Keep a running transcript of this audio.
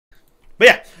But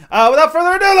yeah, without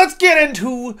further ado, let's get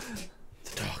into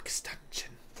the dog's dungeon.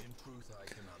 In truth, I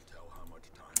cannot tell how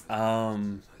much time I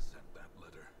sent that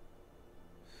letter.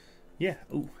 Yeah.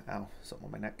 Ooh, ow, something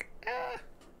on my neck. Ah.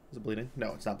 Is it bleeding?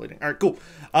 No, it's not bleeding. All right, cool.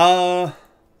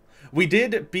 We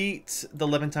did beat the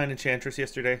Levantine Enchantress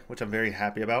yesterday, which I'm very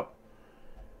happy about.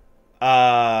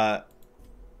 Let's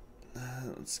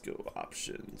go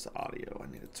options, audio.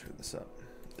 I need to turn this up.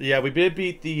 Yeah, we did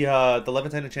beat the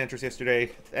Levantine Enchantress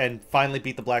yesterday, and finally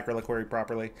beat the Black Reliquary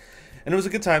properly, and it was a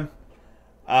good time.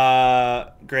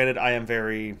 Granted, I am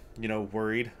very,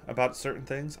 worried about certain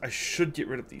things. I should get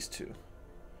rid of these two.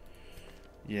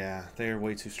 Yeah, they are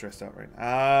way too stressed out right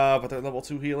now. But they're level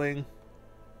 2 healing.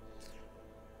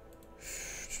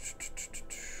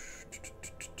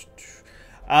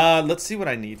 Let's see what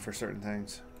I need for certain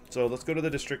things. So let's go to the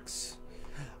districts.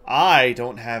 I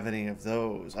don't have any of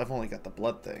those. I've only got the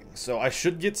blood thing. So I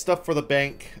should get stuff for the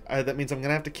bank. That means I'm going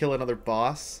to have to kill another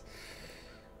boss.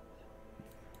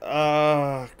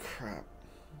 Crap.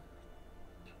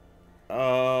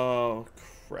 Oh,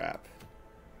 crap.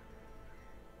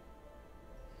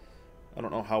 I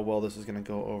don't know how well this is going to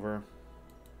go over.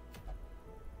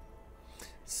 Let's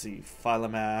see.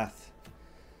 Philomath.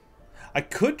 I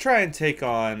could try and take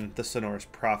on the Sonorous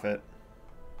Prophet.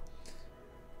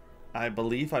 I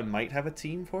believe I might have a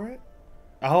team for it.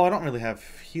 Oh, I don't really have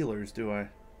healers, do I?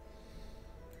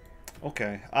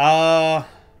 Okay.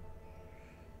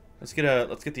 Let's get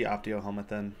the Optio helmet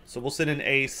then. So we'll send in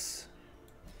Ace.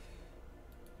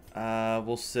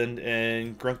 We'll send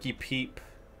in Grunky Peep.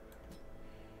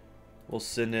 We'll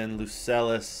send in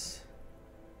Lucellus.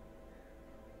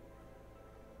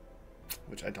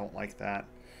 Which I don't like that.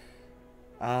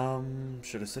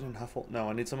 Should I sit in Huffle? No,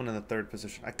 I need someone in the 3rd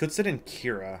position. I could sit in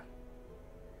Kira.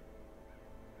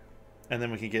 And then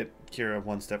we can get Kira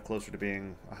one step closer to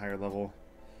being a higher level.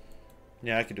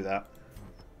 Yeah, I can do that.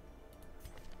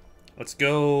 Let's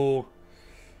go.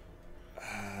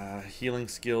 Healing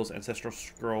skills, Ancestral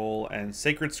Scroll, and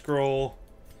Sacred Scroll.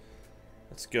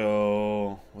 Let's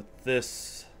go with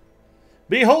this.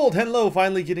 Behold, hello,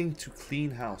 finally getting to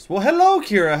clean house. Well, hello,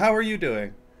 Kira. How are you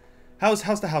doing?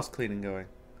 How's the house cleaning going?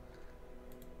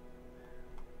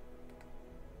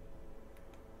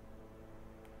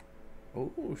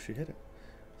 Oh, she hit it.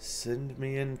 Send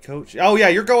me in, coach. Oh yeah,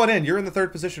 you're going in. You're in the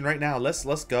 3rd position right now.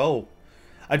 Let's go.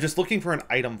 I'm just looking for an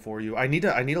item for you. I need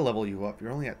to level you up.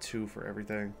 You're only at 2 for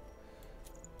everything.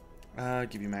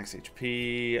 Give you max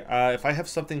HP. If I have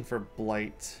something for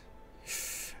Blight,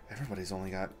 everybody's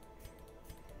only got.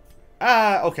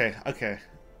 Okay.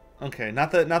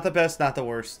 Not the best, not the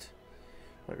worst.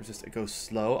 Blight resist. It goes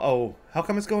slow. Oh, how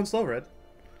come it's going slow, Red?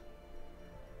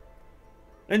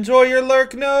 Enjoy your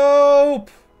lurk. Nope.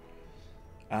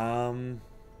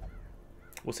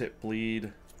 Let's hit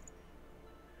bleed.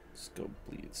 Let's go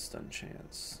bleed. Stun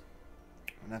chance.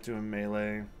 I'm not doing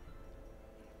melee.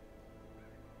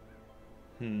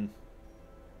 Move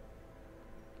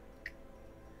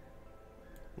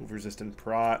resistant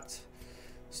prot.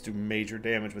 Let's do major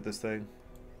damage with this thing.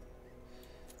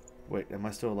 Wait, am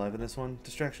I still alive in this one?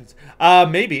 Distractions.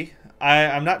 Maybe.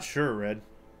 I'm not sure, Red.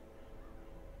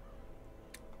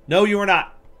 No, you are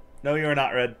not. No, you are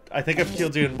not, Red. I think I've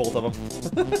killed you in both of them.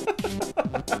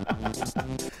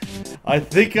 I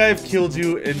think I've killed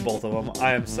you in both of them.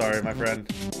 I am sorry, my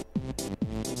friend.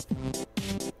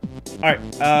 Alright,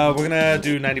 we're gonna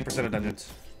do 90% of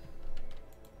dungeons.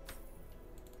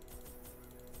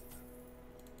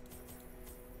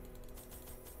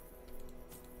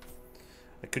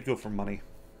 I could go for money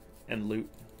and loot.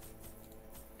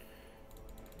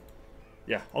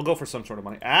 Yeah, I'll go for some sort of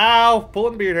money. Ow!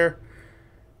 Pulling beard here.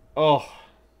 Oh.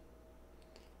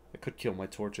 I could kill my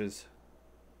torches.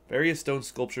 Various stone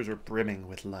sculptures are brimming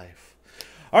with life.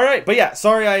 Alright, but yeah,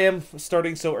 sorry I am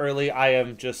starting so early. I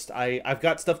am just, I've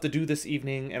got stuff to do this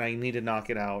evening, and I need to knock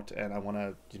it out, and I want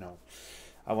to,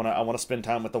 I want to spend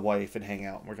time with the wife and hang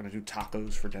out. We're going to do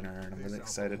tacos for dinner, and I'm really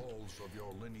excited.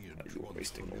 You're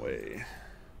wasting away.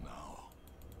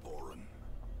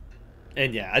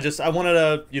 And yeah, I wanted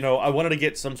to, I wanted to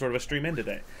get some sort of a stream in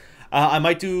today. I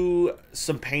might do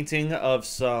some painting of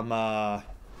some,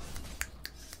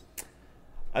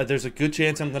 there's a good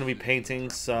chance I'm going to be painting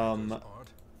some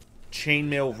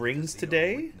chainmail rings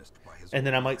today, and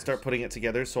then I might start putting it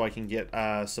together so I can get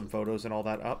some photos and all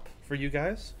that up for you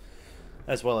guys,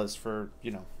 as well as for,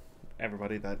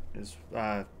 everybody that is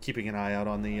keeping an eye out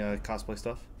on the cosplay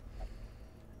stuff.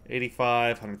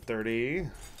 85, 130.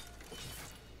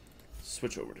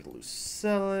 Switch over to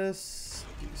Lucellus.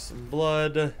 Give you some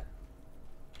blood.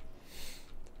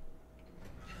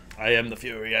 I am the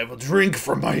Fury. I will drink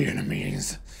from my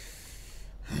enemies.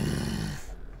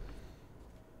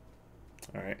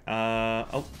 Alright,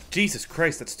 oh, Jesus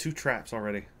Christ, that's 2 traps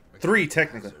already. 3,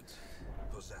 technically.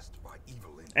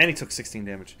 And he took 16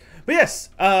 damage. But yes,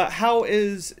 how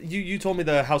is... You told me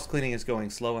the house cleaning is going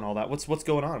slow and all that. What's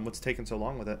going on? What's taking so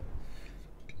long with it?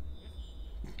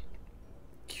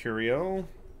 Curio.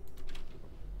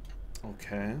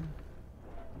 Okay.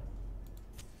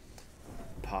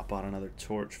 Pop on another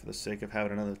torch for the sake of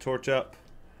having another torch up.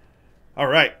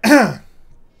 Alright.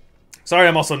 Sorry,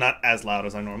 I'm also not as loud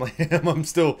as I normally am. I'm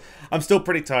still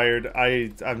pretty tired.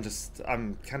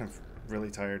 I'm kind of really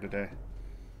tired today.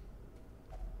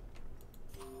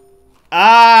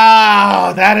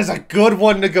 Ah, that is a good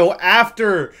one to go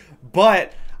after,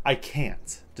 but I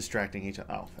can't. Distracting each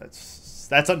other. Oh,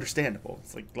 that's understandable.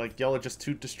 It's like y'all are just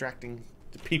 2 distracting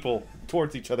people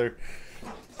towards each other.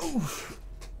 Oof.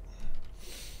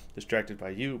 Distracted by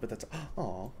you, but that's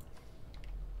aw.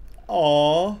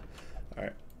 All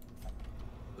right.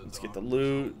 Let's get the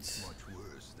loot.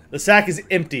 The sack is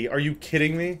empty. Are you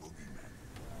kidding me?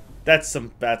 That's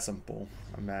some bull.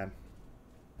 I'm mad.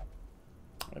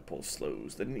 I pull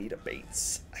slows the need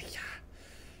abates.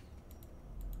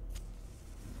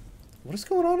 What is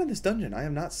going on in this dungeon? I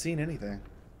have not seen anything.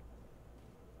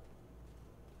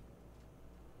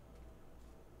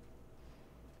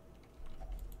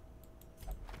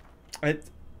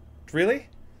 Really?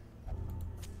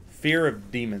 Fear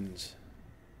of demons.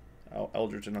 Oh,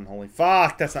 Eldritch and Unholy.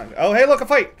 Fuck, that's not good. Oh, hey, look, a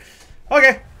fight.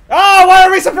 Okay. Oh, why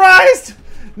are we surprised?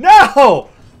 No!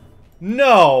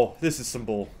 No! This is some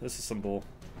bull. This is some bull.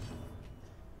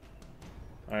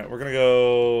 Alright, we're gonna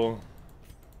go...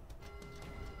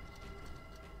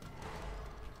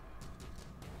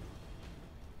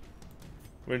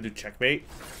 We're gonna do checkmate.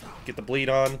 Get the bleed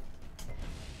on.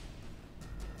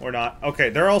 Or not. Okay,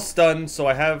 they're all stunned, so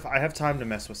I have time to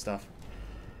mess with stuff.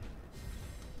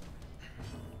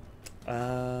 If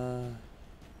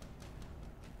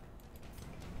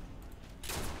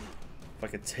I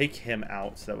could take him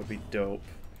out, that would be dope.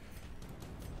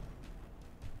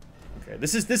 Okay,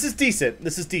 this is decent.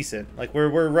 This is decent. Like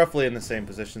we're roughly in the same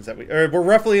positions that we're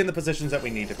roughly in the positions that we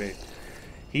need to be.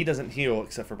 He doesn't heal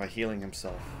except for by healing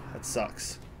himself. That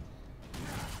sucks.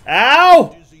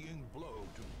 Ow!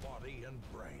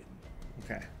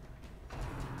 Okay.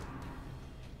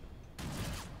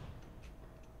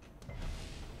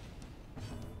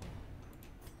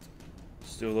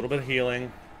 Let's do a little bit of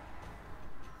healing.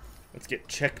 Let's get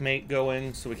checkmate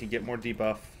going so we can get more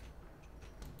debuff.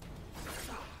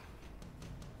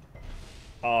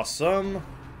 Awesome.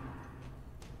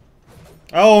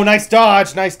 Oh, nice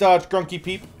dodge. Nice dodge, Grunky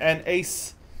Peep and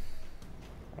Ace.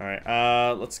 Alright,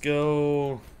 let's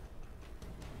go.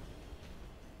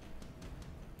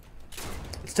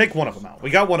 Let's take one of them out. We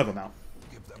got one of them out.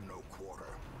 Give them no quarter.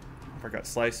 Forgot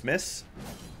slice, miss.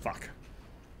 Fuck.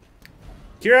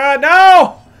 Kira,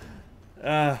 no!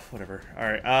 Whatever.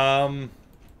 Alright,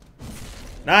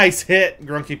 nice hit,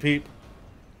 Grunky Peep.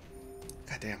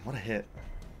 God damn, what a hit.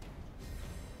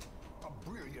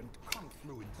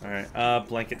 Alright,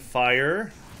 blanket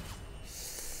fire.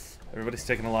 Everybody's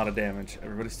taking a lot of damage.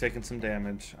 Everybody's taking some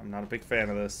damage. I'm not a big fan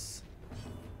of this.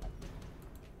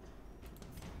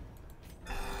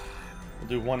 We'll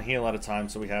do one heal at a time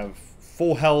so we have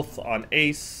full health on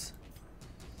Ace.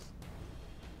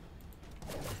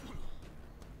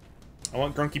 I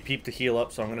want Grunky Peep to heal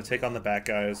up, so I'm going to take on the back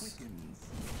guys.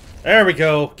 There we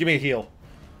go. Give me a heal.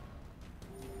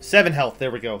 7 health.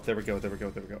 There we go. There we go. There we go.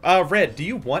 There we go. Red, do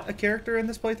you want a character in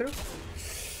this playthrough?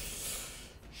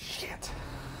 Shit.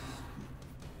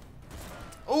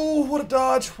 Oh, what a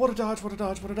dodge. What a dodge. What a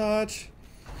dodge. What a dodge.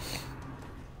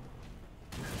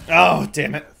 Oh,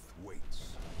 damn it.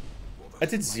 I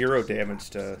did 0 damage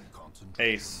to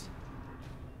Ace.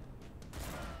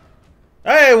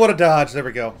 Hey, what a dodge. There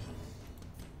we go.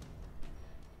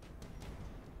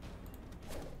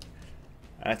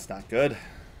 That's not good.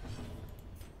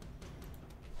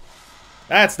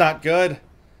 That's not good.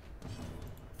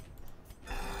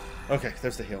 Okay,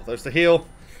 there's the heal. There's the heal.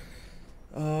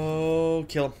 Oh,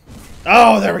 kill him.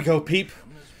 Oh, there we go, Peep.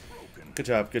 Good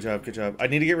job, good job, good job. I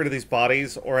need to get rid of these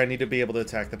bodies, or I need to be able to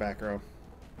attack the back row.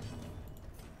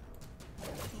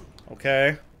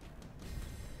 Okay.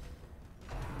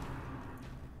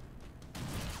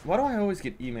 Why do I always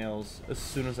get emails as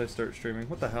soon as I start streaming?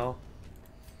 What the hell?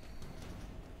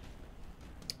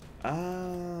 If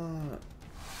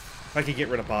I could get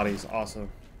rid of bodies, awesome.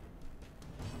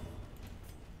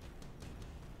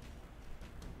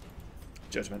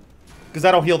 Judgment. Because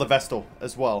that'll heal the Vestal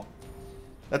as well.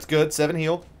 That's good. 7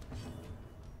 heal.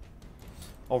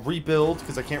 I'll rebuild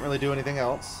because I can't really do anything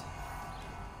else.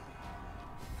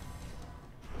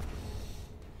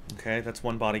 Okay, that's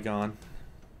 1 body gone.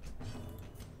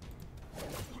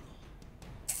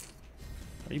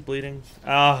 Are you bleeding?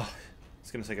 Ah, it's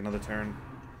gonna take another turn.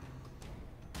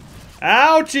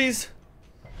 Ouchies!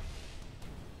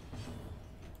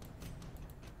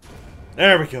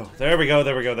 There we go. There we go.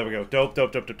 There we go. There we go. Dope,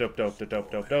 dope, dope, dope, dope, dope, dope,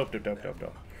 dope, dope, dope, dope, dope,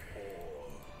 dope.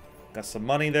 Got some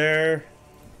money there.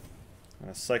 I'm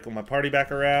gonna cycle my party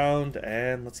back around,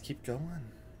 and let's keep going.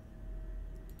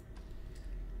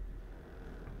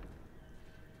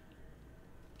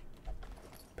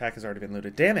 Pack has already been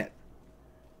looted. Damn it!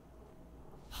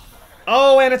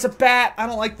 Oh, and it's a bat! I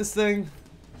don't like this thing.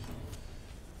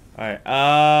 Alright,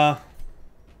 I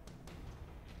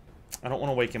don't want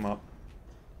to wake him up.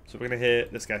 So we're gonna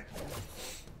hit this guy.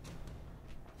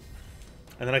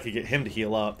 And then I could get him to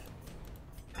heal up.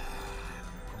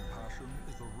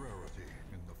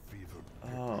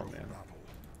 Oh, man.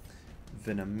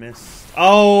 Venomous.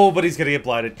 Oh, but he's gonna get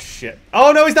blighted. Shit.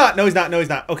 Oh, no, he's not. No, he's not. No, he's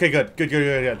not. Okay, good. Good, good,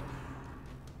 good, good.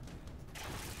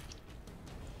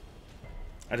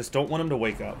 I just don't want him to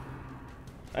wake up.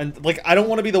 And, like, I don't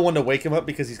want to be the one to wake him up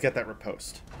because he's got that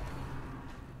riposte.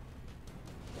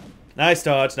 Nice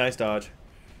dodge. Nice dodge.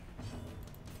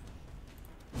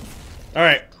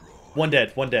 Alright. One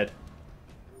dead. One dead.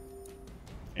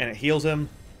 And it heals him.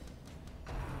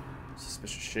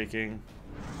 Suspicious shaking.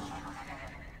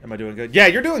 Am I doing good? Yeah,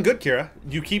 you're doing good, Kira.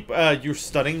 You keep, you're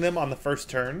stunning them on the first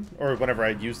turn. Or whenever I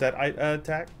use that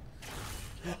attack.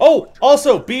 Oh,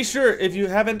 also, be sure, if you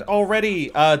haven't already,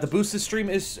 the Boosted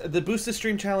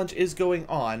Stream challenge is going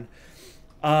on.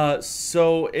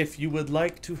 So if you would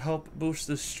like to help boost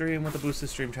the stream with the Boosted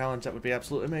Stream challenge, that would be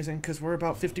absolutely amazing, because we're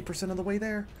about 50% of the way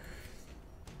there.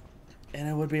 And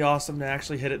it would be awesome to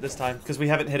actually hit it this time, because we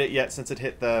haven't hit it yet since it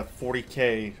hit the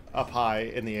 40k up high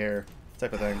in the air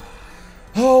type of thing.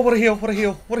 Oh, what a heal, what a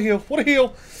heal, what a heal, what a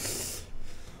heal!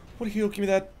 What a heal, give me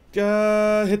that,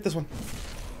 hit this one.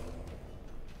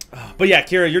 But yeah,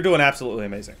 Kira, you're doing absolutely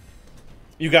amazing.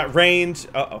 You got range,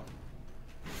 uh-oh.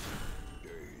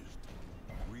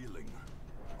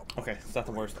 Okay, it's not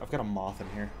the worst. I've got a moth in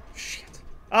here. Shit.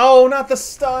 Oh, not the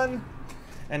stun!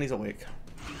 And he's awake.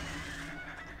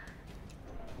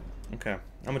 Okay.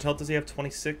 How much health does he have?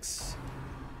 26?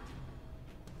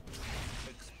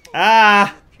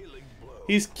 Ah!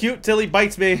 He's cute till he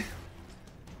bites me.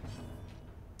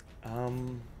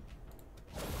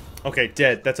 Okay,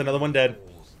 dead. That's another one dead.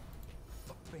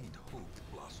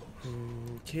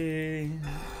 Okay.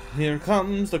 Here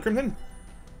comes the Crimson.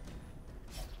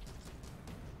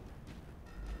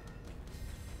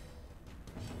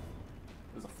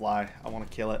 There's a fly. I want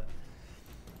to kill it.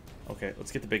 Okay,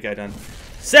 let's get the big guy done.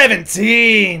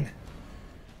 17!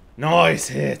 Nice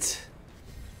hit.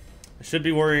 I should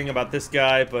be worrying about this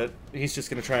guy, but he's just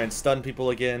going to try and stun people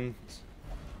again.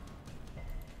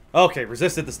 Okay,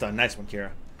 resisted the stun. Nice one, Kira.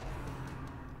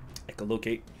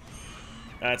 Echolocate.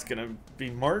 That's going to be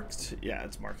marked. Yeah,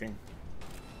 it's marking.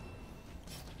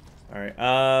 Alright,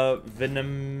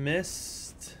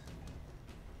 Venomist.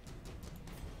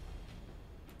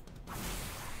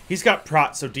 He's got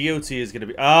prot, so DOT is going to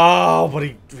be... Oh, but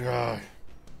he...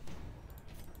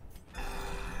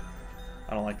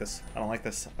 I don't like this. I don't like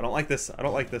this. I don't like this. I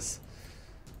don't like this.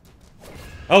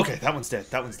 Okay, that one's dead.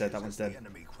 That one's dead. That one's dead.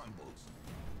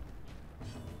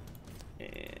 And...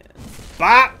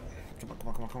 Bop! Come on, come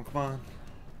on, come on, come on, come on.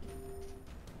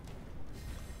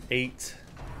 8.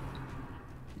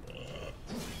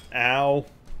 Ow.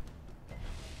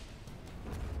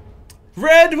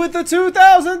 Red with the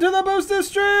 2,000 to the Boosted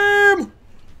Stream!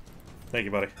 Thank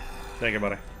you, buddy. Thank you,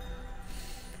 buddy.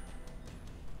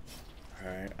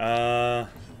 Alright,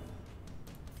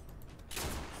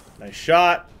 nice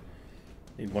shot.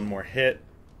 Need one more hit.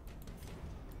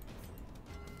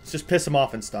 Let's just piss him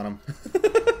off and stun him.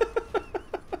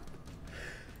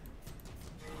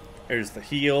 There's the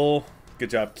heal. Good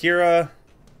job, Kira.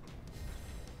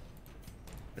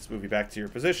 Let's move you back to your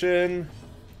position.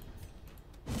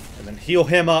 And then heal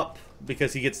him up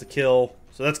because he gets the kill.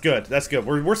 So that's good. That's good.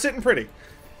 We're sitting pretty.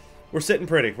 We're sitting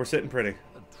pretty. We're sitting pretty.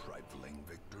 A trifling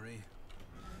victory,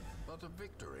 but a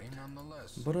victory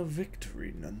nonetheless. But a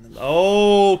victory nonetheless.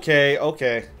 Okay,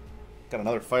 okay. Got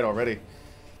another fight already.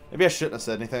 Maybe I shouldn't have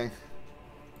said anything.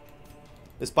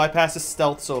 This bypasses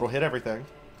stealth, so it'll hit everything.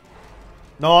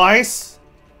 Nice!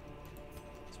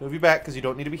 Let's move you back because you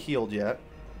don't need to be healed yet.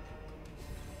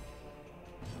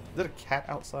 Is that a cat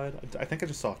outside? I think I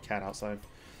just saw a cat outside.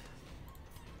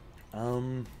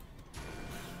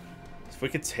 If we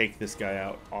could take this guy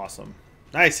out, awesome.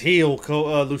 Nice heal,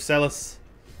 Lucellus.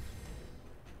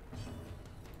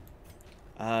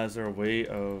 Is there a way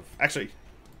of... Actually,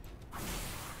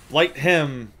 blight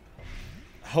him.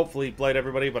 Hopefully blight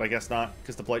everybody, but I guess not,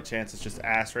 because the blight chance is just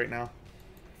ass right now.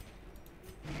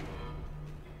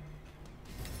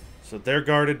 So they're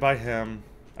guarded by him.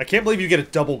 I can't believe you get a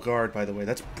double guard, by the way.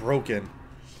 That's broken.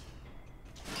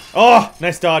 Oh,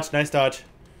 nice dodge, nice dodge.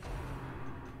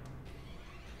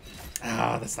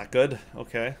 Ah, that's not good.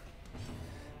 Okay.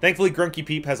 Thankfully, Grunky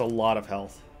Peep has a lot of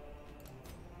health.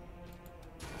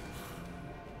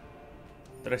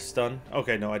 Did I stun?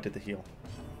 Okay, no, I did the heal.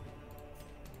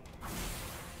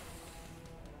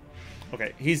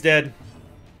 Okay, he's dead.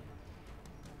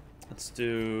 Let's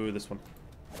do this one.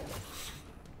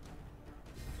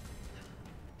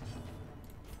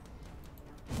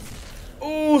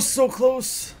 Oh, so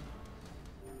close.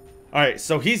 Alright,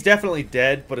 so he's definitely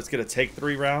dead, but it's going to take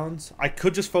 3 rounds. I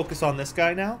could just focus on this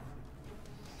guy now.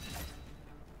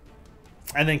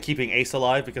 And then keeping Ace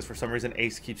alive, because for some reason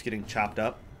Ace keeps getting chopped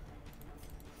up.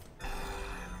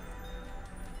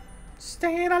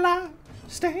 Staying alive,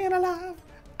 staying alive.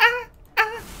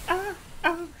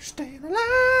 Staying alive.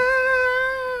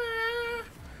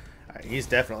 Alright, he's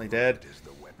definitely dead.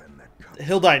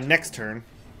 He'll die next turn.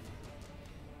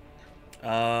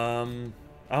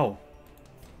 Oh.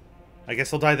 I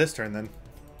guess he'll die this turn then.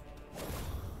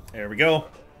 There we go.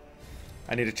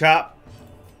 I need a chop.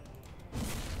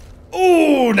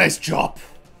 Oh, nice chop.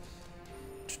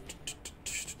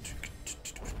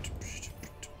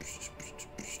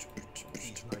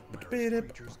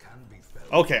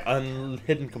 Okay,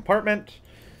 unhidden compartment.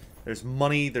 There's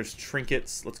money, there's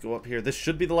trinkets. Let's go up here. This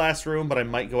should be the last room, but I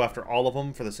might go after all of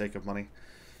them for the sake of money.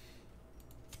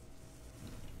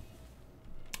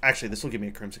 Actually, this will give me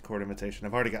a Crimson Cord invitation.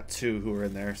 I've already got 2 who are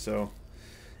in there, so...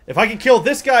 If I can kill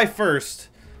this guy first,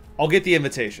 I'll get the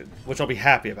invitation, which I'll be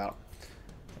happy about.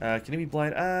 Can he be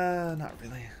blind? Not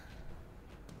really.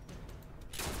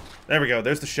 There we go.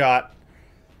 There's the shot.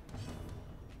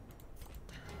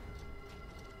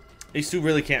 These 2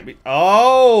 really can't be...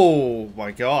 Oh,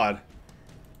 my God.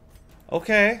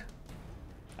 Okay.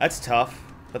 That's tough,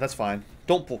 but that's fine.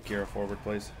 Don't pull Kira forward,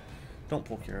 please. Don't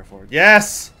pull Kira forward.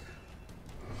 Yes!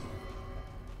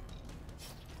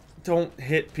 Don't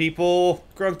hit people.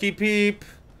 Grunky Peep.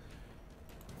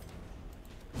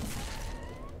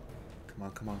 Come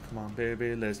on, come on, come on,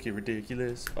 baby. Let's get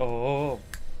ridiculous. Oh.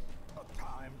 A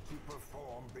time to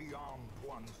perform beyond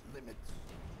one's limits.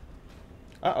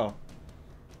 Uh-oh.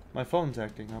 My phone's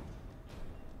acting up.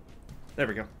 There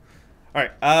we go.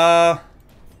 Alright,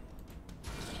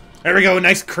 there we go.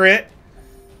 Nice crit.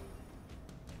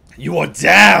 You are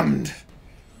damned.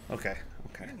 Okay,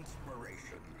 okay.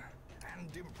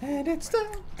 And it's the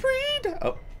pre-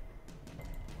 Oh.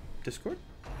 Discord?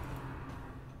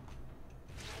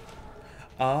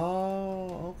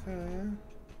 Oh, okay.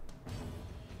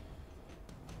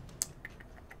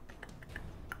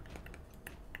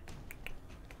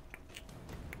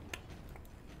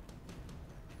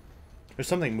 There's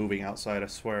something moving outside, I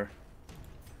swear.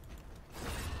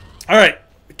 Alright.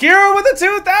 Kira with a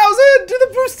 2,000 to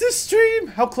the boosted stream.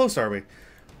 How close are we?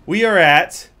 We are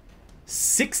at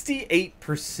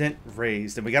 68%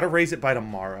 raised, and we gotta raise it by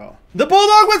tomorrow. The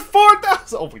Bulldog with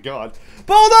 4,000! Oh my god.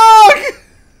 Bulldog!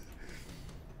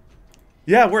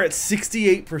 Yeah, we're at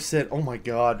 68%. Oh my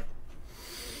god.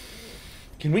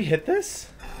 Can we hit this?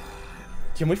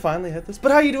 Can we finally hit this?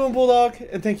 But how you doing, Bulldog?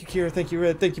 And thank you, Kira. Thank you,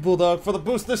 Red. Thank you, Bulldog, for the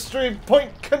boost this stream.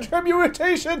 Point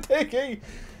contribution taking.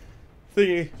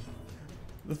 Thingy.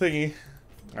 The thingy.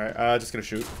 Alright, just gonna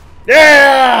shoot.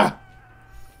 Yeah!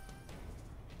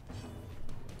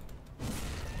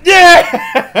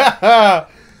 Yeah!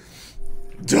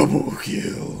 Double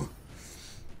kill.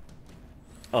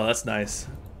 Oh, that's nice.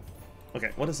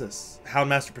 Okay, what is this?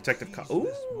 Houndmaster Protective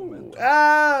Ooh!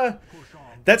 Ah!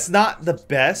 That's not the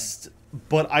best,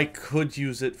 but I could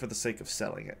use it for the sake of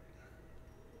selling it.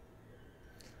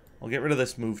 I'll get rid of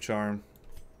this move charm.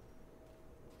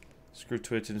 Screw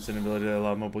Twitch and its inability to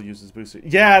allow mobile users boosted.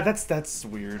 Yeah, that's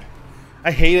weird.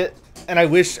 I hate it, and I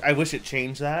wish it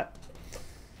changed that.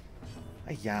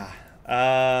 Yeah.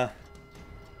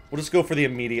 We'll just go for the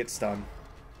immediate stun.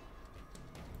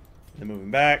 Then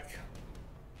moving back.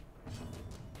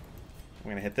 I'm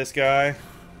gonna hit this guy.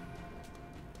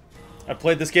 I've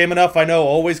played this game enough, I know.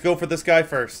 Always go for this guy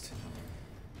first.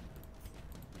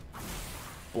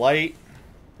 Blight.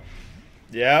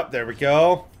 Yep, there we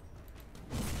go.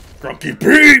 Grunky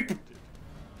Peep!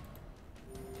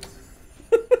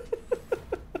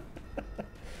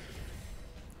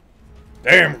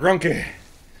 Damn, Grunky.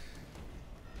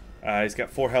 He's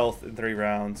got 4 health in 3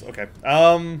 rounds. Okay.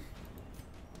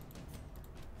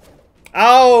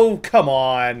 Oh, come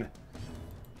on.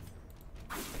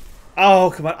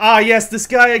 Oh, come on. Ah, yes, this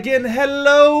guy again.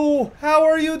 Hello. How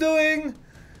are you doing?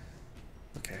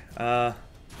 Okay.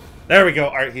 There we go.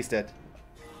 All right, he's dead.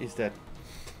 He's dead.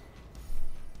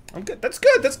 I'm good. That's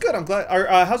good. That's good. I'm glad.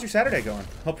 How's your Saturday going?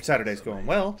 Hope your Saturday's going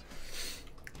well.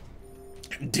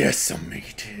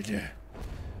 Decimated.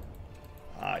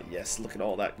 Ah, yes. Look at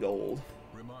all that gold.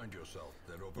 Remind yourself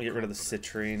that Let me get rid of the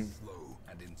citrine. slow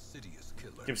and insidious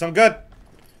killer. Give me something good.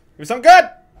 Give me something good.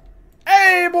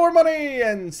 Hey, more money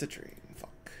and citrine.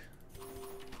 Fuck.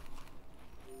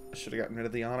 I should have gotten rid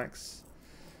of the onyx.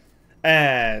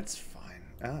 It's fine.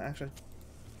 Actually,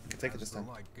 I can take it this time.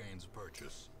 Light gains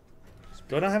purchase,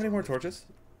 Do I not have any more torches?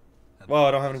 Well,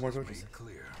 I don't have any more torches.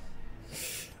 clear.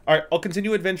 Alright, I'll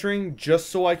continue adventuring just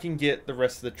so I can get the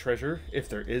rest of the treasure, if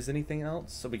there is anything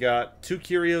else. So we got 2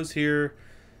 curios here.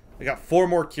 We got 4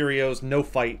 more curios, no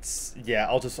fights. Yeah,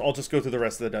 I'll just go through the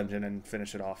rest of the dungeon and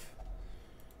finish it off.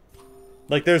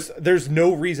 Like, there's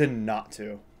no reason not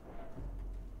to.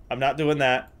 I'm not doing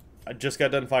that. I just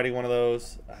got done fighting one of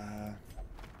those.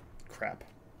 Crap.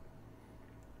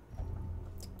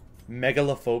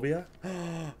 Megalophobia?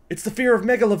 It's the fear of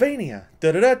megalovania.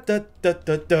 Da da da da da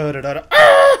da da da da.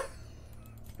 Ah!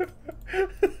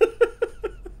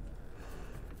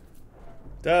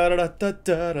 Da da da da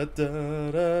da da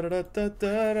da da da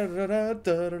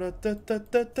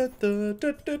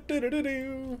da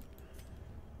da.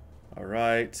 All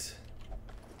right.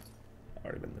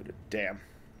 Already been looted. Damn.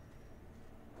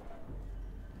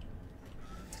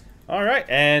 All right,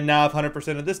 and now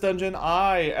 100% of this dungeon,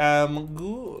 I am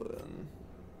good.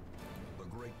 The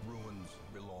great ruins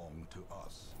belong to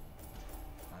us,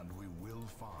 and we will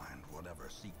find whatever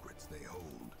secrets they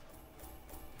hold.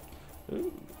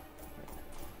 Ooh.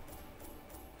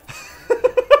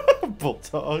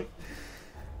 Bulldog.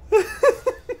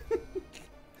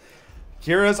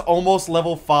 Kira's almost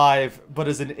level 5, but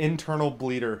is an internal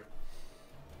bleeder.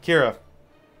 Kira.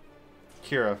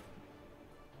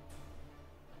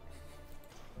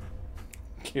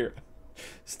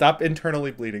 Stop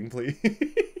internally bleeding,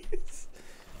 please.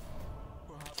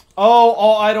 Oh,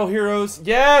 all idle heroes.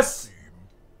 Yes!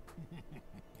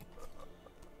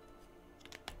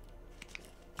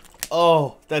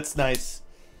 Oh, that's nice.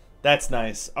 That's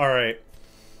nice. Alright.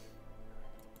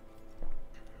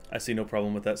 I see no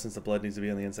problem with that since the blood needs to be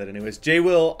on the inside anyways.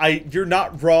 J-Will, you're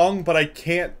not wrong, but I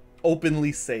can't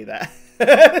openly say that.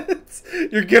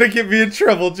 You're gonna get me in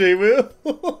trouble, J-Will.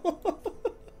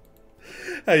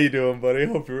 How you doing, buddy?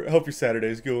 Hope your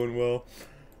Saturday's going well.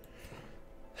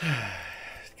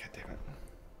 God damn it.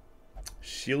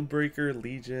 Shieldbreaker,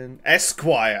 Legion,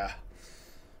 Esquire.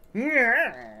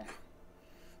 They're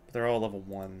all level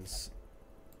 1s.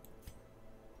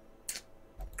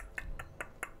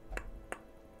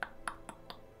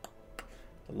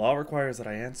 The law requires that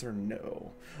I answer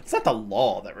no. It's not the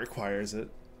law that requires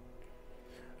it.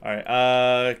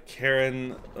 Alright,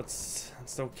 Karen. Let's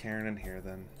throw Karen in here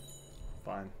then.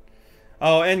 Fine.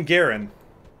 Oh, and Garen.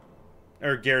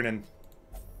 Or Garanon.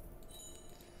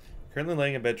 Currently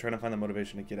laying in bed trying to find the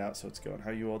motivation to get out, so it's going. How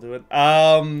you all doing?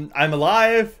 I'm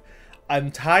alive.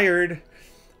 I'm tired.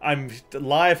 I'm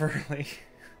alive early.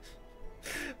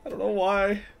 I don't know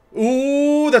why.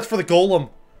 Ooh, that's for the golem.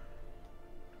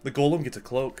 The golem gets a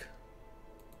cloak.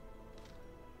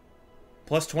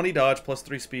 Plus 20 dodge, plus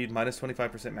 3 speed, minus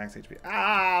 25% max HP.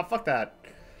 Ah, fuck that.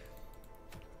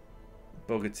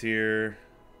 Bogatir.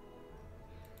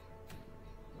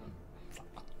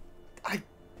 I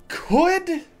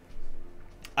could.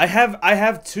 I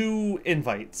have 2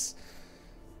 invites.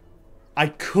 I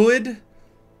could.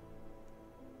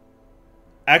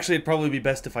 Actually, it'd probably be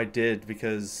best if I did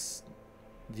because,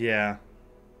 yeah.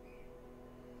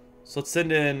 So let's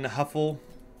send in Huffle,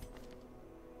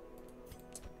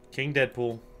 King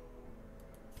Deadpool,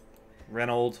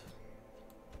 Reynold,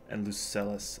 and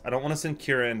Lucellus. I don't want to send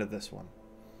Kira into this one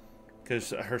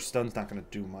because her stun's not going to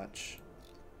do much.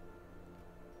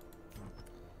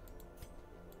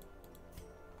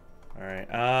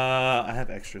 Alright, I have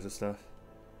extras of stuff.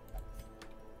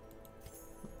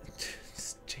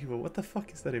 J-Will, what the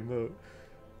fuck is that emote?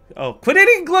 Oh, quit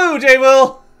eating glue,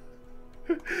 J-Will!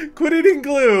 Quit eating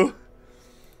glue!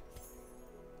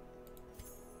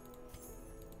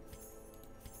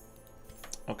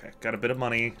 Okay, got a bit of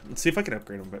money. Let's see if I can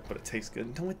upgrade them, but it tastes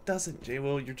good. No, it doesn't,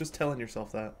 J-Will. You're just telling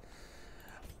yourself that.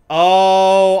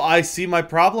 Oh, I see my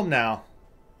problem now.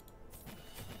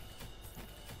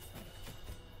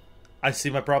 I see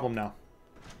my problem now.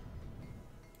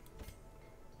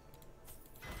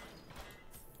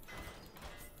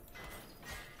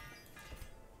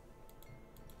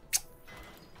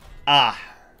 Ah.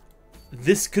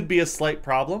 This could be a slight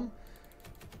problem,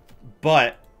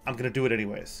 but I'm going to do it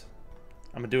anyways.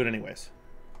 I'm going to do it anyways.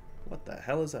 What the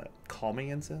hell is that? Calming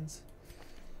incense?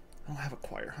 I don't have a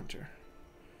choir hunter.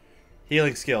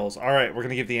 Healing skills. Alright, we're going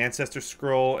to give the Ancestor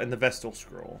Scroll and the Vestal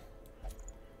Scroll.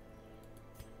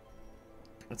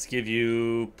 Let's give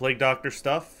you Plague Doctor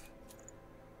stuff.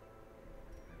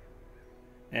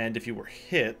 And if you were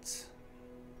hit...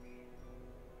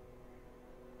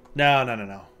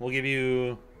 No. We'll give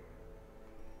you...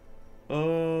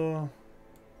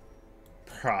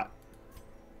 Prot.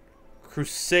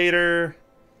 Crusader...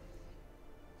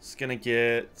 It's gonna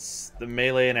get the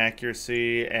melee and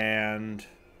accuracy and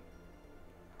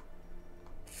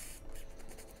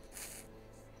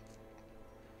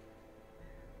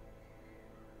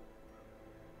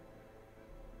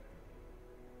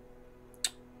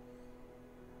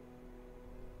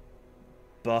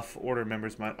buff order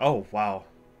members mind. Oh wow.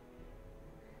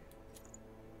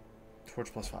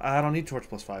 Torch plus 5. I don't need Torch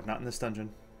plus 5, not in this dungeon.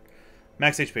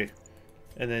 Max HP.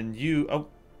 And then you oh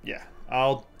yeah.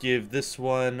 I'll give this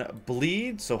one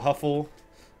bleed, so Huffle.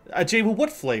 Jay, well, what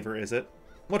flavor is it?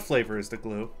 What flavor is the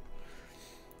glue?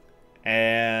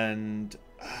 And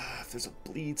if there's a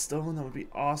bleed stone, that would be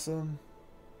awesome.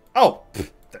 Oh,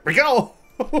 there we go.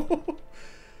 All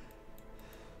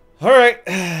right.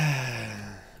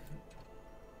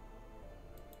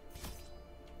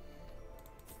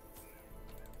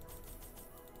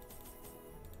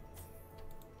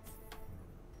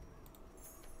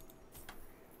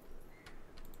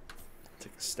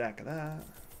 Take a stack of that.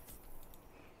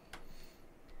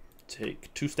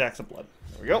 Take 2 stacks of blood.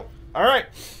 There we go. All right.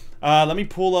 Let me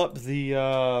pull up the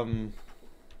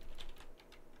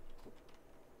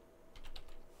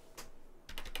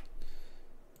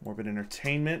Morbid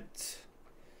Entertainment.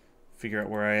 Figure out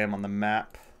where I am on the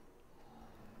map.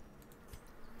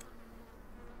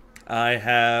 I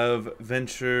have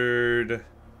ventured...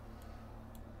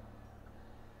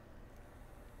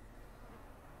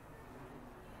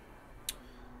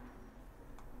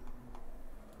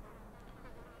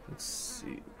 Let's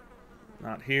see.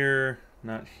 Not here.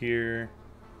 Not here.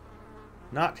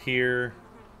 Not here.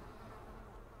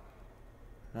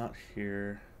 Not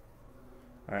here.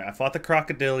 Alright, I fought the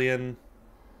Crocodilian.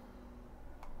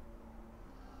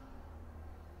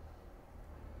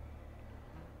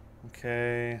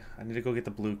 Okay. I need to go get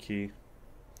the blue key.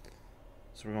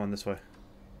 So we're going this way.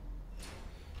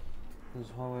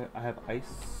 This hallway. I have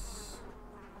ice.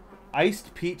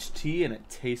 Iced peach tea and it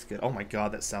tastes good. Oh my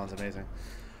god, that sounds amazing.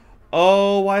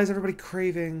 Oh, why is everybody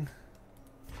craving?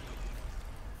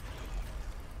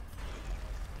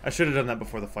 I should have done that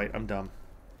before the fight. I'm dumb.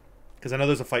 Because I know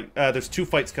there's a fight. There's 2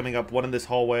 fights coming up. One in this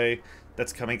hallway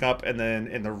that's coming up, and then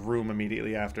in the room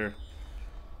immediately after.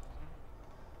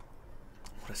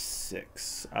 What a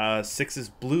 6. 6 is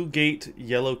blue gate,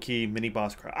 yellow key, mini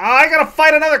boss cry. Ah, I gotta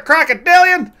fight another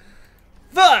crocodilian!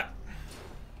 Fuck!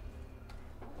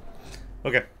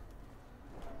 Okay.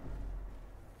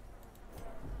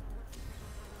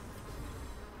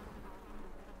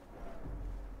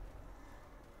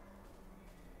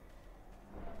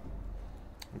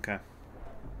 Okay.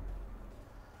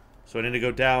 So I need to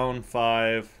go down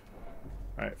 5.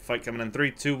 Alright, fight coming in 3,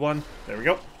 2, 1. There we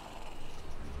go.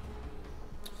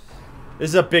 This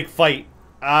is a big fight.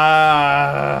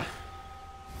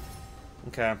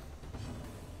 Okay.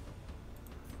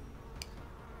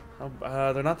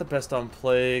 They're not the best on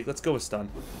plague. Let's go with stun.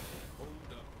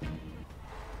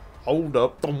 Hold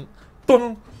up. Boom,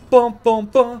 boom, boom, boom,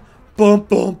 boom, boom,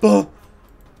 boom, boom.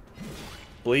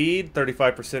 Bleed,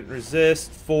 35%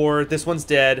 resist. 4. This one's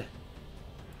dead.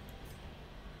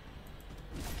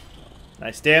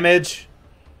 Nice damage.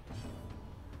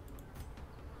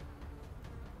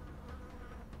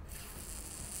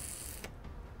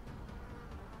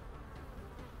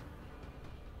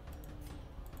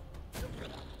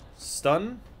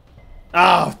 Stun?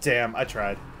 Oh, damn. I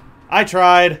tried. I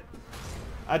tried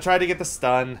to get the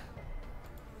stun.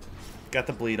 Got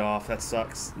the bleed off. That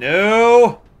sucks.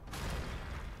 No!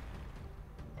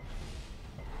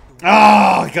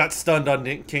 Oh, I got stunned on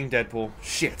King Deadpool.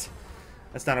 Shit.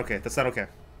 That's not okay. That's not okay.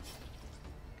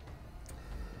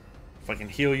 If I can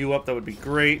heal you up, that would be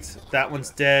great. That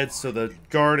one's dead, so the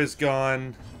guard is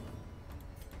gone.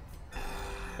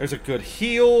 There's a good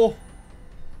heal.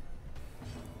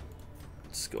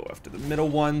 Let's go after the middle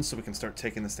one so we can start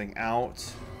taking this thing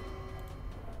out.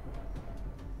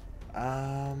 If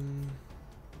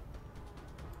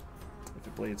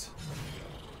it bleeds.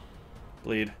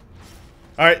 Bleed.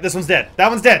 Alright, this one's dead. That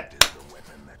one's dead.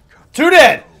 2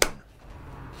 dead!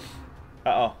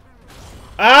 Uh-oh.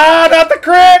 Ah, not the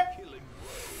crit!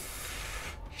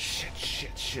 Shit,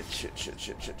 shit, shit, shit, shit, shit,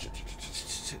 shit, shit, shit, shit,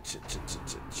 shit, shit,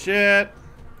 shit, shit.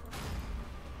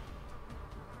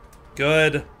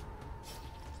 Good.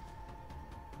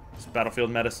 It's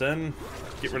battlefield medicine.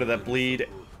 Get rid of that bleed.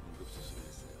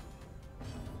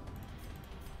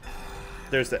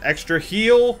 There's the extra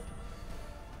heal.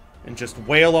 And just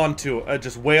wail on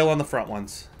just wail on the front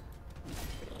ones.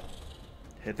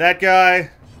 Hit that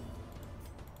guy.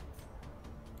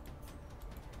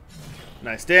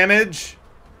 Nice damage.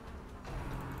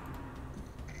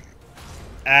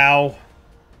 Ow.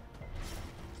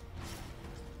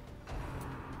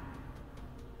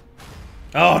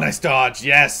 Oh, nice dodge.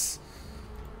 Yes.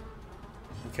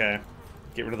 Okay.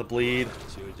 Get rid of the bleed.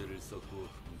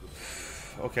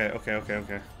 Okay.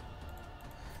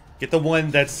 Get the one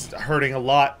that's hurting a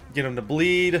lot. Get him to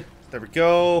bleed. There we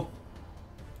go.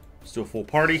 Let's do a full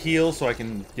party heal so I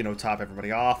can, you know, top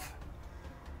everybody off.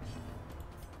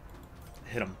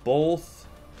 Hit them both.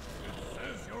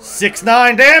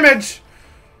 6-9 damage!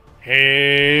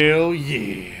 Hell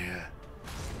yeah.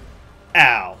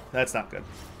 Ow. That's not good.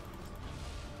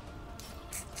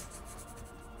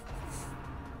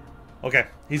 Okay.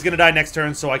 He's gonna die next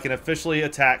turn so I can officially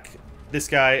attack this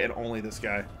guy and only this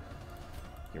guy.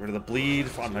 Get rid of the bleed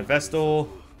on my Vestal.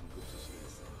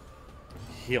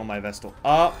 Heal my Vestal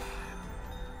up.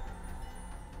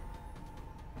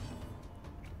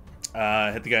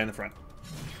 Hit the guy in the front.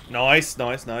 Nice.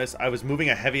 I was moving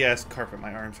a heavy-ass carpet.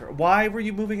 My arms hurt. Why were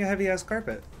you moving a heavy-ass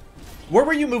carpet? Where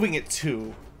were you moving it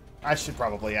to? I should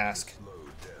probably ask.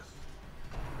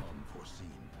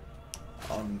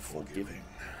 Unforgiving.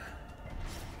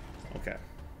 Okay.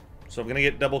 So I'm gonna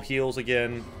get double heals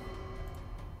again.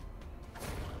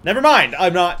 Never mind!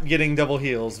 I'm not getting double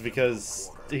heals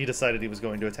because he decided he was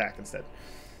going to attack instead.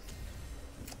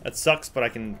 That sucks, but I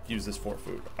can use this for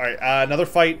food. Alright, another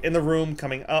fight in the room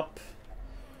coming up.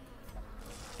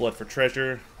 Blood for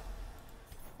treasure.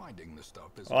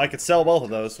 Well, I could sell both of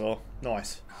those, so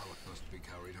nice.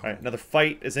 Alright, another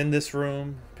fight is in this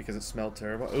room because it smelled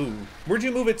terrible. Ooh, where'd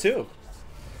you move it to?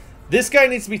 This guy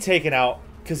needs to be taken out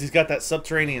because he's got that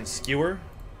subterranean skewer.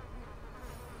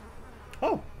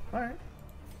 Oh, alright.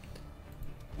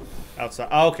 Outside.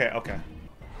 Oh, okay.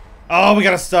 Oh, we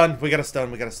got a stun. We got a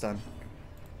stun.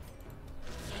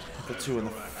 The two in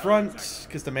the front,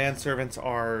 because the manservants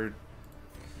are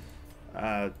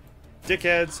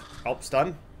dickheads. Oh,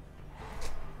 stun.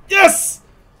 Yes!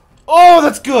 Oh,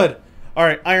 that's good. All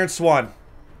right, Iron Swan.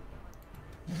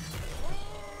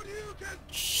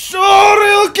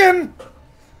 Shoryuken!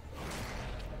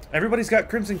 Everybody's got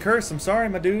Crimson Curse. I'm sorry,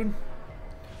 my dude.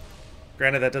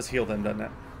 Granted, that does heal them, doesn't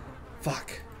it?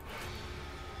 Fuck.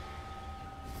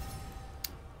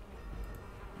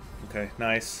 Okay,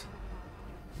 nice.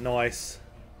 Nice.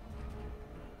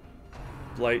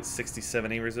 Blight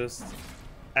 60-70 resist.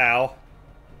 Ow.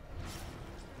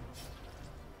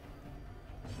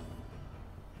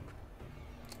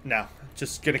 No,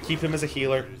 just gonna keep him as a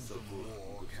healer.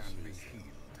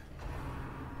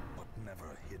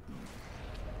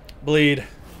 Bleed.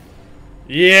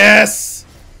 Yes!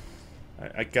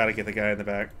 I gotta get the guy in the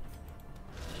back.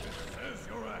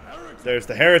 There's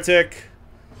the heretic.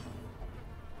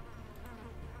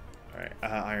 Alright,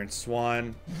 Iron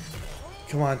Swan.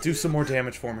 Come on, do some more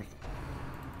damage for me.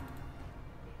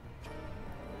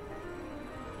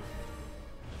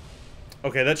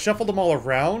 Okay, that shuffled them all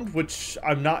around, which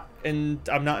I'm not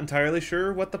entirely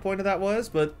sure what the point of that was,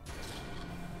 but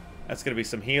that's gonna be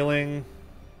some healing.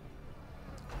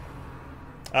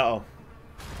 Uh-oh.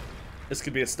 This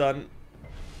could be a stun.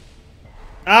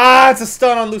 Ah, it's a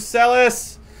stun on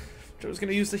Lucellus! I was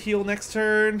gonna use the heal next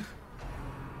turn.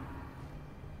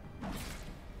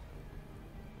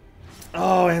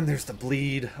 Oh, and there's the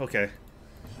bleed. Okay.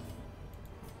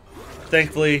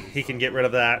 Thankfully, he can get rid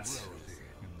of that.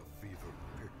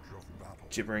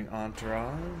 Gibbering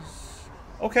entourage.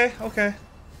 Okay, okay.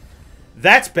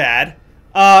 That's bad.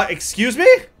 Excuse me?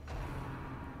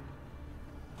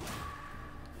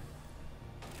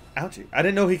 Ouchie. I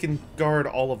didn't know he can guard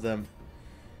all of them.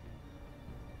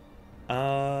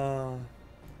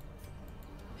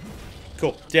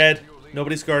 Cool. Dead.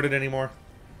 Nobody's guarded anymore.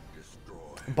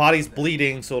 Body's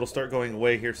bleeding, so it'll start going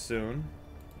away here soon.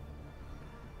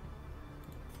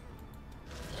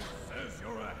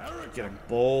 Get them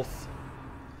both.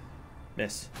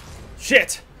 Miss.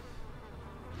 Shit!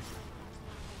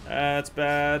 That's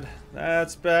bad.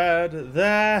 That's bad.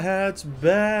 That's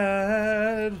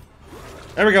bad.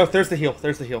 There we go. There's the heal.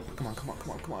 There's the heal. Come on, come on,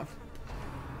 come on, come on.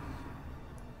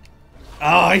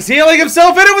 Oh, he's healing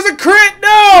himself and it was a crit!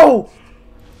 No!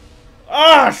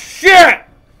 Ah, shit!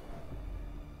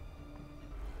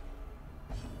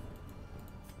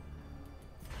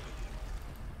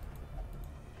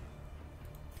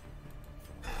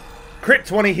 Crit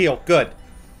 20 heal. Good.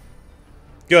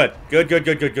 Good. Good, good,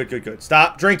 good, good, good, good, good.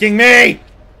 Stop drinking me!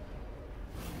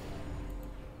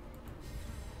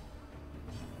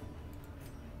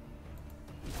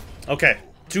 Okay.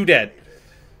 2 dead.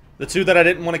 The 2 that I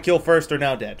didn't want to kill first are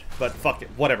now dead. But fuck it.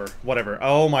 Whatever. Whatever.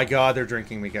 Oh my god, they're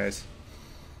drinking me, guys.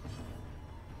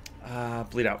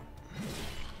 Bleed out.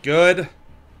 Good.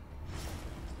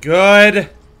 Good.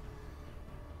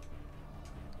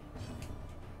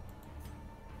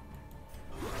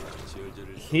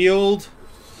 Healed.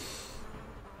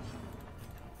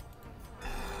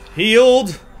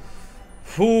 Healed.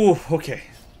 Ooh, okay.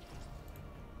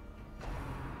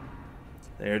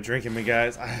 They're drinking me,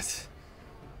 guys.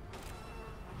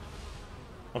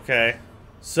 Okay.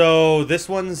 So, this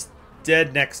one's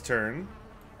dead next turn.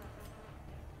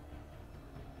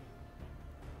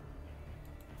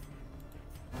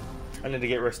 I need to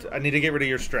get rid of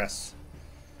your stress.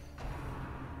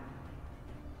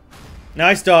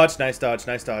 Nice dodge, nice dodge,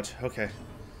 nice dodge. Okay.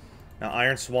 Now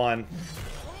Iron Swan.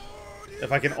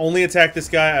 If I can only attack this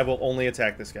guy, I will only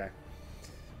attack this guy.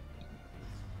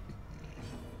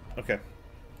 Okay.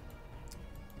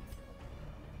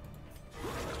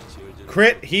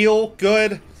 Crit, heal,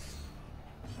 good.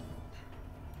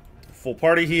 Full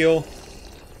party heal.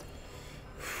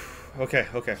 Okay,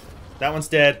 okay. That one's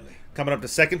dead. Coming up to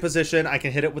second position. I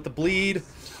can hit it with the bleed.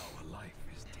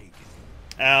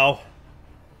 Ow.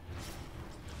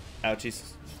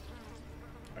 Ouchies.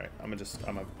 Alright, I'm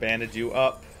gonna bandage you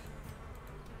up.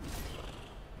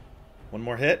 One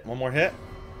more hit, one more hit.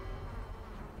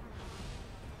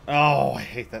 Oh, I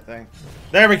hate that thing.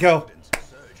 There we go.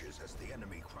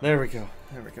 There we go.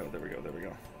 There we go. There we go. There we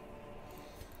go.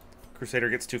 Crusader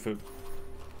gets 2 food.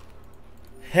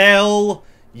 Hell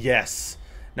yes.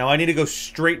 Now I need to go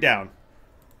straight down.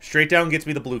 Straight down gets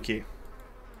me the blue key.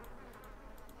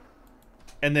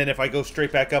 And then if I go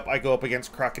straight back up, I go up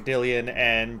against Crocodilian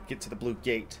and get to the blue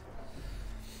gate.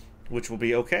 Which will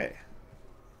be okay.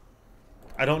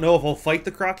 I don't know if I'll fight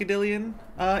the Crocodilian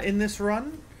in this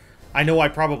run. I know I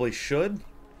probably should.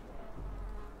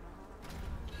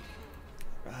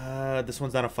 This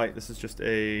one's not a fight. This is just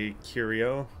a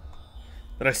curio.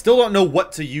 But I still don't know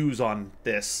what to use on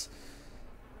this.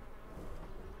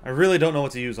 I really don't know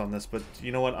what to use on this, but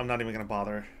you know what? I'm not even going to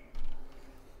bother.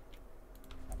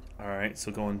 Alright,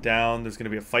 so going down. There's going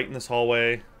to be a fight in this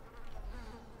hallway.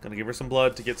 Gonna give her some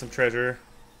blood to get some treasure.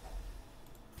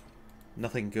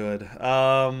 Nothing good.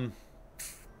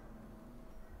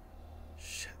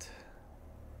 Shit.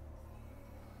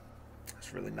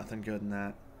 There's really nothing good in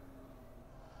that.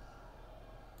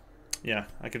 Yeah,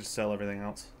 I could just sell everything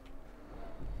else.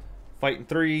 Fight in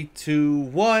 3, 2,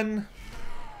 1.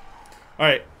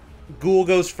 Alright. Ghoul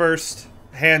goes first.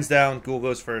 Hands down, Ghoul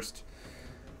goes first.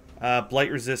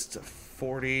 Blight resist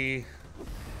 40.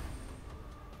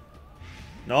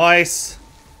 Nice.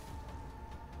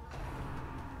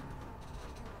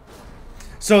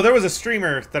 So there was a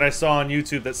streamer that I saw on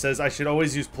YouTube that says I should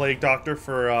always use Plague Doctor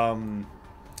for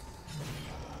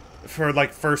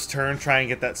like first turn, try and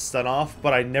get that stun off,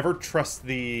 but I never trust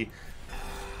the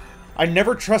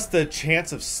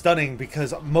chance of stunning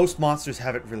because most monsters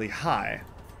have it really high.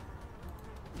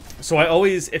 So I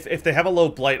always, if they have a low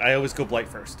blight, I always go blight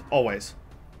first. Always.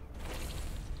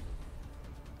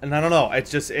 And I don't know,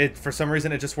 it's just, for some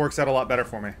reason, it just works out a lot better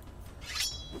for me.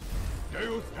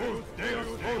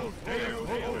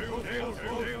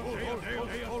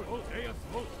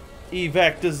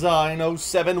 Evac Design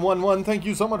 0711, thank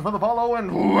you so much for the follow,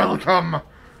 and welcome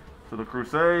to the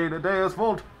Crusade, Deus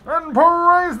Volt, and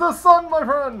praise the sun, my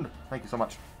friend! Thank you so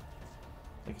much.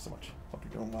 Thank you so much. Hope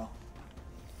you're doing well.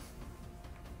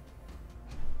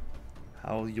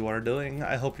 How you are doing?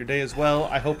 I hope your day is well.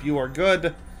 I hope you are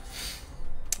good.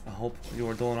 I hope you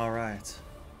are doing alright.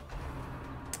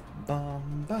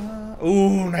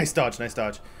 Ooh, nice dodge, nice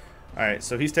dodge. Alright,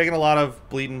 so he's taking a lot of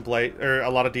bleeding blight, or a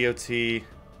lot of DOT.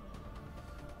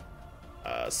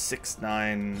 6,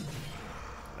 9.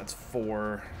 That's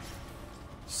 4.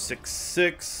 6,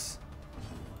 6.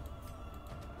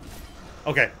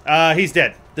 Okay, he's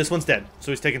dead. This one's dead,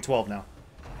 so he's taking 12 now.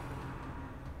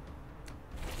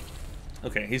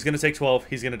 Okay, he's gonna take 12.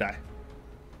 He's gonna die.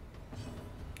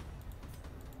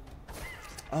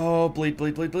 Oh, bleed,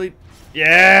 bleed, bleed, bleed.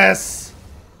 Yes!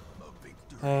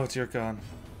 Oh, dear God.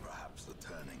 Perhaps the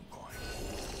turning point.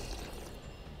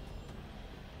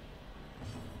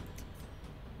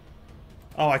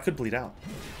 Oh, I could bleed out.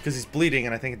 Because he's bleeding,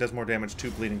 and I think it does more damage to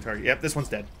bleeding target. Yep, this one's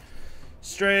dead.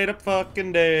 Straight up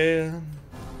fucking dead.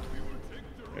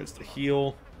 There's the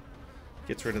heal.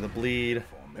 Gets rid of the bleed.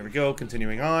 There we go,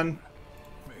 continuing on.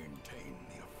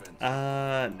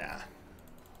 Nah.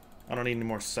 I don't need any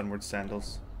more Sunward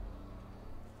Sandals.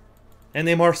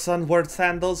 Any more Sunward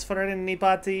Sandals for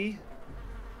anybody?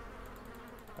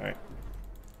 Alright.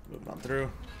 Moving on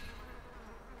through.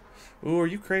 Ooh, are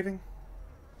you craving?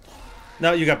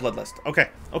 No, you got Bloodlust. Okay,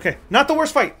 okay. Not the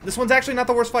worst fight. This one's actually not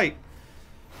the worst fight.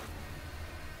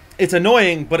 It's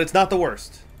annoying, but it's not the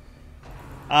worst.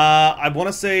 I want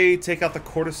to say take out the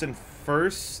Courtesan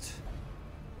first.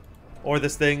 Or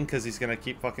this thing, because he's going to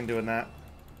keep fucking doing that.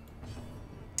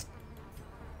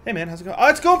 Hey man, how's it going? Oh,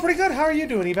 it's going pretty good. How are you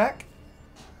doing, Evac?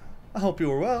 I hope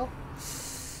you are well.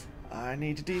 I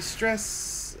need to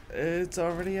de-stress. It's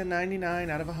already a 99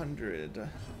 out of 100.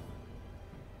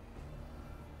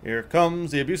 Here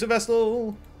comes the abusive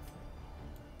vessel.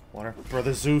 Water.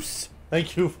 Brother Zeus,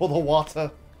 thank you for the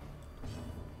water.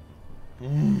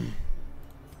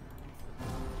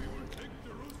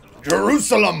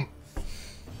 Jerusalem!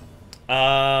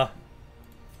 Okay.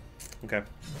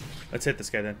 Let's hit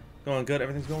this guy then. Going good,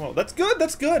 everything's going well. That's good,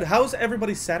 that's good. How's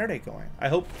everybody's Saturday going? I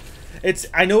hope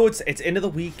I know it's end of the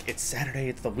week, it's Saturday,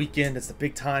 it's the weekend, it's the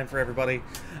big time for everybody.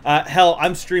 Hell,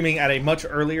 I'm streaming at a much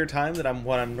earlier time than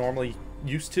what I'm normally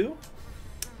used to.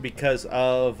 Because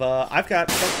of I've got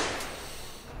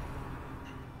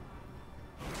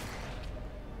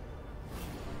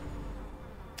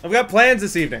plans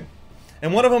this evening.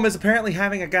 And one of them is apparently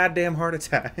having a goddamn heart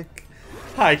attack.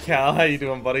 Hi Cal, how you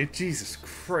doing, buddy? Jesus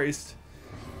Christ.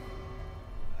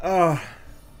 Hey!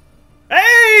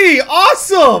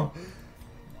 Awesome!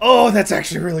 Oh, that's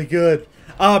actually really good.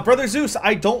 Brother Zeus,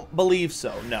 I don't believe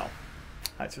so. No.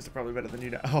 It's just probably better than you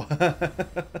know.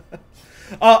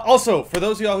 Also, for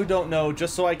those of y'all who don't know,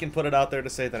 just so I can put it out there to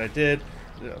say that I did,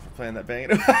 for playing that bang.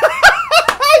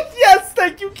 Yes,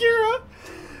 thank you, Kira.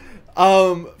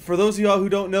 For those of y'all who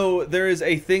don't know, there is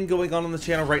a thing going on the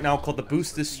channel right now called the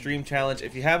Boost This Stream Challenge.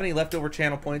 If you have any leftover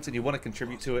channel points and you want to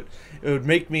contribute to it, it would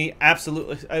make me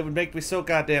so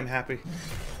goddamn happy.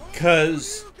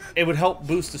 Because it would help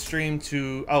boost the stream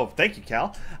to... Oh, thank you,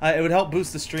 Cal. It would help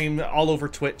boost the stream all over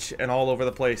Twitch and all over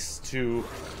the place to,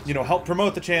 you know, help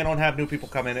promote the channel and have new people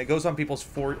come in. It goes on people's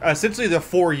essentially the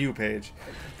For You page.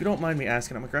 If you don't mind me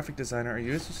asking, I'm a graphic designer. Are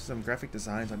you using some graphic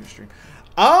designs on your stream?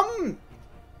 I'm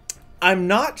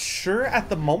not sure at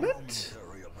the moment.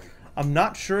 I'm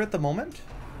not sure at the moment.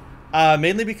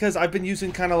 Mainly because I've been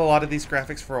using kind of a lot of these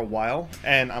graphics for a while.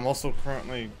 And I'm also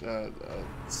currently...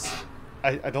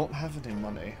 I don't have any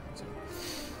money.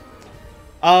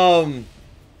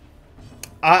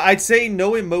 I'd say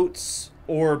no emotes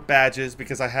or badges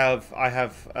because I have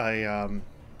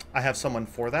someone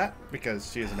for that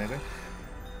because she is amazing.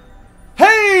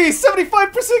 Hey, 75%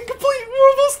 complete. We're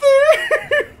almost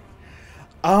there.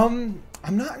 I'm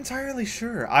not entirely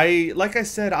sure. Like I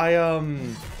said, a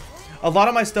lot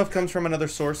of my stuff comes from another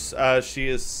source. She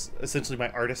is essentially my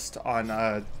artist on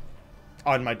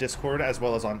my Discord as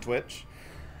well as on Twitch.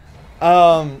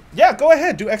 Yeah, go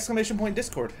ahead, do !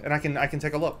 Discord, and I can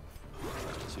take a look.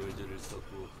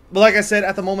 But like I said,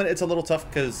 at the moment it's a little tough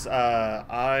because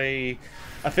I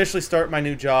officially start my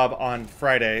new job on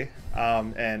Friday,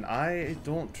 and I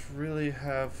don't really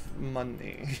have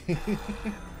money.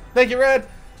 Thank you, Red.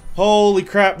 Holy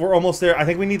crap, we're almost there. I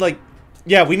think we need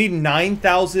yeah, we need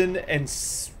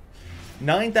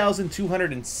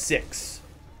 9,206,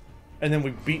 and then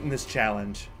we've beaten this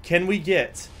challenge. Can we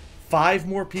get 5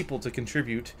 more people to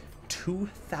contribute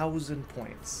 2,000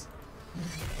 points?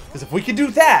 Because if we can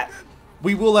do that,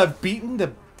 we will have beaten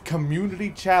the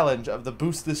community challenge of the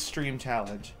Boost This Stream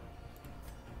challenge.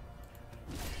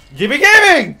 Gimme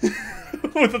Gaming!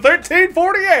 With the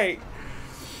 1348!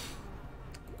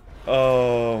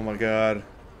 Oh my god.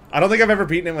 I don't think I've ever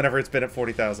beaten it whenever it's been at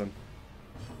 40,000.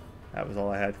 That was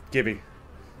all I had. Gibby.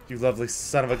 You lovely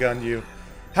son of a gun, you.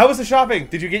 How was the shopping?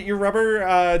 Did you get your rubber,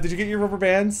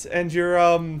 bands and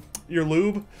your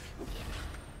lube?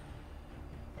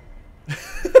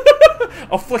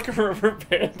 I'll flick a rubber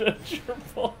band at your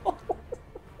ball.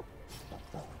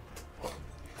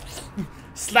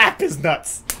 Slap his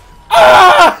nuts.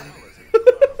 Ah!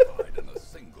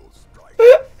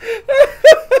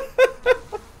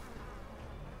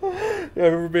 Yeah,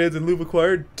 rubber bands and lube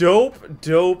acquired. Dope,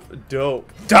 dope,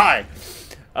 dope. Die!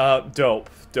 Dope,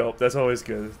 dope. That's always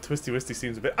good. Twisty Wisty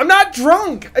seems a bit... I'm not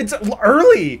drunk! It's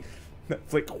early!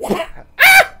 Flick.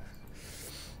 Ah!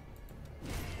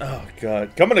 Oh,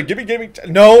 God. Coming to Gibby Gaming...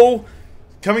 No!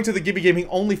 Coming to the Gibby Gaming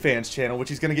OnlyFans channel, which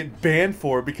he's going to get banned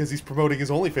for because he's promoting his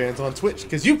OnlyFans on Twitch.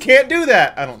 Because you can't do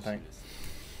that! I don't think.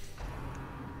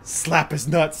 Slap his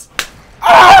nuts.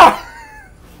 Ah!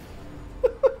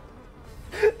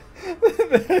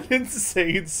 That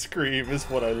insane scream is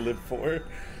what I live for.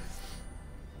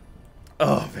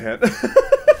 Oh, man.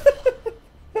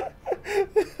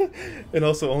 And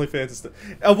also OnlyFans is...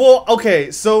 well,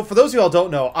 okay, so for those of y'all who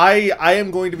don't know, I am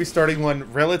going to be starting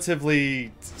one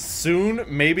relatively soon,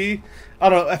 maybe. I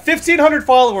don't know, at 1,500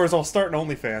 followers, I'll start an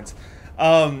OnlyFans.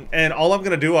 And all I'm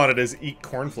gonna do on it is eat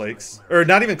cornflakes. Or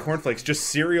not even cornflakes, just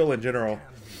cereal in general.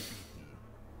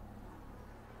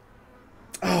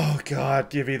 Oh god,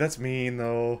 Gibby, that's mean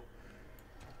though.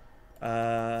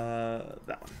 That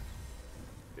one.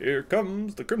 Here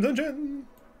comes the Crimson Gin.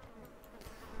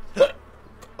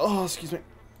 Oh, excuse me.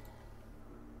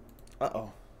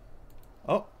 Uh-oh.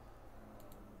 Oh.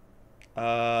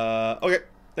 Okay.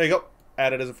 There you go.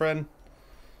 Add it as a friend.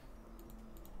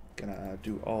 Gonna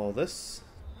do all this.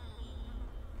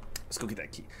 Let's go get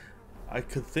that key. I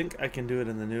could think I can do it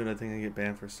in the nude. I think I get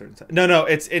banned for a certain time. No, no,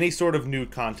 it's any sort of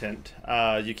nude content.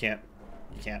 You can't.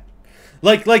 You can't.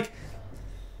 Like,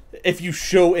 if you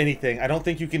show anything, I don't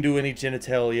think you can do any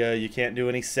genitalia. You can't do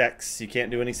any sex. You can't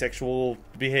do any sexual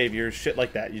behavior. Shit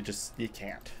like that. You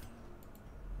can't.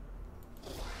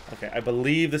 Okay, I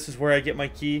believe this is where I get my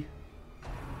key.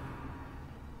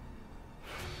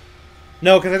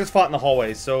 No, because I just fought in the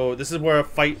hallway. So this is where I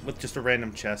fight with just a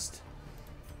random chest.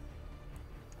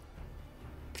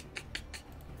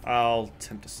 I'll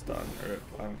attempt to stun. Or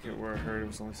I don't get where I heard it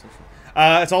was only sexual.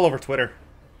 It's all over Twitter.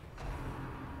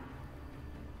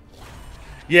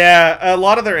 Yeah, a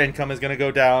lot of their income is going to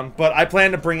go down, but I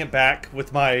plan to bring it back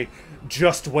with my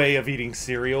just way of eating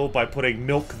cereal by putting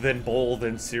milk, then bowl,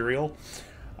 then cereal.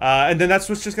 And then that's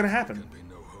what's just going to happen.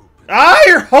 Ah,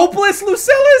 you're hopeless,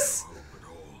 Lucillus!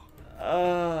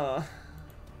 I'm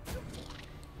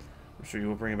sure you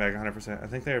will bring it back 100%. I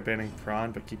think they're banning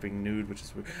prawn, but keeping nude, which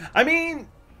is weird. I mean,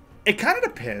 it kind of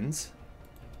depends.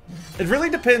 It really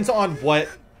depends on what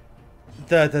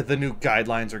the new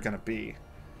guidelines are going to be.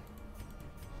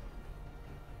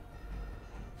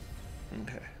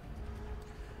 Okay.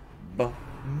 Bum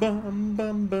bum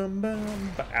bum bum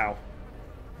bum. Ow.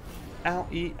 Ow,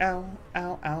 e, ow,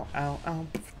 ow, ow, ow, ow.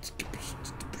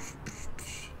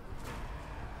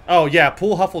 Oh yeah,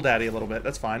 pull Huffle Daddy a little bit.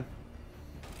 That's fine.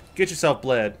 Get yourself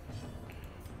bled.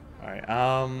 All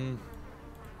right.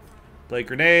 Blade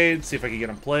grenade. See if I can get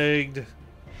him plagued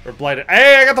or blighted.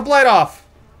 Hey, I got the blight off.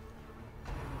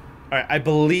 All right. I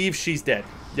believe she's dead.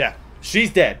 Yeah,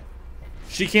 she's dead.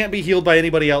 She can't be healed by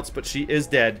anybody else, but she is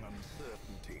dead.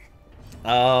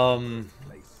 Let's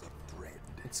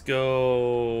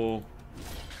go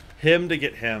him to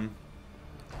get him.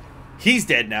 He's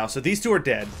dead now, so these two are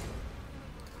dead.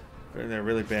 They're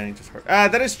really banning just her.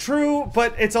 That is true,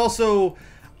 but it's also...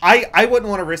 I wouldn't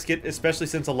want to risk it, especially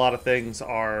since a lot of things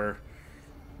are,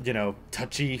 you know,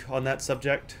 touchy on that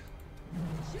subject.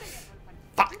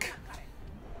 Fuck!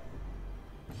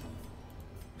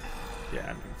 Yeah,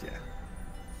 I mean, yeah.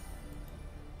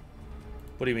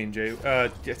 What do you mean, Jay?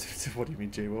 What do you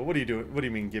mean, Jay? What are you doing? What do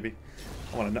you mean, Gibby?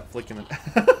 I want a nut flicking it.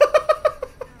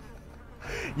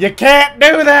 You can't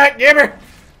do that, Gibby!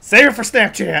 Save it for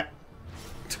Snapchat!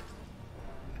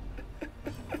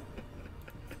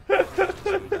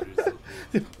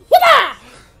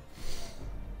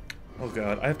 Oh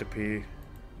god, I have to pee.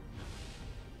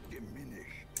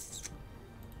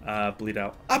 Bleed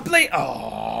out. Bleed!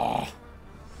 Oh!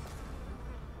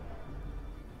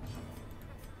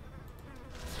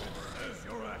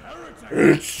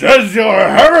 It says you're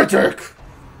a heretic!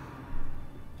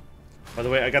 By the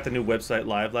way, I got the new website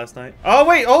live last night. Oh,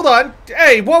 wait, hold on.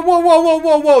 Hey, whoa, whoa, whoa, whoa,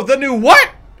 whoa, whoa. The new what?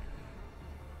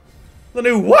 The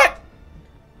new what?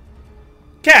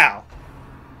 Cal.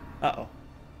 Uh-oh.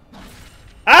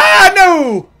 Ah,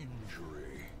 no!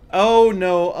 Oh,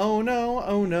 no, oh, no,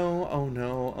 oh, no, oh,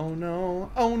 no, oh, no,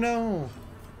 oh, no.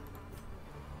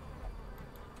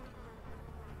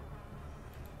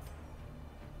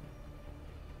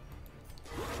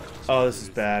 Oh, this is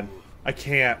bad. I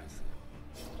can't.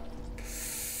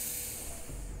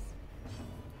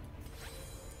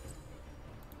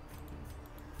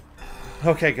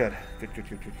 Okay, good. Good, good,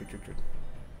 good, good, good, good, good.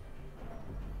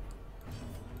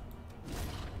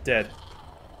 Dead.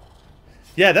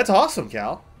 Yeah, that's awesome,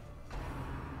 Cal.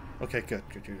 Okay, good,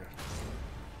 good, good, good.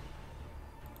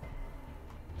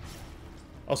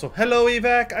 Also, hello,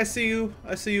 Evac. I see you.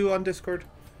 I see you on Discord.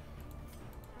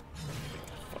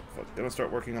 Fuck. Gonna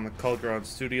start working on the Call Ground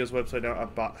Studios website now.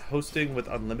 About hosting with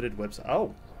unlimited website.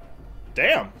 Oh,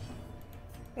 damn.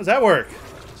 How does that work?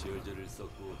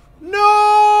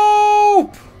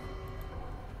 Nope.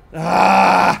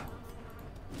 Ah.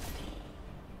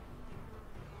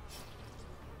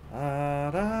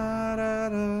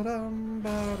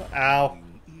 Ow.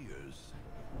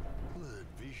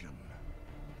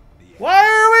 Why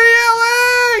are we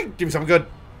yelling? Give me something good.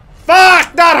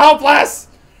 Fuck! Not hopeless!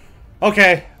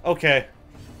 Okay, okay.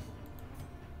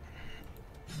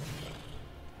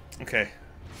 Okay.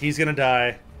 He's gonna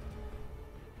die.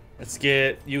 Let's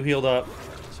get you healed up.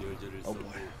 Oh boy.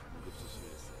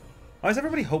 Why is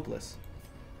everybody hopeless?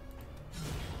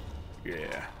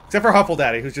 Yeah. Except for Huffle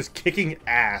Daddy, who's just kicking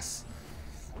ass.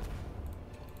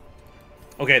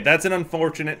 Okay, that's an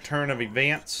unfortunate turn of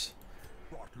events.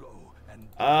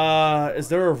 Is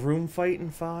there a room fight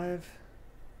in 5?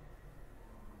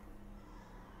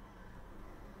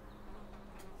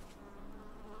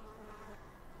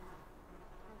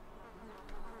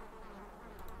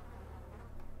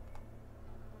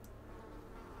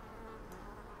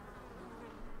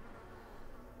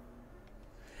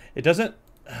 It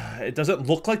doesn't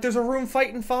look like there's a room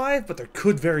fight in 5, but there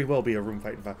could very well be a room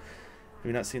fight in 5. Have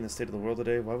you not seen the state of the world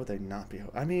today? Why would they not be?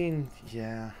 I mean,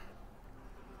 yeah.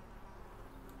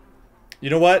 You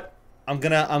know what? I'm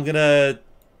gonna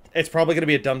it's probably gonna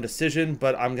be a dumb decision,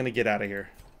 but I'm gonna get out of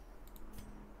here.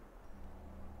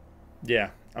 Yeah,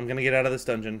 I'm gonna get out of this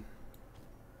dungeon.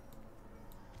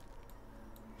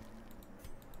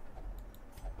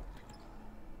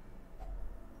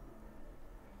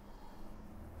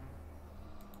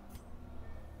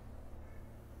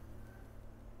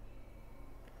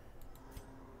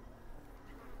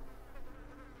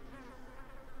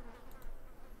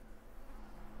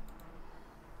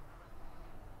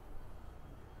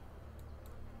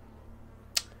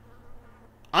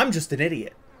 I'm just an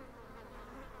idiot.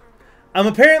 I'm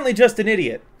apparently just an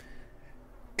idiot.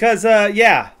 Because,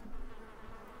 yeah.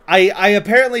 I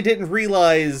apparently didn't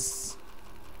realize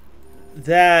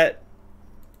that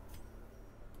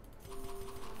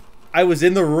I was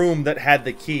in the room that had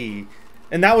the key.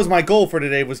 And that was my goal for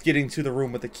today, was getting to the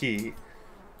room with the key.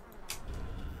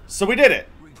 So we did it.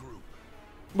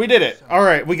 We did it.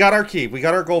 Alright, we got our key. We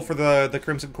got our goal for the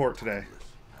Crimson Court today.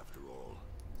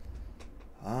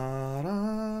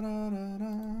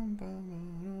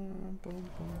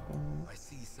 I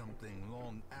see something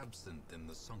long absent in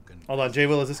the sunken. Hold on, J.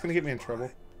 Will, is this going to get me in trouble?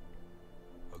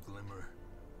 A glimmer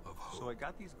of hope. So I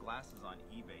got these glasses on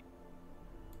eBay.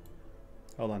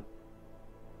 Hold on.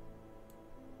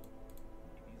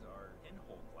 These are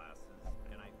pinhole glasses,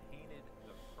 and I painted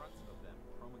the fronts of them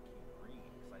chroma key green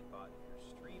because I thought if you're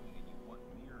streaming and you want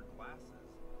mirror glasses,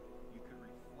 you could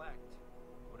reflect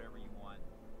whatever you want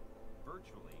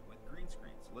virtually with green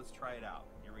screen. So let's try it out.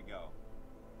 Here we go.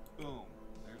 Boom.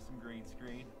 There's some green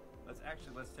screen.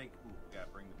 Let's take, ooh, yeah,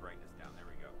 bring the brightness down. There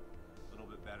we go. A little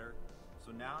bit better.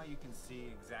 So now you can see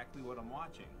exactly what I'm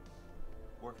watching.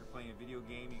 Or if you're playing a video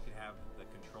game, you could have the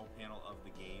control panel of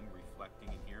the game reflecting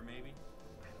in here maybe.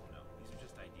 I don't know. These are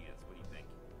just ideas. What do you think?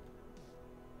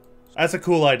 That's a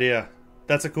cool idea.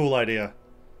 That's a cool idea.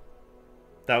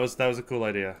 That was a cool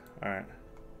idea. All right.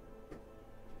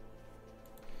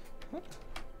 What?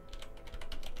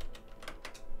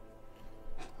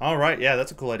 All right, yeah,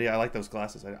 that's a cool idea. I like those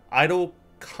glasses. Idle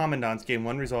Commandant's game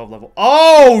 1 resolve level.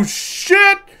 Oh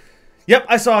shit! Yep,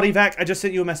 I saw it, Evac. I just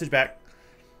sent you a message back.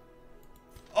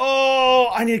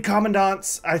 Oh, I need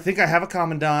commandants. I think I have a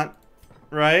commandant,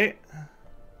 right?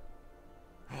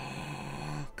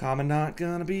 Commandant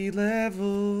gonna be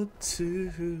level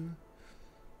 2.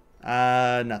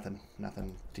 Nothing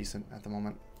decent at the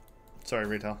moment. Sorry,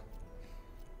 retail.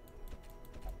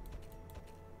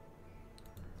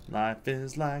 Life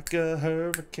is like a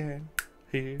hurricane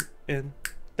here in...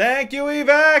 Thank you,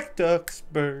 Evac,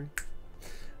 Duxbury.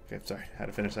 Okay, sorry, had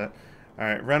to finish that.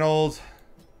 Alright, Reynolds,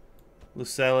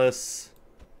 Lucellus,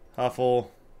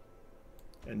 Huffle,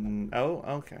 and... Oh,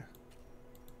 okay.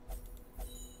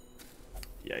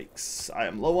 Yikes, I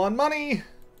am low on money.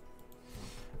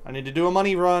 I need to do a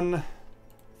money run.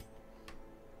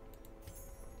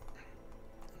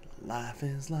 Life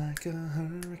is like a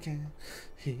hurricane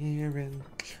here in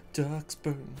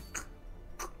Duxbury.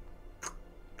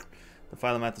 The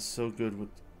file math is so good with...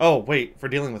 Oh, wait, for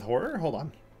dealing with horror? Hold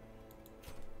on.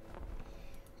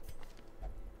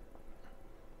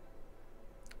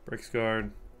 Breaks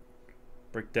guard.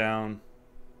 Break down.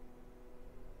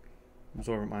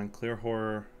 Absorb mind. Clear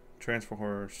horror. Transfer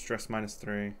horror. Stress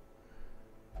 -3.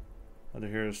 Other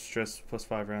heroes stress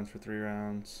 +5 rounds for 3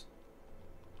 rounds.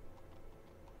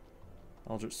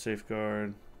 Eldritch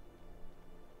Safeguard.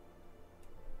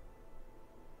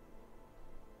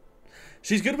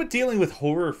 She's good with dealing with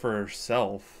horror for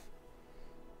herself.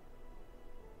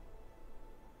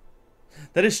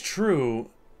 That is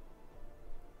true.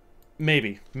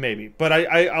 Maybe. But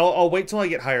I'll wait till I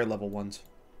get higher level ones.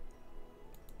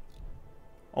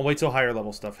 I'll wait till higher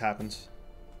level stuff happens.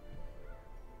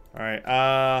 Alright,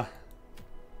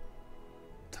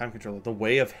 time controller. The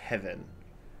Way of Heaven.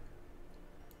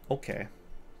 Okay.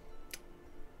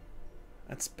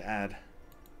 That's bad.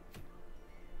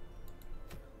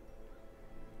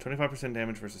 25%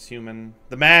 damage versus human.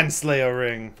 The Manslayer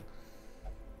Ring.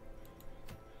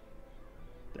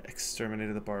 The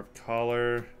Exterminator, the Barbed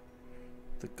Collar.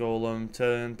 The Golem,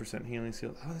 10% healing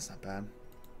seal. Oh, that's not bad.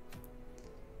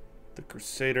 The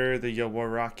Crusader, the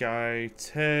Yawarakai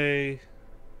Te.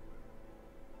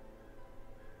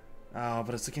 Oh,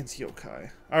 but it's against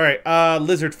yokai. Alright,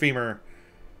 Lizard Femur.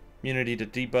 Immunity to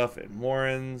debuff and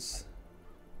Warrens.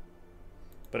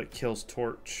 But it kills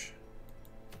Torch.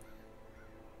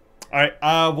 Alright,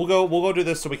 we'll go do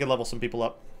this so we can level some people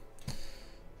up.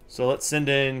 So let's send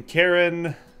in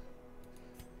Karen,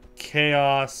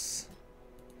 Chaos,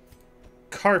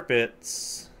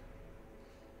 Carpets,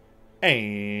 and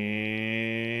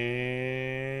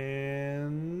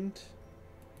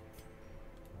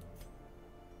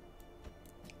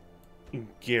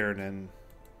Garnon.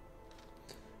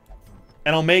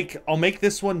 And I'll make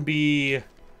this one be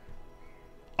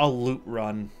a loot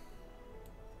run.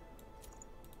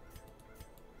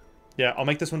 Yeah, I'll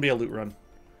make this one be a loot run.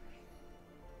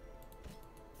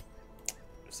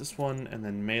 There's this one, and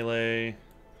then melee.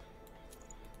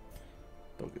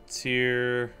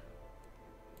 Bogatir.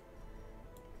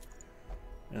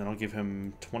 And then I'll give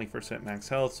him 20% max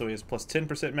health, so he has plus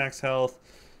 10% max health.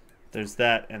 There's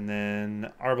that, and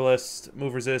then Arbalest,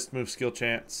 move resist, move skill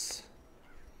chance.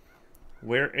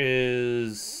 Where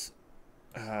is...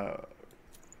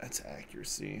 that's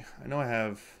accuracy. I know I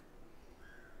have...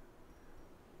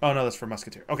 Oh, no, that's for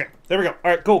Musketeer. Okay, there we go.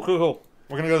 All right, cool.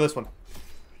 We're going to go to this one.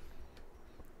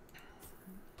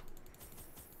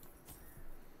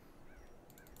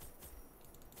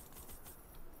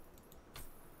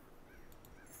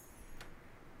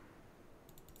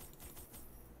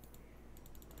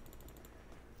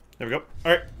 There we go.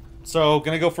 All right, so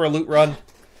going to go for a loot run.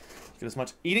 Get as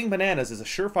much. Eating bananas is a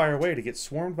surefire way to get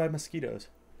swarmed by mosquitoes.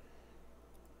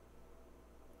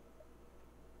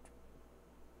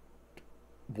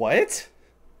 What?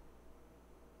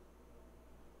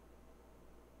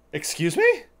 Excuse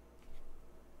me?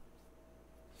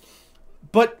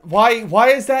 But why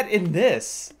is that in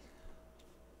this?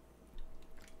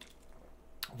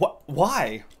 What?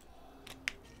 Why?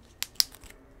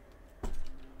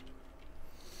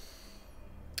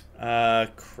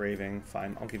 Craving.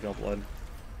 Fine, I'll give y'all blood.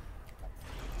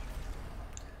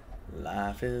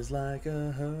 Life is like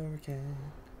a hurricane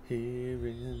here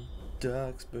in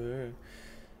Duxburg.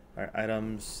 Alright,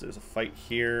 items. There's a fight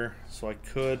here, so I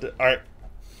could... Alright,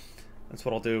 that's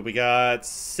what I'll do. We got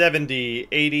 70,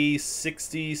 80,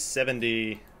 60,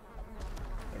 70. There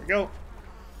we go.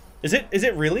 Is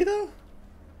it really, though?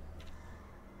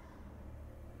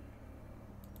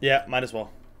 Yeah, might as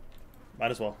well.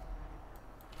 Might as well.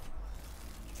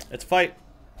 It's a fight.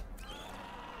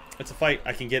 It's a fight.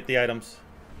 I can get the items.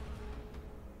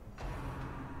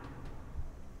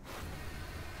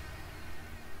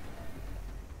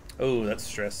 Oh, that's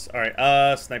stress.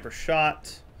 Alright, sniper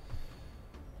shot.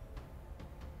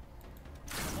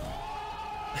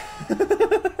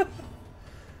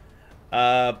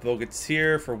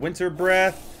 Bogatir for winter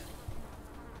breath.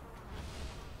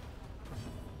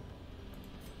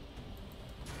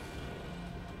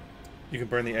 You can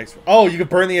burn the eggs for... Oh, you can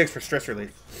burn the eggs for stress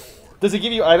relief. Does it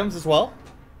give you items as well?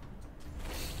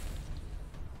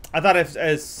 I thought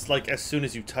as soon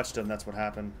as you touched them, that's what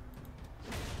happened.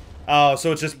 Oh,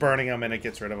 so it's just burning them and it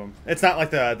gets rid of them. It's not like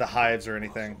the hives or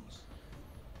anything.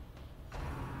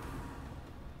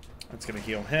 That's gonna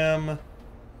heal him.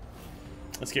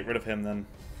 Let's get rid of him then.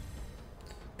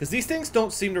 Because these things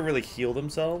don't seem to really heal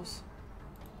themselves.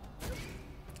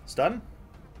 Stun?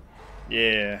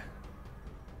 Yeah.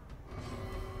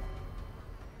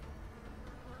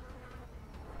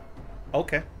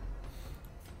 Okay.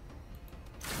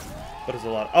 But it's a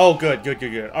lot. Oh, good.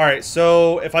 Alright,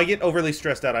 so if I get overly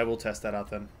stressed out, I will test that out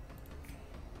then.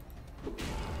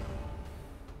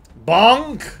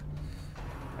 Bonk!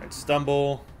 Alright,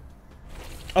 stumble.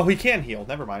 Oh, he can heal.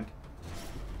 Never mind.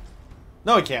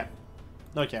 No, he can't.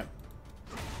 No, he can't.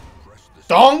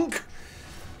 Donk!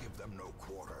 Give them no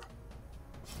quarter.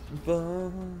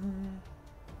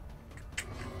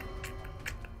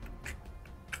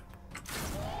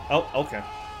 Oh, okay.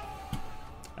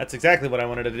 That's exactly what I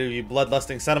wanted to do, you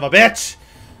bloodlusting son of a bitch!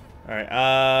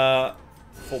 Alright,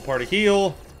 full party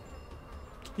heal.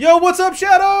 Yo, what's up,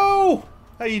 Shadow?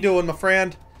 How you doing, my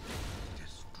friend?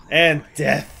 And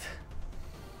death.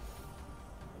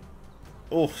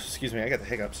 Oh, excuse me, I got the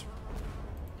hiccups.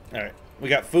 Alright, we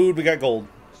got food, we got gold.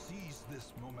 Seize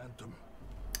this momentum.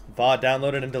 VOD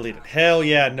downloaded and deleted. Hell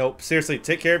yeah, nope. Seriously,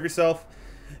 take care of yourself.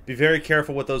 Be very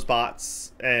careful with those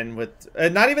bots. And with...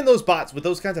 not even those bots, with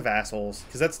those kinds of assholes.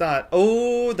 Because that's not...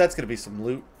 Oh, that's going to be some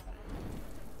loot.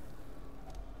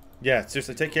 Yeah,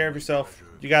 seriously, take care of yourself.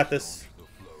 You got this.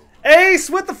 Ace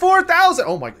with the 4,000!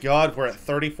 Oh my god, we're at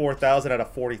 34,000 out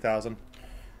of 40,000.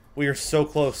 We are so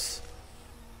close.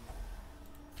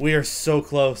 We are so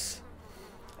close.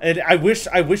 And I wish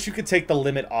you could take the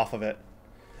limit off of it.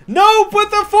 No, but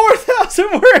the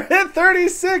 4,000, we're at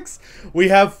 36. We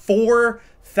have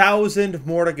 4,000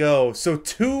 more to go. So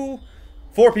 4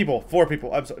 people.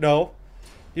 I'm sorry, no.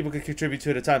 People can contribute 2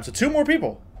 at a time. So 2 more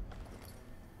people.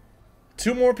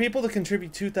 2 more people to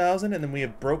contribute 2,000, and then we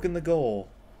have broken the goal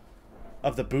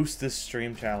of the Boost This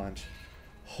Stream challenge.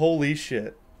 Holy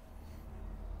shit.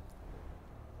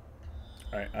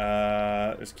 Alright,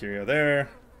 there's Curio there.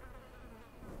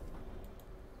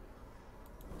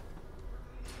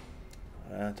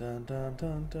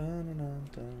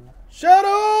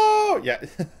 Shadow! Yeah.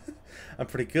 I'm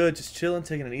pretty good. Just chilling,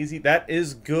 taking it easy. That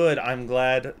is good. I'm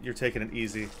glad you're taking it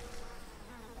easy.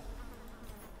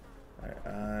 Alright,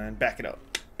 and back it up.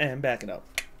 And back it up.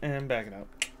 And back it up.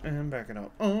 And back it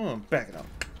up. Back it up.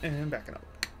 And back it up.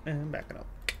 And back it up.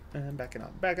 And back it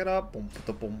up. Back it up. Boom,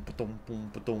 boom, boom,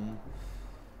 boom, boom.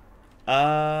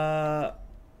 A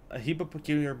heap of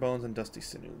peculiar bones and dusty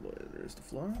sinew. There's the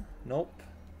floor. Nope.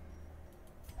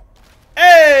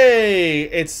 Hey!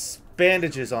 It's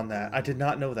bandages on that. I did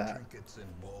not know that.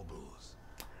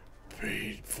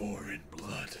 Paid for in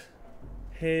blood.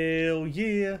 Hell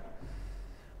yeah.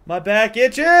 My back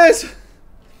itches!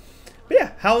 But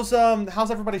yeah, how's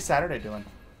everybody's Saturday doing?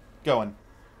 Doing?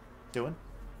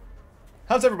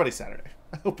 How's everybody's Saturday?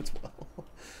 I hope it's well.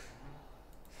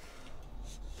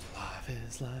 Life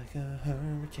is like a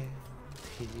hurricane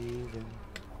here in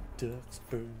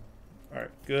Duxbury. Alright,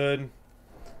 good.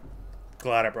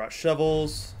 Glad I brought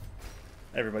shovels.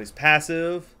 Everybody's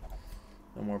passive.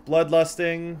 No more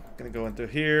bloodlusting. Gonna go in through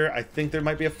here. I think there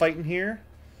might be a fight in here.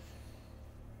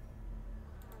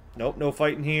 Nope, no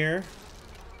fight in here.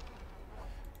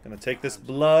 Gonna take this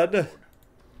blood.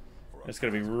 It's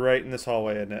gonna be right in this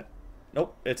hallway, isn't it?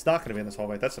 Nope, it's not gonna be in this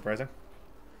hallway. That's surprising.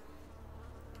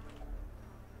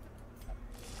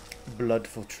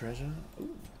 Bloodful treasure.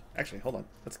 Ooh. Actually, hold on.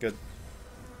 That's good.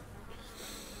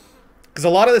 Because a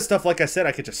lot of this stuff, like I said,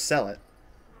 I could just sell it.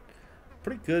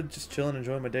 Pretty good, just chilling,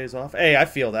 enjoying my days off. Hey, I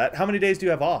feel that. How many days do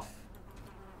you have off?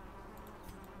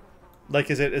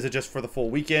 Like, is it just for the full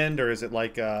weekend, or is it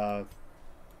like is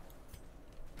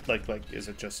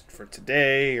it just for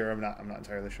today, or I'm not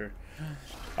entirely sure.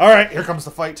 All right, here comes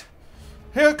the fight.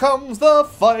 Here comes the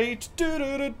fight. Do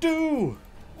do do do.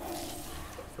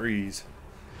 Freeze.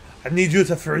 I need you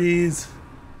to freeze.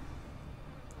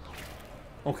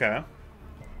 Okay.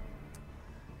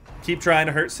 Keep trying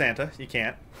to hurt Santa. You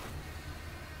can't.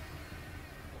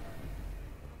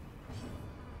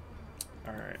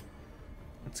 Alright.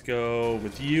 Let's go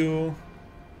with you.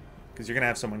 Because you're going to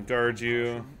have someone guard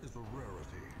you.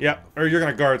 Yep. Or you're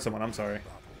going to guard someone. I'm sorry.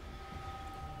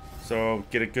 So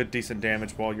get a good, decent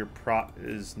damage while your prot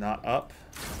is not up.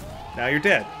 Now you're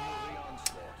dead.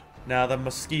 Now the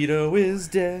mosquito is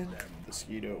dead. The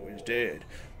mosquito is dead.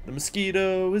 The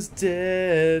mosquito is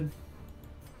dead.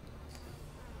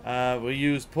 We'll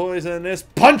use poisonous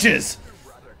punches!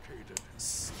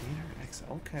 Skater X.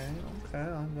 Okay.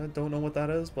 I don't know what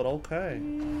that is, but okay.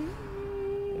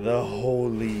 The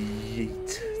Holy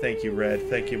Yeet. Thank you, Red.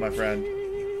 Thank you, my friend.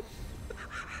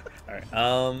 Alright,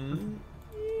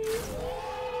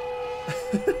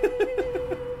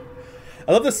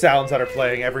 I love the sounds that are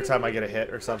playing every time I get a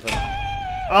hit or something. Oh,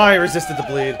 I resisted the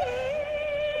bleed.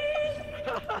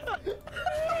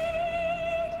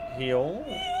 Heal.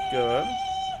 Good.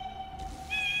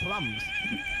 Plums.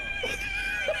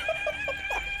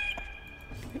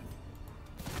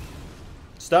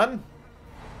 Stun?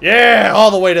 Yeah!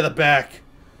 All the way to the back.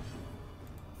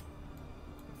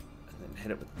 And then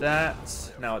hit it with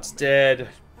that. Now it's dead.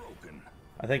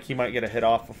 I think he might get a hit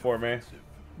off before me.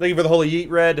 Thank you for the holy yeet,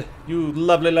 Red. You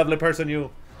lovely, lovely person,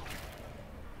 you.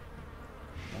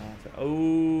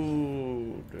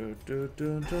 Oh.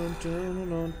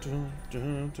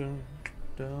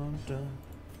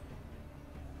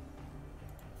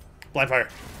 Blind fire.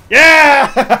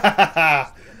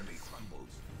 Yeah!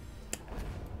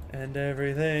 And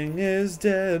everything is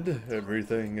dead.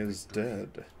 Everything is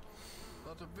dead.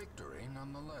 But a victory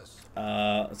nonetheless.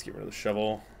 Let's get rid of the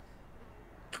shovel.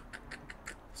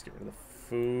 Let's get rid of the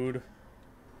food.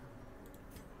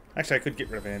 Actually, I could get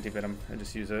rid of anti-venom and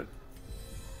just use it.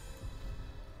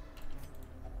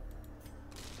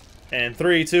 And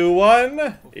 3, 2,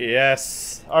 1.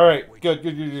 Yes. All right.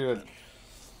 Good.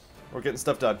 We're getting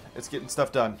stuff done. It's getting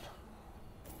stuff done.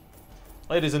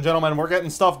 Ladies and gentlemen, we're getting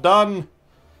stuff done.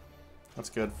 That's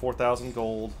good. 4,000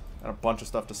 gold and a bunch of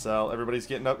stuff to sell. Everybody's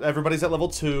getting up. Everybody's at level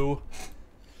 2.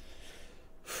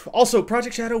 Also,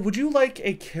 Project Shadow, would you like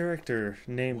a character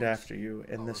named after you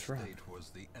in this run? Was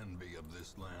the envy of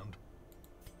this land.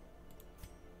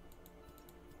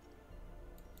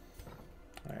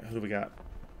 Alright, who do we got?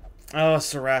 Oh,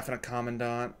 Seraph and a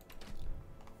Commandant.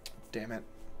 Damn it.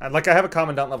 I have a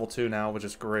Commandant level 2 now, which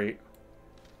is great.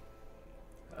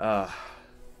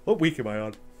 What week am I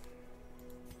on?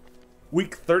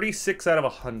 Week 36 out of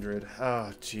 100.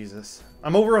 Oh, Jesus.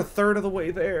 I'm over a third of the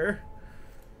way there.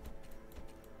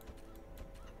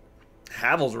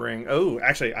 Havel's Ring. Oh,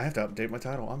 actually, I have to update my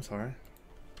title. I'm sorry.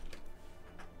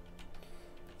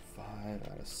 5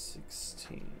 out of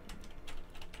 16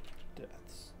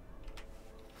 deaths.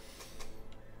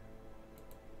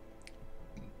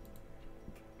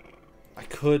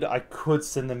 I could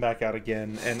send them back out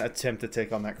again and attempt to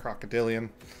take on that Crocodilian.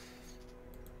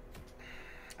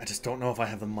 I just don't know if I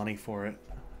have the money for it.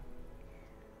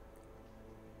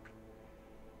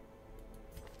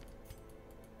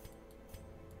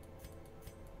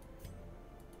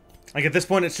 Like, at this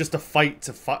point, it's just a fight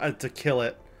to kill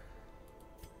it.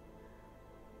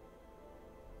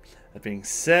 That being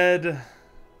said,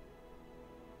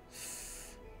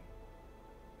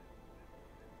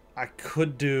 I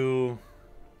could do...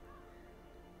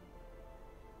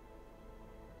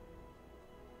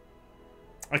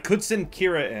 I could send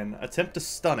Kira in, attempt to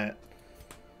stun it.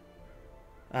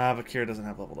 But Kira doesn't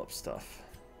have leveled up stuff.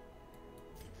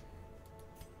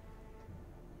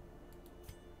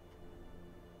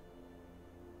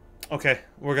 Okay,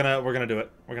 we're gonna do it.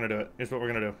 We're gonna do it. Here's what we're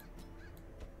gonna do.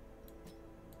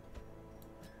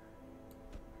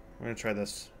 We're gonna try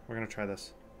this. We're gonna try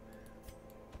this.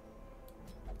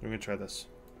 We're gonna try this.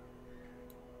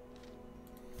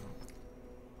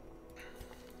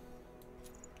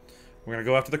 We're gonna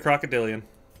go after the Crocodilian.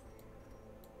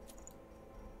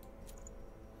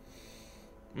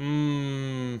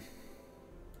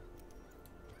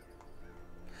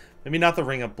 Maybe not the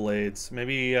Ring of Blades.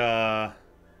 Maybe the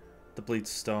Bleed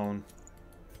Stone.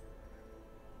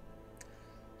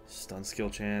 Stun skill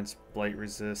chance, blight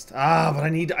resist. Ah, but I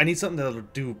need something that'll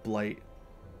do blight.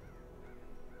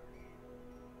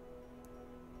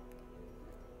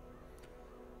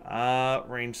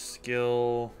 Range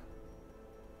skill.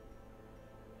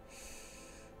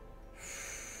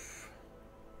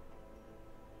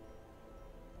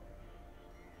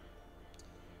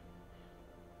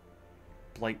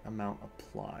 Blight amount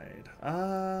applied.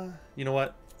 You know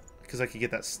what? Because I could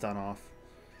get that stun off.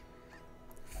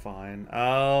 Fine.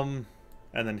 And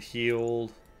then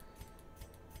healed.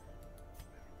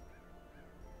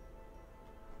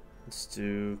 Let's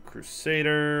do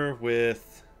Crusader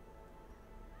with...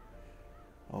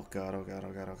 Oh god, oh god,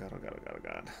 oh god, oh god, oh god, oh god, oh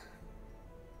god.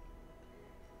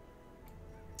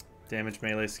 Damage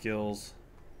melee skills.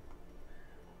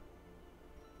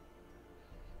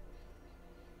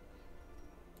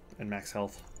 And max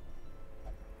health.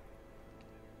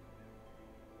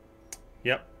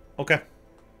 Yep. Okay.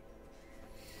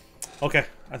 Okay.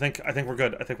 I think we're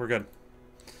good. I think we're good.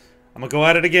 I'm gonna go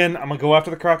at it again. I'm gonna go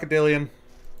after the Crocodilian.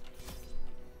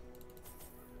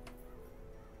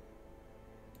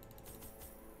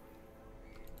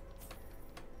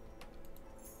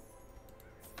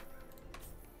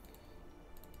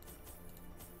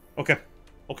 Okay.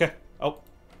 Okay. Oh.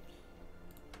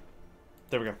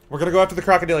 There we go. We're gonna go after the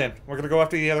Crocodilian. We're gonna go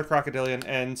after the other Crocodilian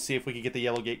and see if we can get the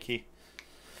Yellow Gate key.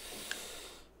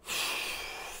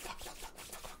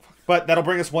 But that'll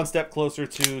bring us one step closer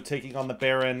to taking on the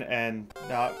Baron and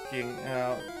knocking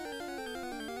out...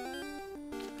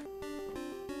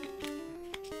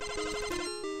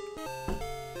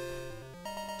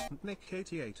 Nick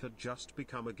 88 had just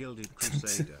become a Gilded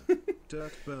Crusader.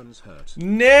 Dirt burns hurt.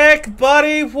 Nick,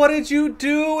 buddy, what did you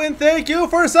do? And thank you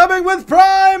for subbing with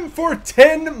Prime for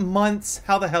 10 months.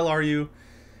 How the hell are you?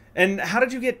 And how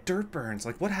did you get dirt burns?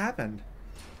 Like, what happened?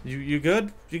 You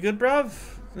good? You good,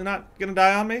 bruv? You're not gonna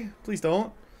die on me? Please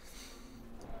don't.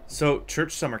 So,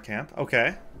 church summer camp.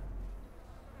 Okay.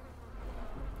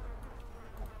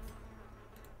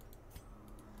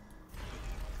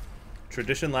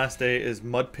 Tradition last day is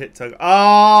mud pit tug.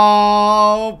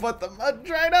 Oh, but the mud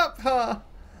dried up, huh?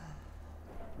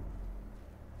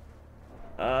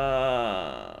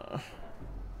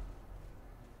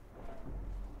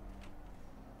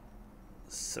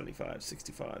 75,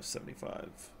 65,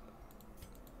 75.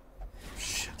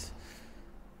 Shit.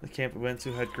 The camp we went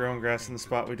to had grown grass in the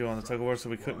spot we do on the tug of war, so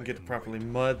we couldn't get to properly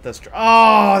mud. That's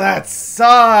oh, that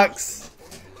sucks.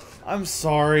 I'm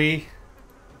sorry.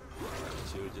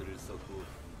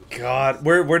 God,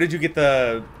 where did you get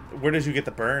the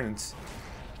burns?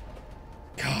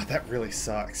 God, that really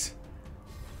sucks.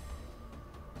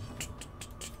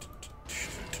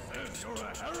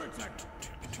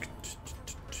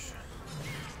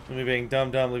 Me being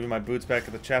dumb, leaving my boots back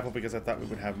at the chapel because I thought we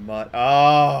would have mud.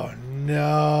 Oh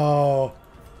no!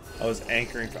 I was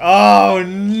anchoring. Oh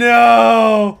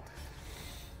no!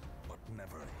 but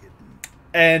never hidden.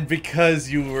 And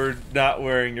because you were not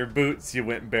wearing your boots, you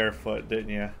went barefoot, didn't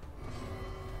you?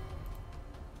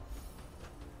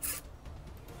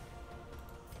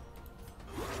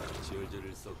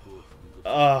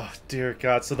 Oh, dear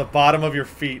God. So the bottom of your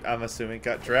feet, I'm assuming,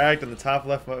 got dragged, and the top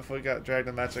left foot got dragged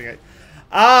and matching it.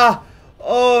 Ah!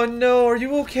 Oh, no. Are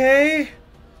you okay?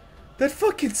 That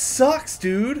fucking sucks,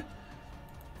 dude.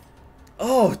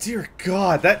 Oh, dear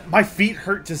God. My feet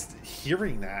hurt just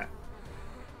hearing that.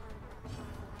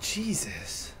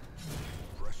 Jesus.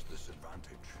 Press this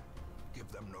advantage.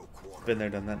 Give them no quarter. Been there,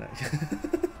 done that. I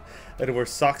had to wear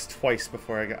socks twice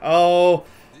before I got... Oh!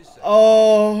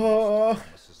 Oh!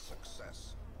 This is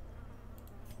success.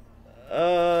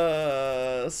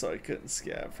 So I couldn't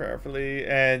scab properly.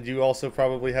 And you also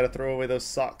probably had to throw away those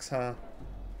socks, huh?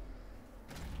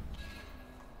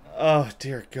 Oh,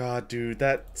 dear God, dude.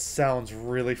 That sounds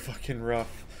really fucking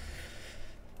rough.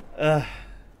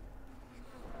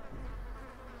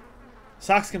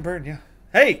 Socks can burn, yeah.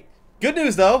 Hey! Good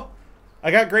news, though! I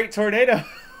got Great Tornado.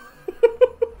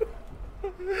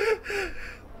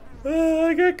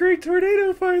 I got Great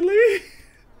Tornado, finally!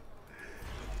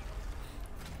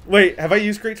 Wait, have I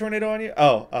used Great Tornado on you?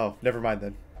 Oh, never mind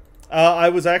then. I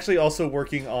was actually also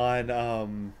working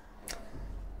on,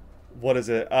 what is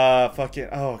it? Fucking,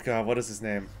 oh God, what is his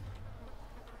name?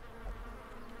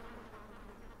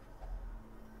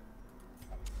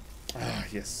 Ah,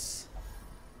 yes.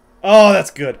 Oh, that's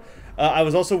good. I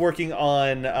was also working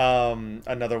on,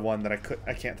 another one that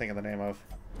I can't think of the name of.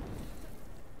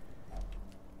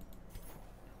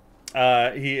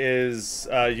 He is,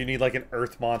 you need like an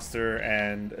earth monster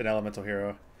and an elemental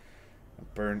hero.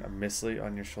 Burn a misly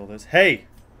on your shoulders. Hey!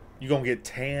 You gonna get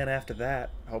tan after that,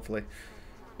 hopefully.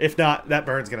 If not, that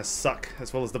burn's gonna suck,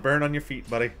 as well as the burn on your feet,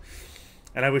 buddy.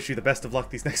 And I wish you the best of luck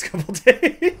these next couple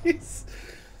days.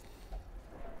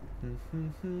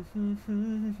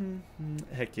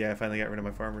 Heck yeah, I finally got rid of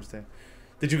my farmer's day.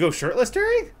 Did you go shirtless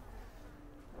during?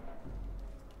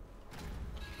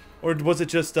 Or was it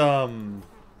just, Alright.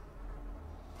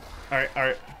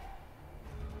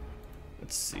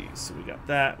 Let's see. So we got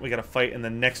that. We got a fight, and the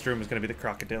next room is going to be the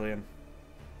crocodilian.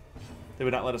 They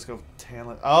would not let us go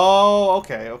tanless. Oh,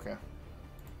 okay.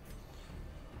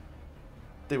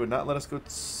 They would not let us go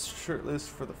shirtless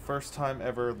for the first time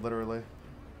ever, literally.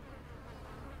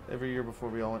 Every year before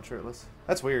we all went shirtless.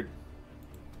 That's weird.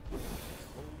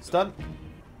 Stun.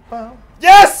 Wow.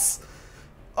 Yes!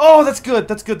 Oh, that's good.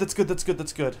 That's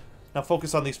good. Now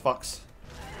focus on these fucks.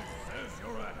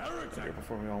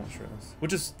 Before we all went shirtless.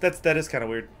 Which is, that is kind of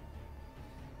weird.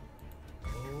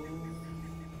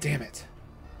 Damn it.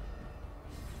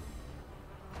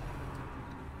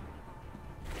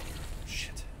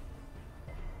 Shit.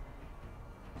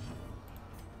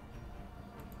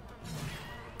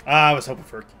 I was hoping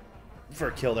for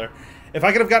a kill there. If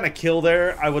I could have gotten a kill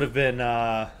there, I would have been,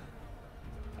 I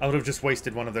would have just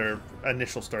wasted one of their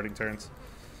initial starting turns.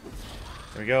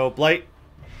 There we go. Blight.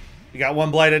 You got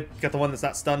one blighted. Got the one that's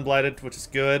not stun blighted, which is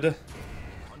good.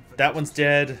 That one's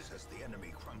dead.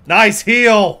 Nice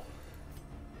heal!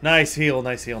 Nice heal.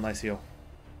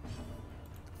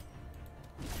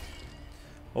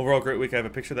 Overall, great week. I have a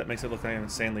picture that makes it look like I'm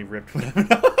insanely ripped.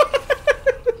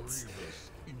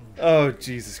 Oh,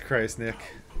 Jesus Christ, Nick.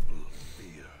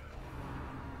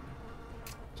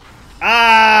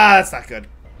 Ah, that's not good.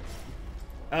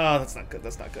 Oh, that's not good.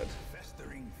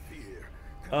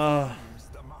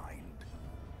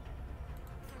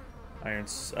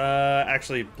 Irons.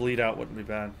 Actually, bleed out wouldn't be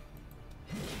bad.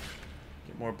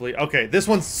 Get more bleed. Okay, this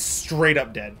one's straight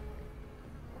up dead.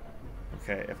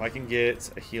 Okay, if I can get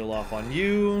a heal off on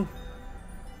you.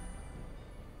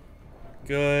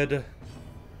 Good.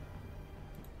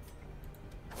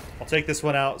 I'll take this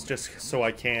one out just so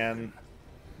I can.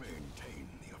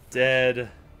 Dead.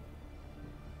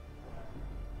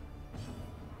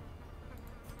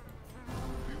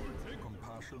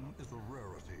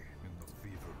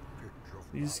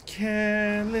 These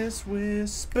careless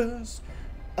whispers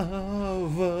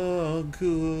of a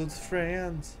good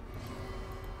friend.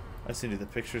 I sent you the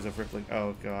pictures of rippling.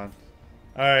 Oh god.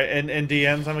 Alright, and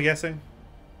DMs, I'm guessing.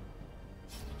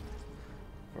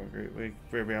 For a great week.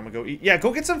 I'm gonna go eat. Yeah,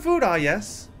 go get some food,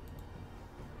 yes.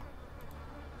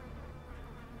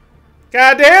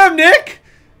 God damn, Nick!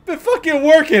 Been fucking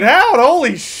working out,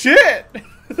 holy shit!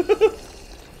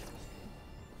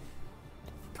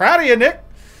 Proud of you, Nick.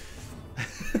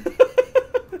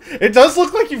 It does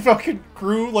look like you fucking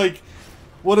grew, like,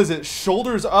 what is it,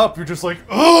 shoulders up. You're just like,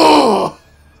 oh!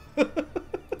 God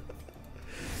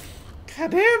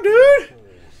damn, dude! A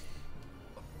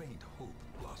faint hope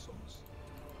blossomed.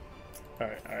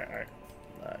 Alright, alright, alright.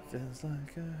 Life is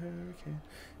like a hurricane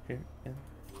here in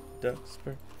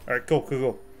Duxbury. Alright, cool, cool,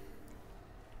 cool.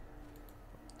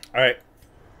 Alright.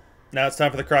 Now it's time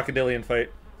for the crocodilian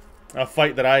fight. A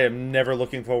fight that I am never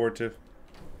looking forward to.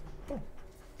 Oh.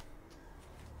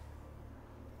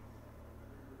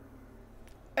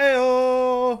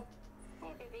 Ayo!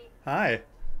 Hey, baby. Hi.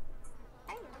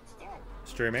 Hey, what you doing?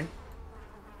 Streaming.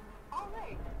 All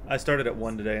right. I started at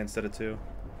 1 today instead of 2. You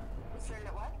started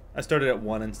at what? I started at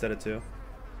 1 instead of 2.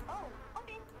 Oh,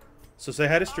 okay. So say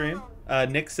hi to stream.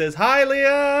 Nick says, hi,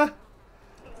 Leah!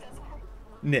 Who says hi?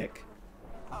 Nick.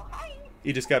 Oh, hi.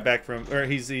 He just got back from, or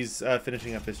he's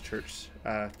finishing up his church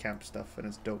camp stuff, and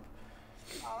it's dope.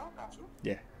 Oh, got you.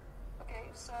 Yeah. Okay,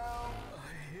 so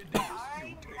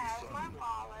I have my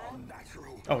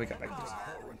wallet. Oh, he got back.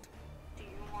 Do you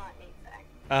want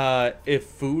anything? If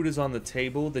food is on the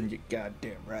table, then you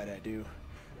goddamn right I do.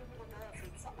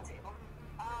 Food's on the table.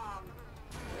 What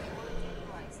do you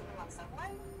like? Something on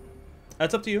Subway?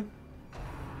 That's up to you.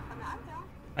 I'm down.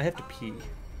 I have to pee.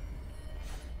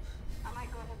 I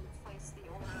might go ahead and place the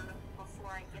order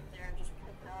before I get there and just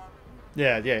pick it up.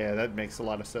 Yeah, that makes a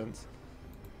lot of sense.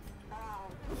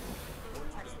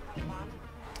 Text me my mom.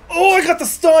 Oh, I got the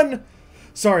stun!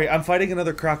 Sorry, I'm fighting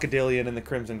another crocodilian in the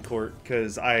Crimson Court,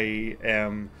 because I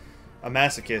am a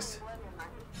masochist.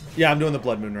 Yeah, I'm doing the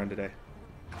Bloodmoon run today.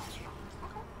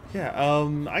 Yeah,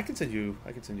 I can send you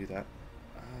that.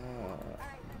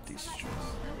 De-stress.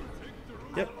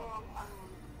 Yep.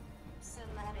 Send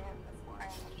that in before I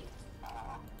leave.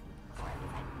 Before I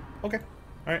leave. Okay.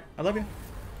 Alright, I love you.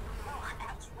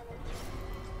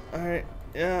 Alright,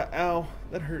 yeah, ow.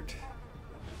 That hurt.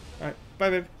 Alright, bye,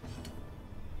 babe.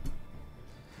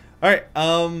 Alright,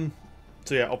 so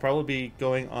yeah, I'll probably be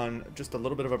going on just a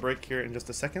little bit of a break here in just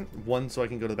a second. 1, so I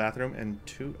can go to the bathroom, and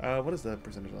 2, what is the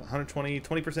percentage? 120,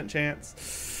 20%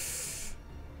 chance.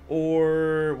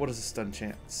 Or, what is the stun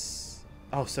chance?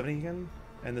 Oh, 70 again?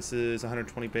 And this is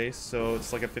 120 base, so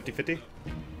it's like a 50-50.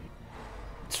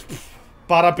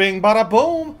 Bada bing, bada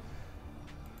boom!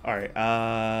 Alright,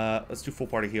 let's do full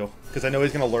party heal. Because I know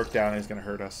he's going to lurk down and he's going to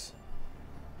hurt us.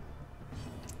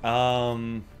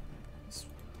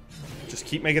 Just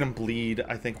keep making him bleed,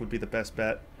 I think would be the best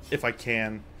bet. If I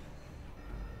can.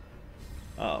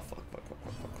 Oh,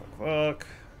 fuck.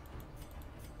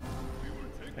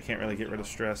 I can't really get rid of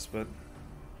stress, but...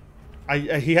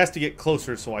 he has to get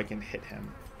closer so I can hit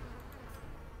him.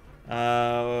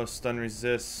 Stun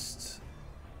resist.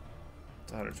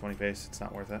 It's 120 base, it's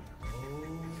not worth it.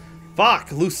 Fuck!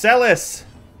 Lucellus!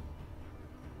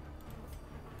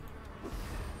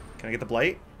 Can I get the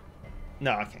blight?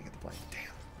 No, I can't get the blight. Damn.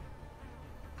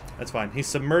 That's fine. He's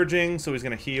submerging, so he's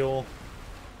gonna heal.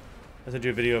 I sent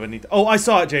you a video of a oh, I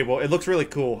saw it, J-Bo. It looks really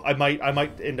cool. I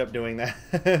might end up doing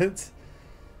that.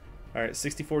 Alright,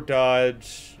 64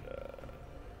 dodge.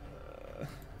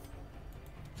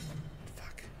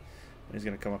 Fuck. He's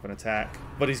gonna come up and attack.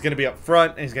 But he's gonna be up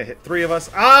front, and he's gonna hit 3 of us.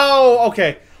 Oh,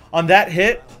 okay. On that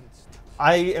hit,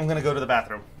 I am gonna go to the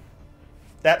bathroom.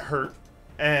 That hurt,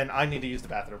 and I need to use the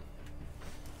bathroom.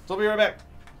 So I'll be right back.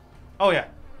 Oh yeah,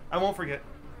 I won't forget.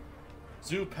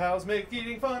 Zoo pals make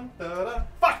eating fun. Da-da.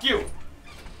 Fuck you!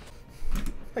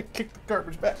 I kicked the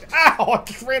garbage bag. Ow! I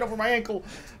just ran over my ankle.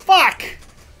 Fuck!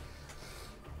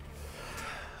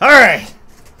 Alright.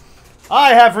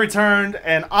 I have returned,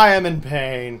 and I am in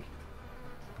pain.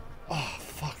 Oh,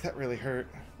 fuck. That really hurt.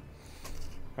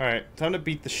 Alright. Time to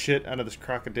beat the shit out of this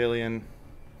crocodilian.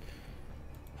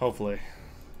 Hopefully.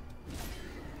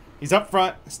 He's up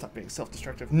front. Stop being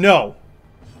self-destructive. No!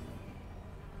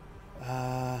 If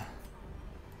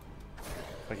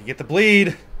I can get the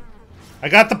bleed. I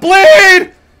got the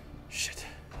bleed! Shit.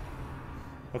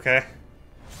 Okay.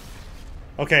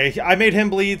 Okay, I made him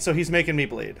bleed, so he's making me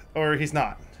bleed. Or he's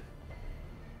not.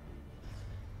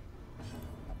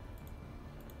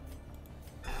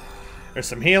 There's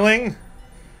some healing.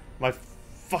 My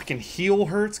fucking heel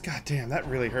hurts. God damn, that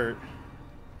really hurt.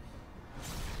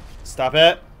 Stop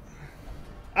it.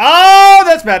 Oh,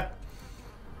 that's bad.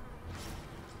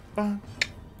 Ba,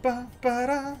 ba, ba,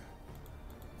 da.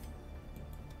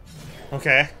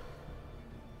 Okay.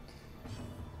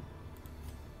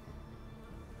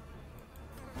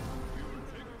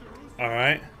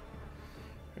 Alright.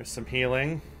 There's some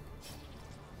healing.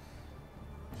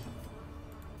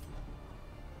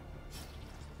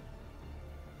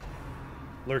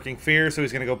 Lurking fear, so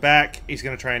he's going to go back. He's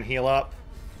going to try and heal up.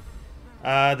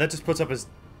 That just puts up his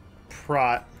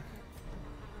prot.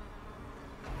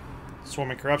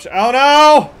 Swarming corruption. Oh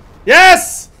no!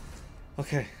 Yes!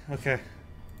 Okay, okay.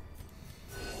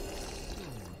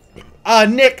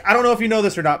 Nick, I don't know if you know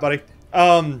this or not, buddy.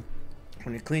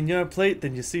 When you clean your plate,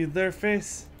 then you see their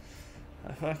face.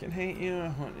 I fucking hate you. I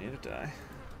want you to die.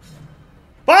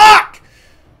 Fuck!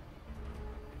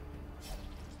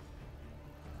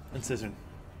 Incision.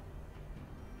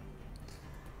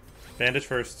 Bandage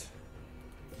first.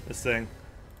 This thing.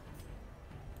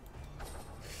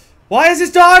 Why is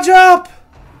his dodge up?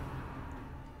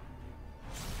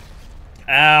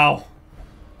 Ow.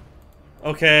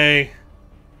 Okay.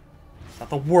 Not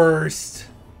the worst.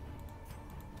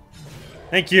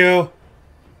 Thank you.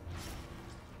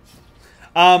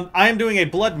 I am doing a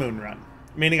Bloodmoon run.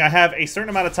 Meaning I have a certain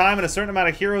amount of time and a certain amount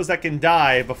of heroes that can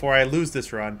die before I lose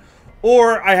this run.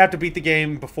 Or I have to beat the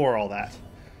game before all that.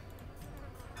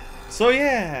 So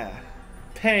yeah.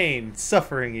 Pain.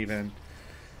 Suffering even.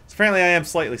 So apparently I am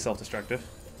slightly self-destructive.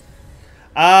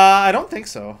 I don't think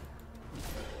so.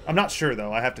 I'm not sure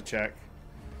though. I have to check.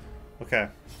 Okay.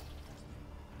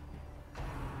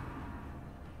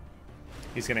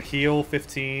 He's gonna heal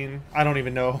 15. I don't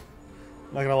even know.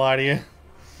 I'm not gonna lie to you.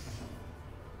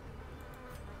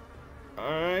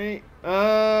 Alright.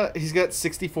 He's got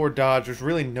 64 dodge. There's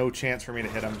really no chance for me to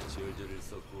hit him.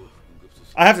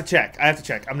 I have to check. I have to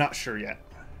check. I'm not sure yet.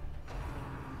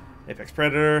 Apex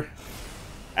Predator.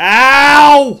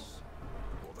 Ow!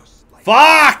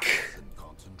 Fuck!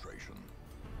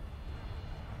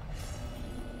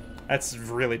 That's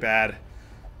really bad.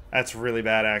 That's really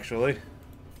bad, actually.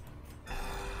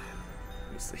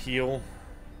 Use the heal.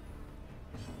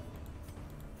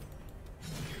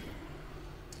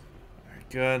 Very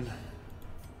good.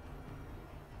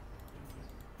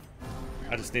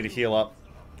 I just need to heal up.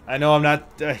 I know I'm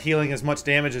not healing as much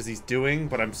damage as he's doing,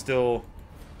 but I'm still...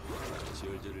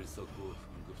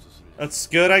 That's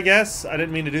good, I guess. I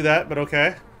didn't mean to do that, but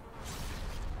okay.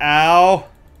 Ow.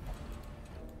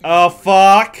 Oh,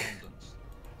 fuck.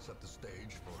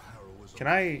 Can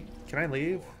I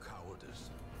leave?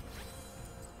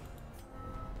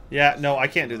 Yeah, no, I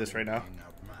can't do this right now.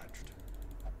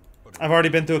 I've already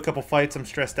been through a couple fights. I'm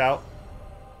stressed out.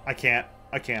 I can't.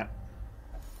 I can't.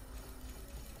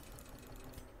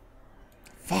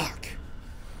 Fuck.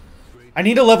 I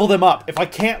need to level them up. If I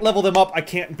can't level them up, I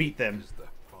can't beat them.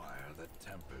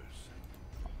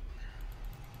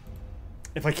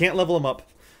 If I can't level them up,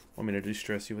 want me to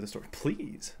distress you with a story?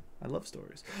 Please. I love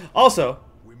stories. Also,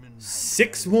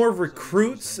 6 more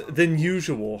recruits than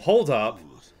usual. Hold up.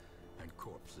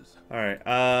 Alright,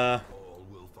 All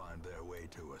will find their way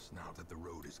to us now that the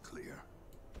road is clear.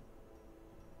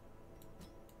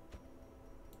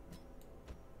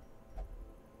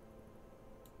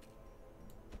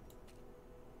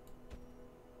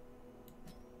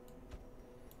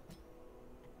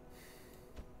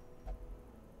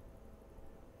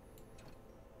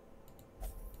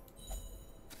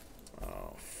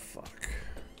 oh, fuck.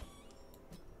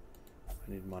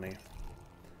 I need money.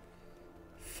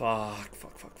 Fuck,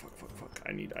 fuck, fuck, fuck, fuck, fuck.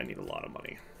 I need a lot of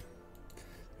money.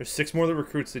 There's 6 more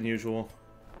recruits than usual.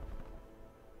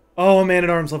 Oh,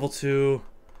 Man-at-Arms level 2.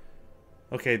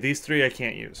 Okay, these 3 I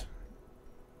can't use.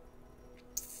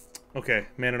 Okay,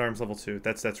 Man-at-Arms level 2.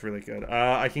 That's really good.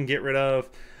 I can get rid of...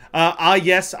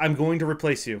 yes, I'm going to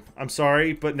replace you. I'm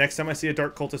sorry, but next time I see a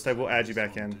Dark Cultist, I will add you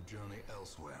back in.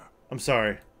 I'm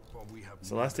sorry. It's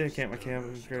the last day of camp. My camp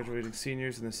was graduating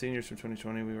seniors, and the seniors from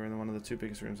 2020. We were in one of the 2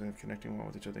 biggest rooms and have connecting one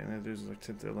with each other. And the other dudes like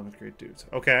 10th to 11th grade dudes.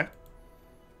 Okay.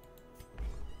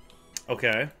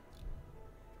 Okay.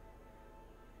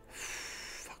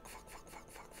 Fuck, fuck, fuck, fuck,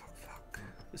 fuck, fuck, fuck.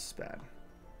 This is bad.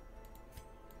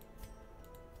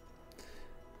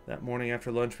 That morning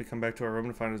after lunch, we come back to our room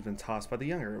and find it has been tossed by the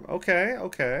younger room. Okay,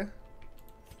 okay.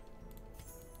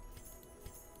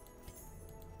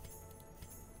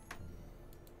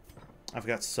 I've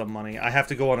got some money. I have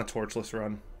to go on a torchless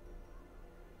run.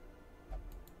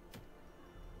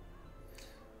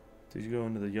 Did you go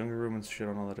into the younger room and shit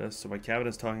on all of this? So my cabinet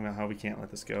is talking about how we can't let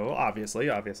this go. Obviously,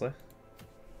 obviously.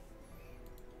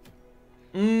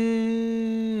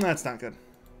 That's not good.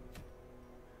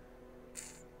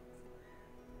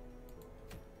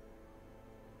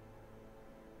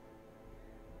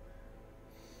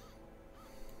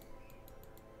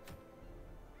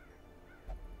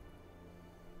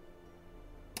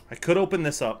 I could open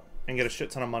this up and get a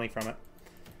shit ton of money from it.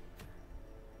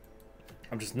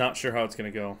 I'm just not sure how it's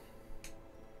going to go.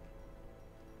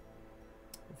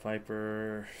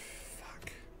 Viper.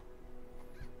 Fuck.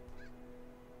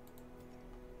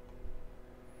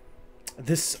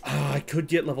 This, I could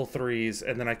get level 3s,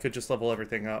 and then I could just level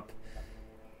everything up.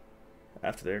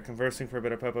 After they're conversing for a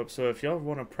bit of pop-up. So if y'all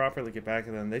want to properly get back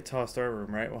at them, they tossed our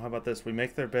room, right? Well, how about this? We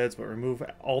make their beds, but remove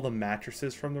all the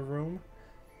mattresses from the room.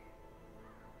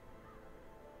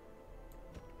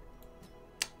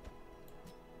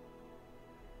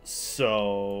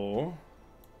 So...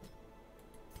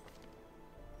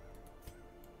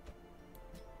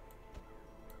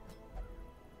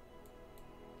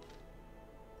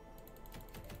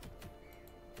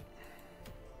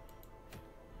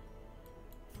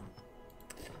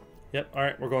 Yep,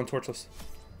 alright, we're going torchless.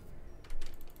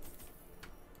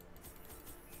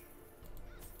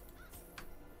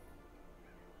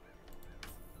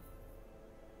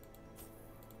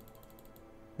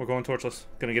 We're going torchless.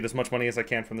 Gonna get as much money as I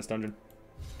can from this dungeon.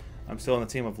 I'm still on the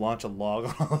team of launch a log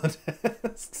on all the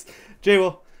tasks.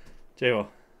 J-Will,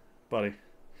 buddy.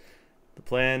 The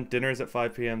plan, dinner is at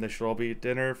 5 p.m. They should all be at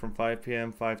dinner from 5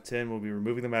 p.m. 5:10. We'll be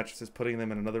removing the mattresses, putting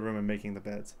them in another room, and making the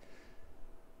beds.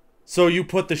 So you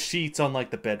put the sheets on,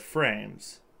 like, the bed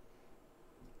frames.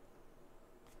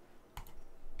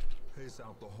 Pace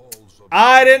out the halls of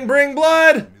I didn't bring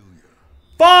blood!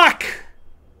 Fuck!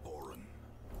 Orin.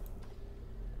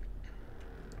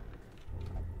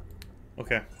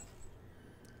 Okay.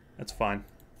 That's fine.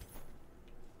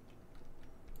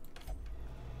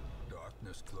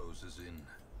 Darkness closes in,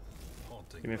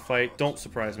 haunting Give me a the fight. hearts Don't of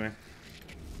surprise me. men.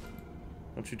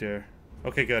 Don't you dare.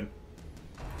 Okay, good.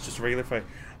 It's just a regular fight.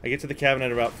 I get to the cabin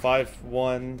at about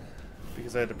 5:01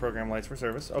 because I had to program lights for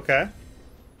service. Okay.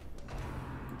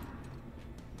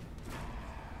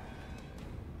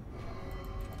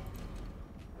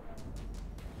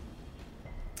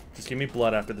 Just give me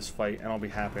blood after this fight and I'll be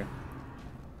happy.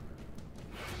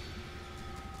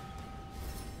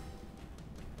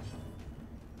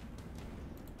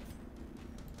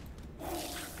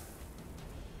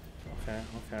 Okay,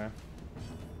 okay.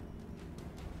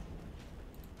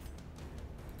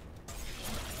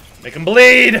 Make him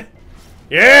bleed!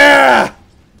 Yeah!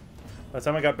 By the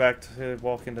time I got back to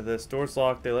walk into this, door's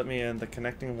locked, they let me in, the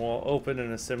connecting wall open, and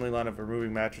an assembly line of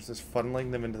removing mattresses,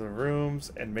 funneling them into the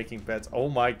rooms, and making beds. Oh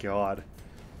my god.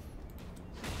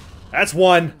 That's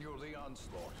one! Continue the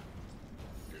onslaught.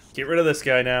 Get rid of this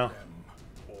guy now. Them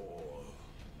all.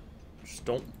 Just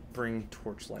don't bring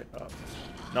torchlight up.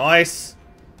 Nice!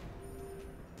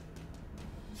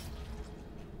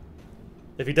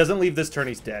 If he doesn't leave this turn,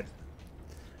 he's dead.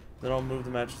 Then I'll move the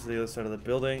mattress to the other side of the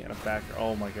building and a back.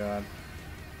 Oh my god.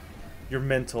 You're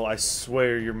mental. I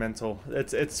swear you're mental.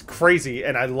 It's crazy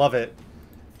and I love it.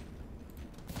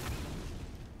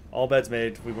 All beds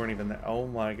made. We weren't even there. Oh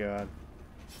my god.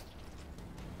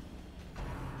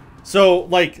 So,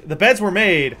 like, the beds were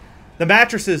made. The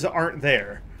mattresses aren't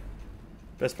there.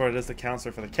 Best part is the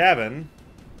counselor for the cabin.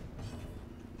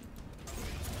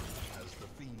 As the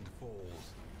fiend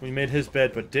falls, We made his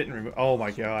bed but didn't remove. Oh my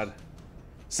god.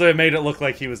 So it made it look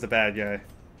like he was the bad guy.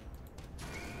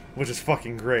 Which is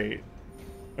fucking great.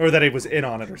 Or that he was in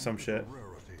on it or some shit.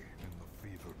 rarity in the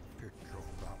fevered pitch of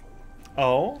battle.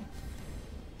 Oh?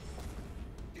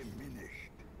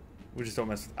 Diminished. We just don't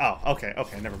mess with... Oh, okay,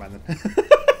 okay, never mind then.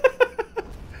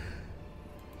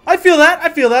 I feel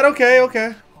that, okay,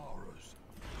 okay. Horrors.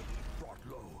 Brought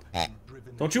low and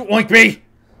driven Don't you oink me!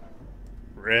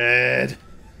 Red.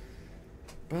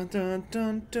 Dun dun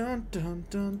dun dun dun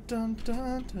dun dun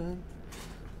dun dun.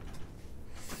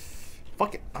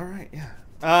 Fuck it. Alright, yeah.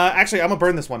 Actually, I'm gonna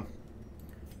burn this one.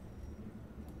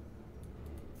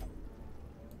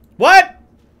 What?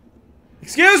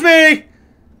 Excuse me!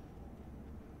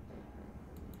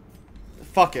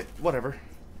 Fuck it. Whatever.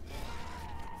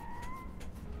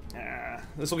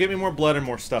 This will get me more blood and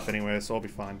more stuff anyway, so I'll be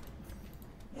fine.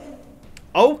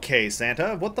 Okay,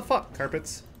 Santa. What the fuck?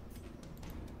 Carpets.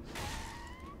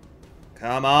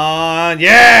 Come on!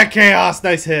 Yeah! Chaos!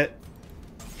 Nice hit!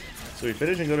 So we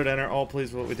finish and go to dinner, all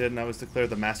pleased with what we did, and I was declared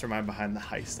the mastermind behind the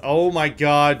heist. Oh my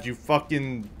god, you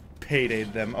fucking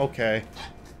paydayed them. Okay.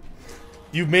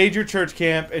 You made your church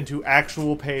camp into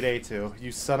actual payday too.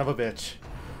 You son of a bitch.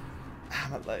 Ah,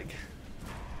 my leg.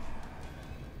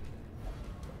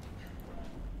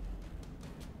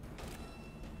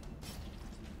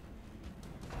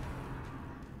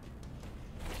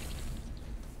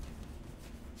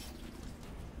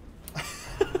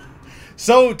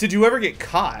 So, did you ever get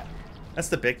caught? That's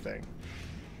the big thing.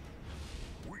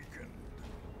 weakened.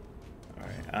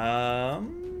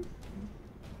 Alright,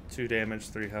 2 damage,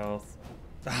 3 health.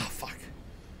 Ah, fuck.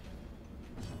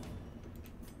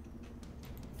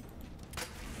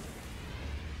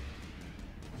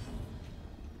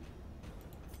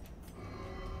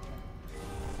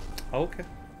 Okay.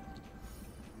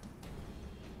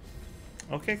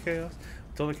 Okay, Chaos.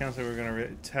 Told the counselor we were gonna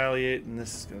retaliate, and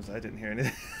this goes, I didn't hear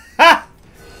anything. Ha!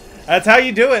 That's how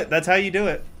you do it. That's how you do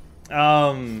it.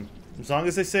 As long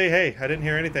as they say, hey, I didn't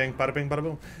hear anything. Bada bing, bada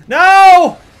boom.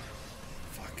 No!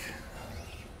 Fuck.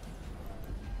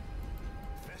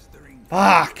 Festering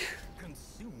Fuck.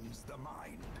 consumes the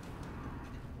mind.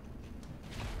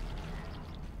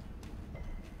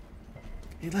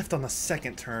 He left on the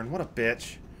second turn. What a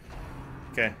bitch.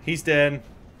 Okay, he's dead.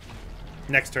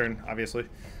 Next turn, obviously.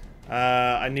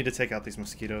 I need to take out these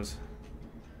mosquitoes.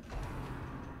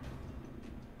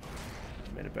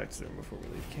 Made it back to the room before we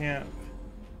leave camp.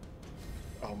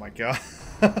 Oh my god.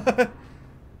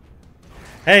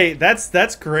 Hey,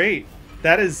 that's great.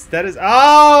 That is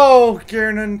oh,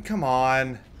 Kiernan, come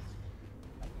on.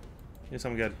 Do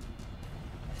something good.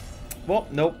 Well,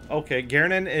 nope. Okay,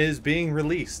 Garnon is being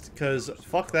released because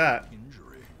fuck that.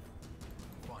 Injury.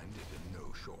 Find it in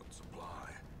no short supply.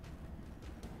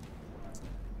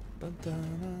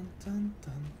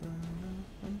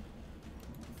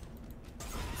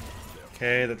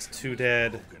 Okay, that's 2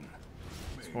 dead.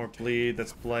 It's more bleed.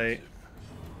 That's blight.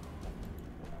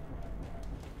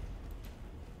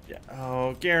 Yeah.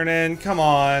 Oh, Garnon, come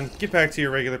on, get back to your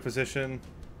regular position.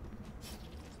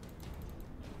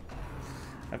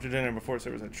 After dinner, before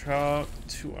service, I talked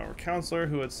to our counselor,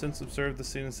 who had since observed the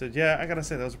scene and said, "Yeah, I gotta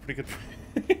say that was a pretty good."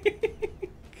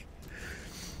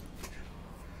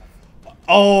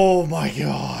 Oh my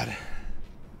god!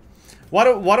 Why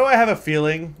do I have a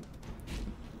feeling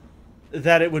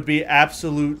that it would be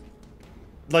absolute,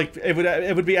 like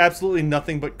it would be absolutely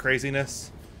nothing but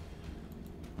craziness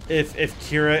if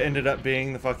Kira ended up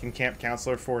being the fucking camp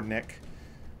counselor for Nick,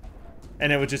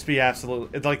 and it would just be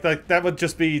absolute like that would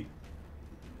just be.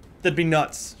 That'd be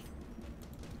nuts.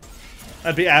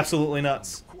 That'd be absolutely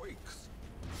nuts.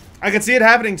 I could see it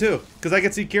happening too, because I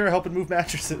could see Kira helping move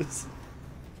mattresses.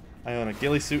 I own a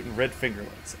ghillie suit and red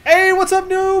fingerlets. Hey, what's up,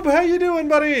 noob? How you doing,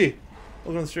 buddy?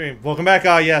 Welcome to the stream. Welcome back.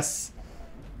 Ah, yes.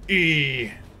 I'm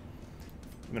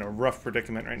in a rough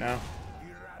predicament right now.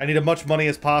 I need as much money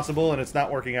as possible, and it's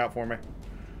not working out for me.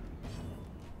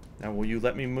 Now, will you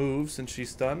let me move since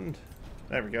she's stunned?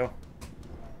 There we go.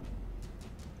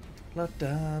 La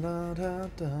da da da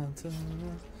da da.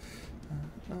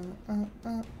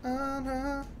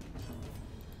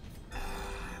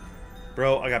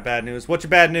 Bro, I got bad news. What's your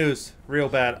bad news? Real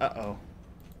bad. Uh-oh.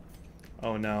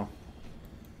 Oh no.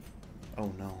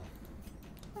 Oh no.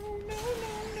 Oh no,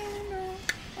 no, no, no.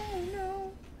 Oh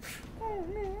no. Oh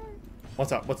no.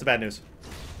 What's up? What's the bad news?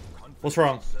 What's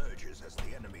wrong?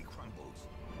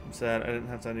 I'm sad I didn't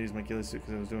have time to use my ghillie suit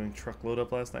because I was doing truck load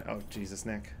up last night. Oh, Jesus,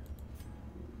 Nick.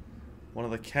 One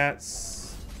of the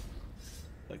cats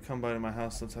that come by to my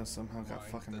house somehow got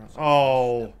fucking run.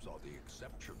 Oh,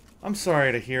 I'm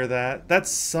sorry to hear that. That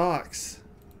sucks.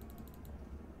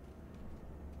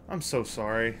 I'm so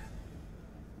sorry.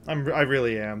 I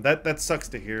really am. That sucks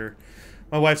to hear.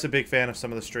 My wife's a big fan of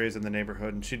some of the strays in the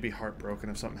neighborhood, and she'd be heartbroken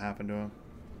if something happened to him.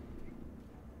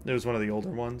 It was one of the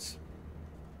older ones.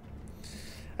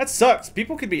 That sucks.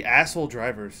 People could be asshole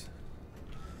drivers.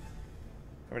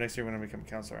 Over next year when I become a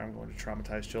counselor, I'm going to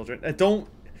traumatize children. Don't...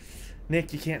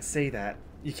 Nick, you can't say that.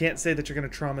 You can't say that you're going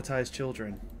to traumatize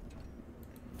children.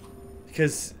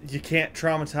 Because you can't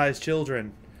traumatize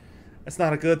children. That's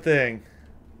not a good thing.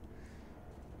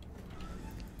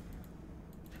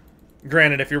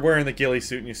 Granted, if you're wearing the ghillie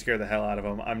suit and you scare the hell out of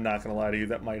them, I'm not going to lie to you,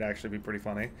 that might actually be pretty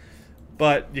funny.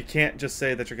 But you can't just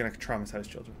say that you're going to traumatize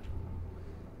children.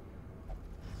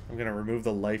 I'm gonna remove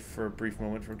the life for a brief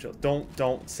moment from children.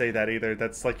 Don't say that either.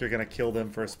 That's like you're gonna kill them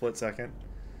for a split second.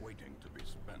 Waiting to be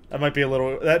spent. That might be a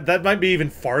little. That might be even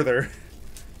farther.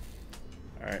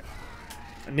 All right.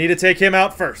 I need to take him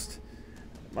out first.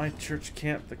 At my church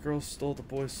camp, the girls stole the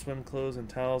boys' swim clothes and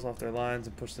towels off their lines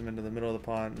and pushed them into the middle of the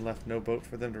pond and left no boat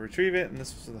for them to retrieve it. And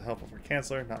this was with the help of our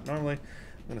counselor. Not normally.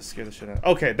 I'm gonna scare the shit out.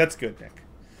 Okay, that's good, Nick.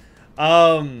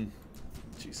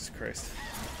 Jesus Christ.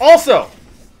 Also.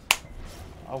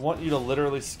 I want you to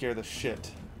literally scare the shit.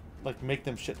 Like, make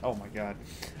them shit. Oh my god.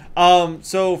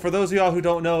 So, for those of y'all who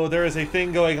don't know, there is a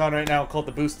thing going on right now called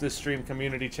the Boost This Stream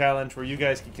Community Challenge, where you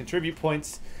guys can contribute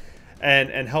points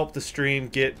and help the stream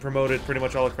get promoted pretty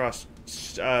much all across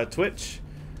Twitch.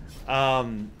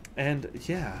 And,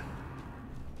 yeah.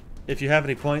 If you have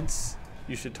any points,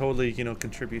 you should totally, you know,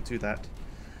 contribute to that.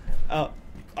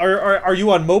 Are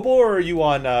you on mobile or are you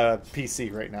on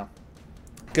PC right now?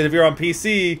 Because if you're on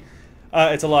PC...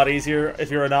 it's a lot easier.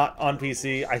 If you're not on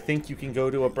PC, I think you can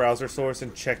go to a browser source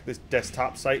and check this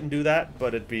desktop site and do that,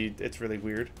 but it's really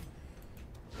weird.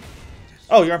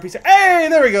 Oh, you're on PC. Hey,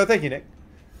 there we go. Thank you, Nick.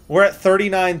 We're at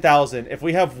 39,000. If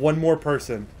we have one more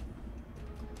person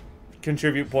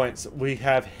contribute points, we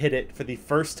have hit it for the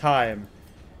first time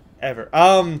ever.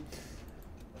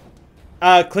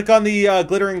 Click on the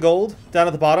glittering gold down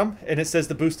at the bottom, and it says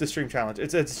the Boost This Stream Challenge.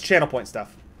 It's channel point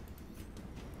stuff.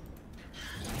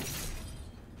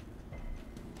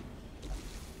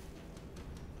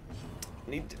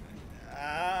 Need to,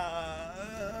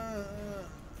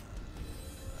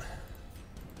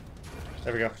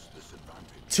 There we go.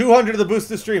 200 of the boost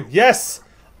to stream. Yes!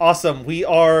 Awesome. We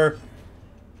are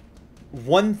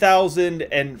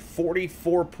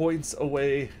 1,044 points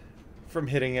away from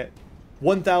hitting it.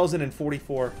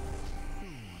 1,044.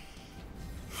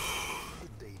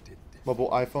 Mobile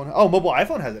iPhone. Oh, mobile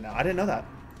iPhone has it now. I didn't know that.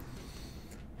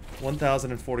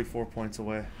 1,044 points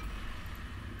away.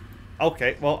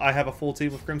 Okay, well, I have a full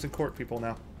team of Crimson Court people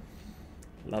now.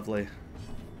 Lovely.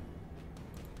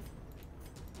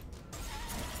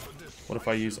 What if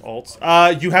I use alts?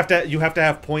 You have to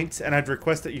have points, and I'd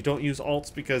request that you don't use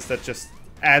alts because that just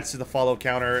adds to the follow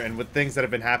counter. And with things that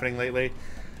have been happening lately,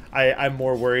 I'm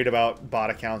more worried about bot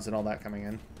accounts and all that coming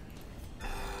in.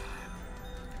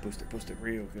 Boost it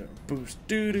real good. Boost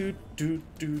do do do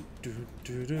do do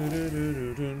do do do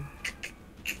do do.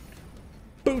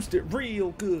 Boost it real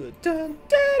good. Dun,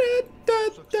 da, da, da,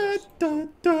 da, da,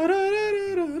 da, da,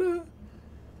 da, da.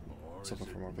 Something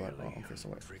for more blood. Oh, okay, so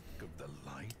wait.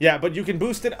 Yeah, but you can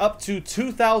boost it up to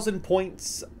 2,000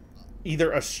 points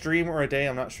either a stream or a day.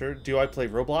 I'm not sure. Do I play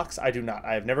Roblox? I do not.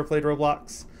 I have never played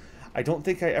Roblox. I don't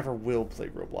think I ever will play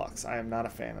Roblox. I am not a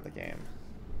fan of the game.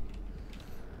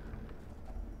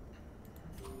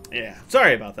 Yeah,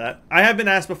 sorry about that. I have been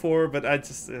asked before, but I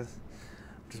just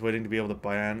waiting to be able to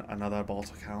buy another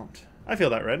Vault account. I feel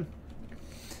that, Red.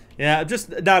 Yeah, I'm just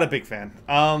not a big fan.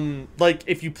 Like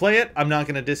if you play it, I'm not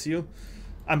gonna diss you.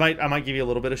 I might give you a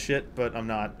little bit of shit, but I'm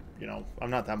not, you know, I'm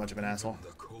not that much of an asshole.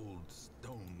 The cold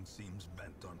stone seems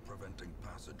bent on preventing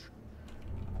passage.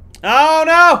 Oh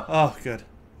no! Oh, good.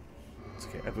 It's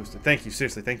okay. I boosted. Thank you.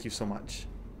 Seriously, thank you so much.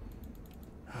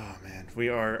 Oh man, we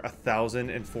are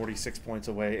 1,046 points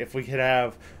away. If we could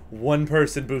have one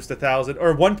person boost 1,000,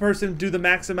 or one person do the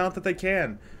max amount that they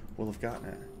can, we'll have gotten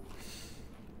it.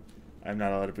 I'm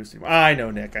not allowed to boost anymore. I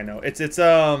know, Nick. I know. It's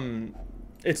 2,000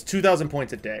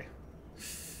 points a day.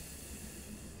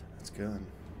 That's good.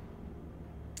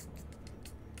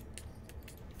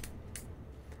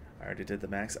 I already did the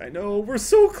max. I know. We're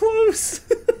so close.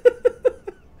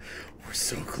 We're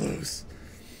so close.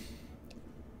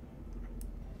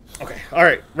 Okay,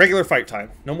 alright, regular fight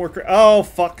time. No more oh,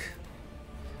 fuck.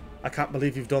 I can't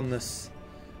believe you've done this.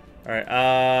 Alright,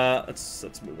 let's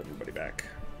move everybody back.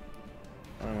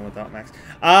 I don't know what that max.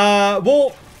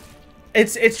 Well,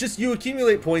 it's just you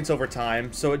accumulate points over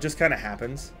time, so it just kind of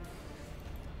happens.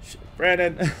 Shit,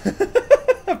 Brandon.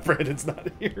 Brandon's not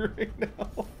here right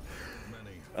now.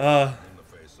 In the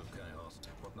face of chaos,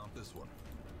 but not this one.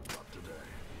 Not today.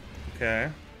 Okay.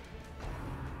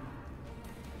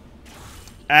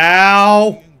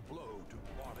 Ow!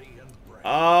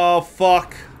 Oh,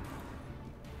 fuck.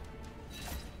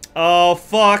 Oh,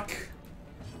 fuck.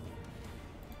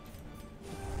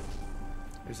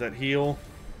 There's that heal.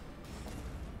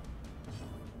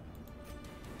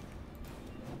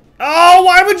 Oh,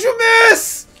 why would you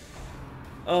miss?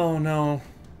 Oh, no.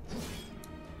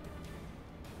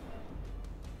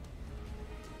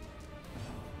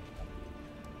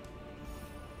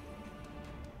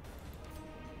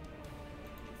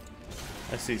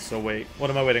 I see, so wait. What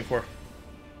am I waiting for?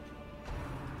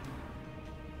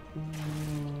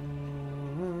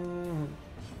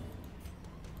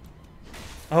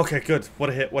 Okay, good. What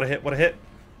a hit, what a hit, what a hit.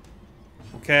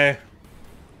 Okay.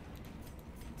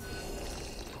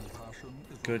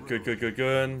 Good, good, good, good,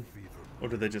 good. Or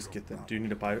do they just get them? Do you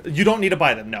need to buy them? You don't need to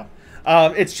buy them, no.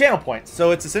 It's channel points,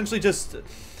 so it's essentially just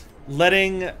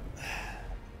letting...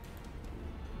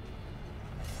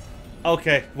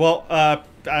 Okay, well,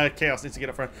 Chaos needs to get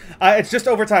up front. It's just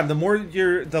over time.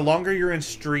 The longer you're in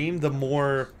stream, the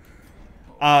more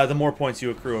points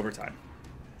you accrue over time.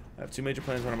 I have 2 major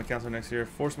plans when I'm a counselor next year.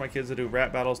 Force my kids to do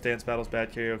rap battles, dance battles,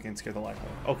 bad karaoke, and scare the life out of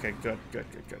them. Okay, good, good,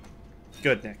 good, good.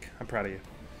 Good, Nick. I'm proud of you.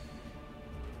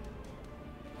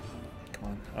 Come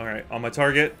on. Alright, on my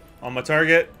target. On my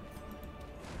target.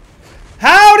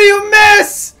 How do you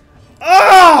miss?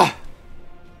 Ah!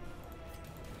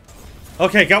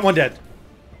 Okay, got one dead.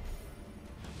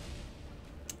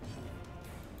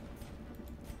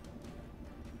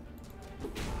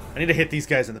 I need to hit these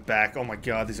guys in the back. Oh my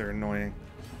god, these are annoying.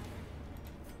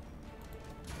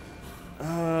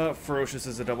 Ferocious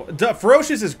is a double.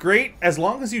 Ferocious is great as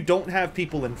long as you don't have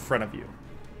people in front of you.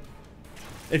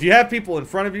 If you have people in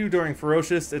front of you during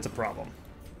Ferocious, it's a problem.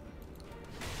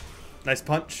 Nice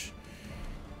punch.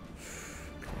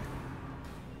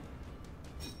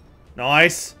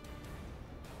 Nice.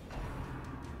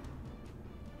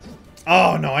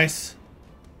 Oh, nice.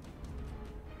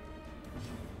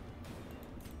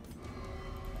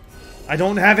 I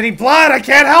don't have any blood. I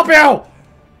can't help you.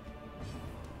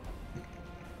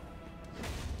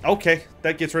 Okay,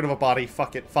 that gets rid of a body.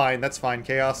 Fuck it. Fine. That's fine.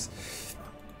 Chaos.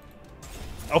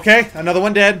 Okay, another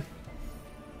one dead.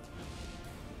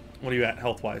 What are you at,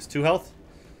 health-wise? 2 health?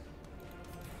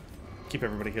 Keep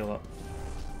everybody healed up.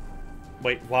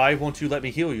 Wait, why won't you let me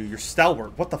heal you? You're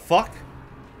stalwart. What the fuck?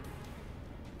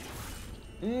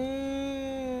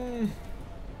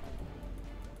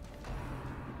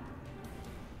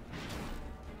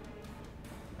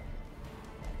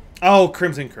 Oh,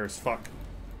 Crimson Curse. Fuck.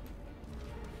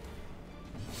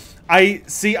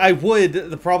 I would.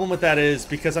 The problem with that is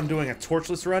because I'm doing a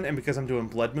torchless run and because I'm doing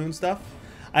Bloodmoon stuff,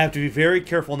 I have to be very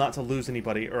careful not to lose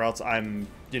anybody, or else I'm,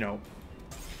 you know,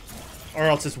 or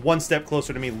else it's one step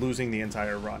closer to me losing the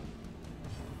entire run.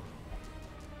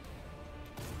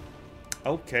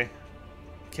 Okay.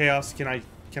 Chaos, can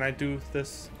I do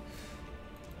this?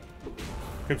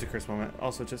 Crimson Curse moment.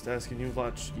 Also, just asking, you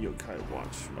watch Yokai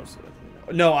Watch most of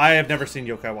it. No, I have never seen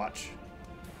Yokai Watch.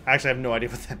 I actually have no idea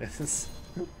what that is.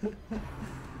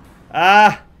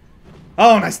 Oh,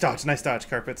 nice dodge,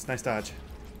 carpets, nice dodge.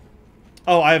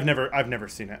 Oh, I've never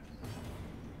seen it.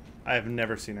 I have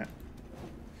never seen it.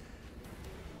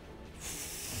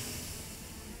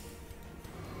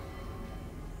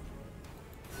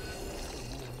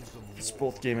 It's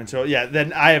both game and show. Yeah,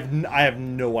 then I have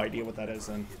no idea what that is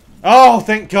then. Oh,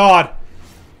 thank God.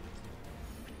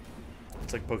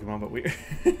 It's like Pokemon, but weird.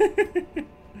 Seize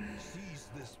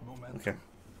this momentum. Okay.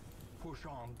 Push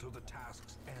on to the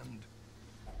task's end.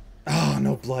 Oh,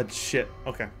 no blood. Shit.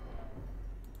 Okay.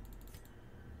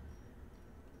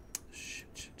 Shit.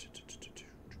 Keep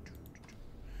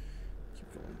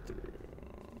going through.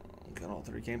 Got all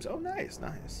 3 games. Oh, nice.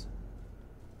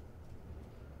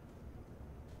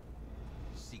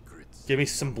 Secrets. Give me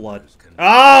some blood.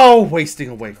 Oh, wasting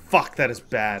away. Fuck, that is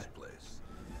bad.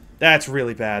 That's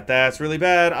really bad. That's really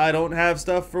bad. I don't have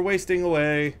stuff for wasting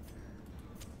away.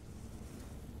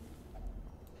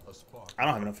 I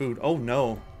don't have enough food. Oh,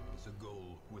 no. It's a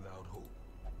goal without hope.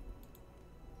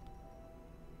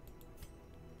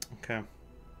 Okay.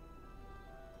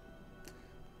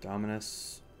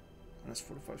 Dominus. Minus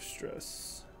 45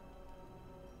 stress.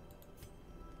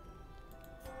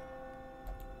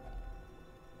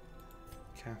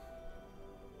 Okay.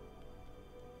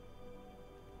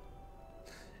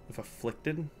 If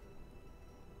afflicted.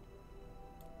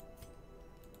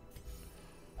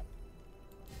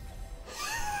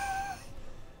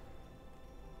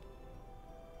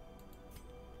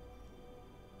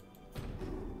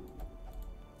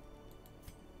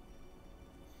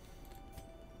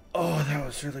 Oh, that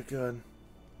was really good.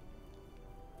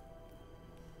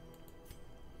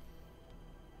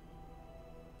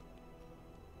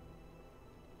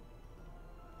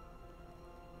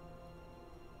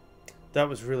 That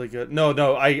was really good.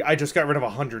 No, I just got rid of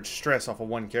 100 stress off of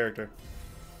one character.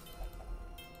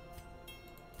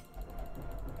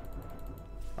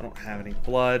 I don't have any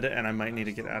blood, and I might need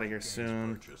to get out of here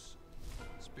soon.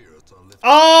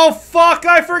 Oh, fuck!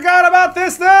 I forgot about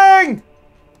this thing!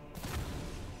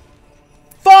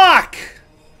 Fuck!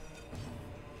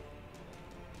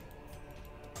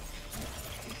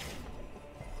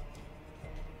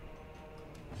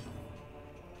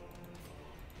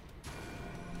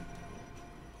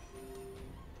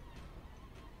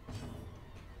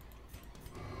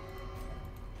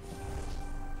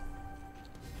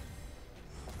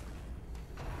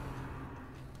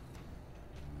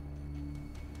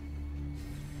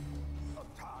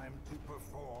 A time to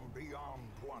perform beyond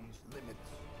one's limits.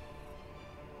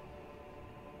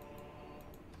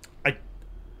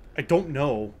 I don't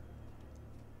know.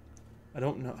 I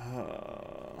don't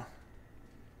know.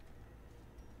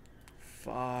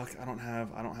 Fuck. I don't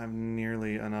have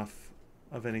nearly enough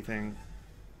of anything.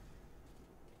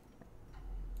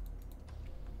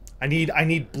 I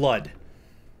need blood.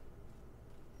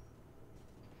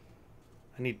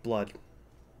 I need blood.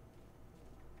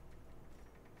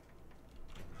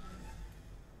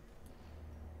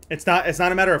 It's not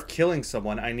a matter of killing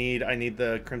someone. I need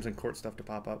the Crimson Court stuff to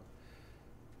pop up.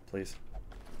 Please.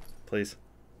 Please.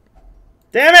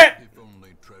 Damn it! If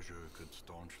only treasure could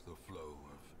staunch the flow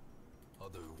of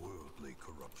otherworldly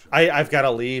corruption. I've got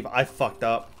to leave. I fucked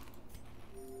up.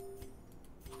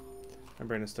 My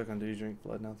brain is stuck on, do you drink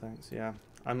blood? No thanks. Yeah.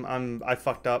 I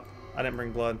fucked up. I didn't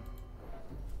bring blood.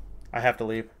 I have to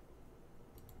leave.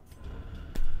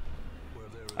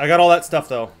 I got all that stuff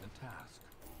though.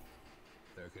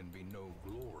 There can be no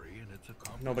glory in its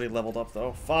accomplishment. Nobody leveled up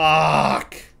though.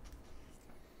 Fuck.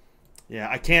 Yeah,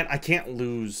 I can't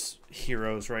lose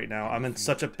heroes right now. I'm in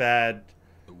such a bad.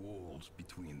 The walls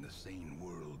between the sane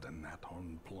world and that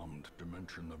unplumbed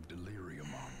dimension of delirium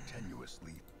are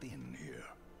tenuously thin here.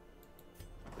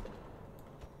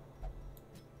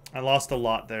 I lost a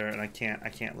lot there, and I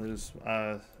can't lose.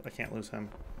 I can't lose him.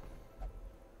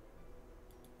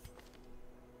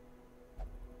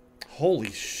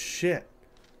 Holy shit.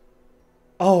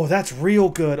 Oh, that's real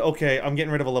good. Okay, I'm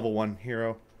getting rid of a level 1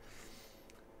 hero.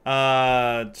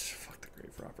 Fuck the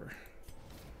grave robber.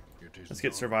 Let's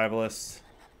get survivalists.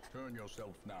 Turn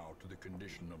yourself now to the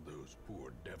condition of those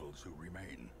poor devils who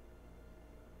remain.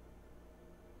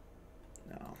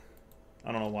 No.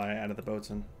 I don't know why I added the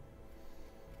boats in.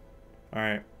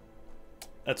 Alright.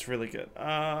 That's really good.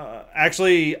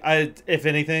 Actually, if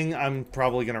anything, I'm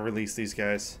probably going to release these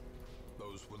guys.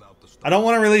 I don't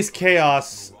want to release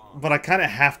Chaos, but I kind of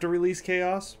have to release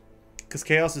Chaos. Because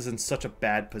Chaos is in such a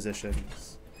bad position.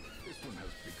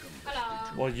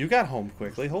 Hello. Well, you got home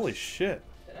quickly. Holy shit.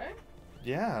 Did I?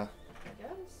 Yeah. I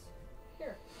guess.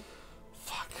 Here.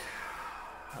 Fuck.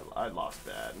 I lost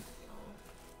bad.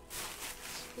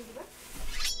 Who's it back?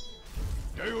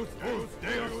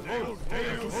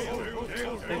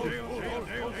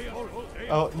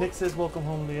 Oh, Nick says welcome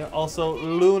home, Leah. Also,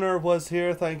 Lunar was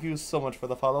here. Thank you so much for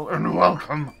the follow. And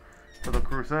welcome to the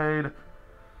crusade.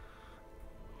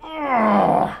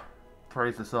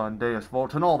 Praise the sun, Deus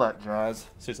Vult, and all that jazz.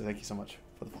 Seriously, thank you so much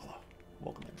for the follow.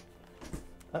 Welcome in.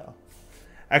 Uh-oh.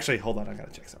 Actually, hold on. I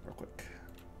gotta check something real quick.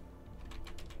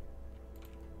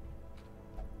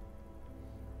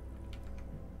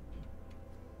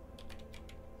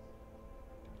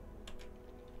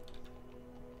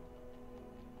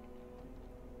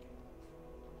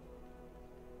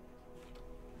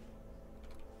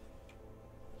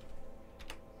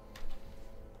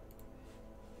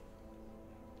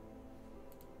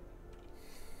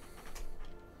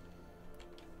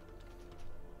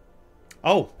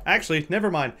 Oh, actually,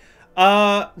 never mind.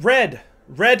 Red.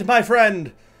 Red, my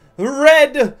friend.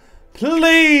 Red,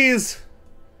 please.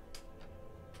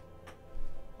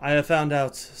 I have found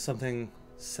out something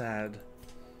sad.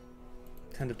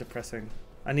 Kind of depressing.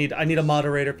 I need a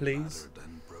moderator, please. Battered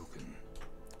and broken,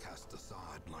 cast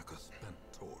aside like a spent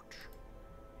torch.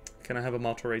 Can I have a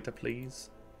moderator, please?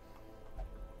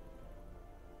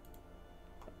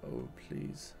 Oh,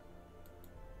 please.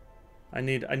 I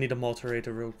need a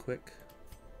moderator real quick.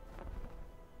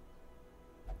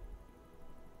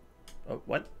 Oh,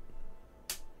 what?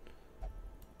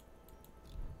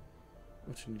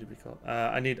 What should need to be called?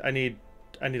 I need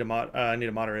a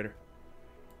moderator.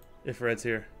 If Red's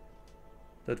here,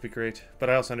 that'd be great. But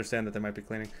I also understand that they might be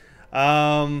cleaning.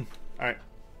 All right.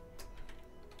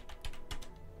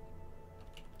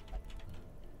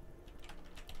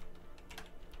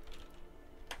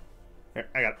 Here,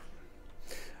 I got it.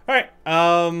 All right.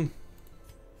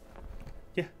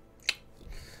 Yeah.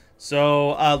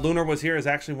 So Lunar was here is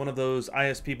actually one of those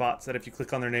ISP bots that if you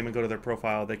click on their name and go to their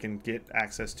profile, they can get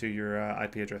access to your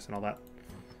IP address and all that.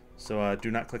 So do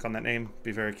not click on that name.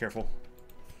 Be very careful.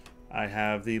 I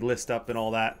have the list up and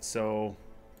all that. So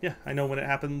yeah, I know when it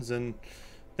happens. And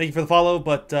thank you for the follow,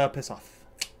 but piss off.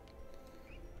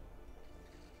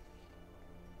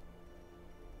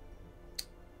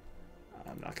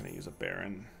 I'm not going to use a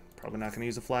Baron. Probably not going to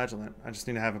use a Flagellant. I just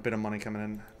need to have a bit of money coming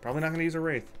in. Probably not going to use a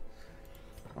Wraith.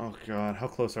 Oh, God. How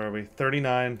close are we?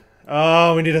 39.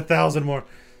 Oh, we need 1,000 more.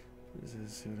 Let's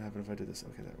see what happened if I did this.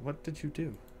 Okay, what did you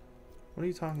do? What are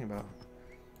you talking about?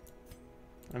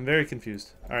 I'm very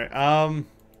confused. All right.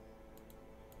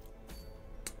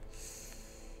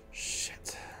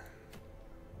 Shit.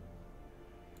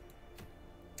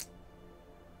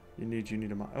 You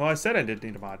need a mod. Well, I said I did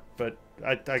need a mod, but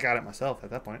I got it myself at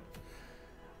that point.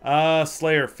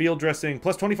 Slayer, field dressing,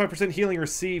 plus 25% healing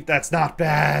received. That's not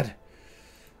bad.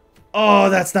 Oh,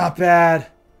 that's not bad.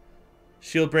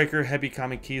 Shield breaker, heavy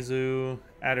Kamikizu,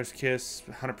 Adder's Kiss,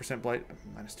 100% blight,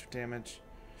 minus 2 damage.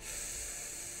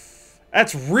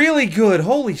 That's really good.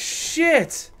 Holy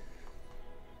shit.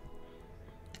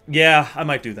 Yeah, I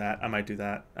might do that. I might do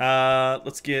that.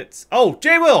 Let's get... Oh,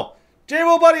 J-Will!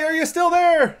 J-Will, buddy, are you still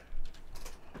there?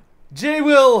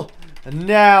 J-Will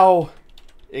now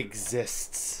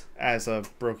exists as a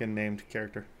broken named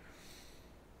character.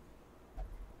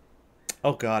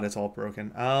 Oh god, it's all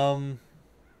broken.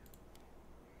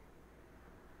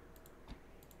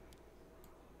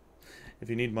 If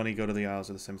you need money, go to the Isles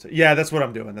of the Cemetery. Yeah, that's what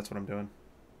I'm doing. That's what I'm doing.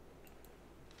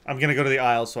 I'm gonna go to the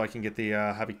Isles so I can get the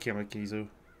Habikamakizu.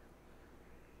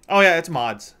 Oh yeah, it's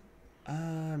mods.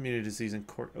 Immunity disease and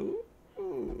court.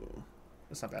 Ooh,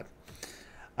 that's not bad.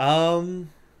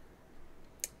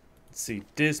 Let's see,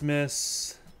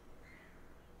 Dismiss.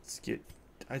 Let's get.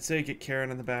 I'd say get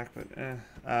Karen in the back, but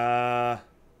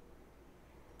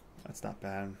that's not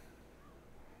bad.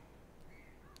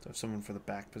 So someone for the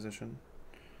back position.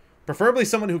 Preferably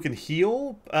someone who can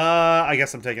heal. I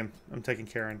guess I'm taking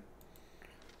Karen.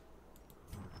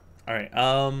 All right.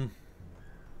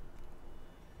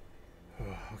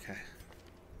 Okay.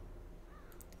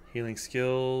 Healing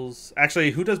skills.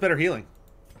 Actually, who does better healing?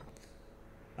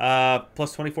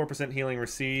 Plus 24% healing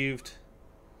received.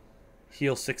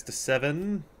 Heal 6 to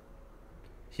 7.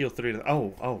 Heal 3 to...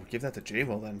 Oh, give that to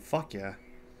J-Will then. Fuck yeah.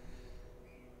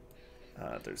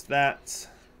 There's that.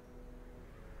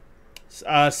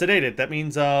 Sedated. That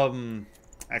means,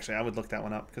 actually, I would look that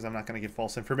one up because I'm not going to give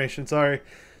false information. Sorry.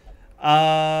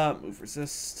 Move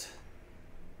resist.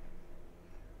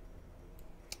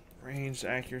 Ranged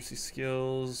accuracy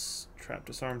skills. Trap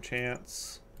disarm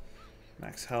chance.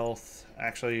 Max health.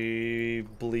 Actually,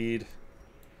 bleed.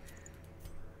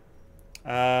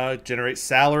 Generate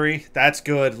salary. That's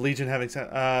good. Legion having...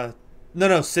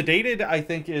 no, sedated, I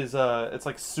think, is, it's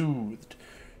like soothed.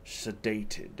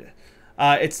 Sedated.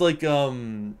 It's like,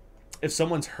 if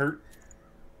someone's hurt,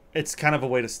 it's kind of a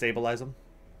way to stabilize them.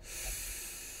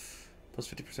 Plus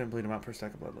 50% bleed amount per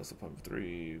stack of blood, less than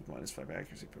 3, minus 5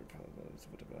 accuracy per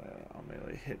on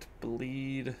melee hit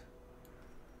bleed.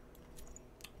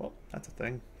 Well, that's a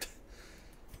thing.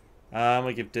 I'm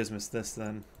gonna give Dismas this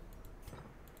then.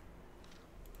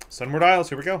 Sunward Isles,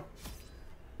 here we go.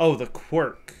 Oh, the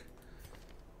quirk.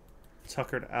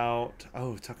 Tuckered out.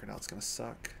 Oh, tuckered out's gonna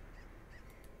suck.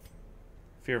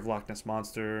 Fear of Loch Ness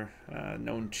Monster.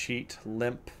 Known cheat.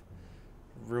 Limp.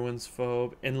 Ruins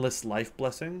Phobe. Endless Life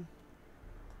Blessing.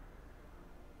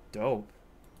 Dope.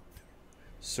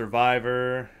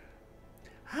 Survivor.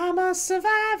 I'm a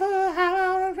survivor.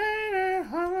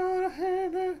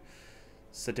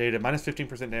 Sedated. Minus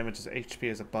 15% damage as HP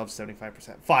is above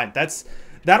 75%. Fine.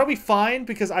 That'll be fine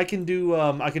because I can do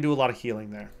a lot of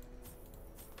healing there.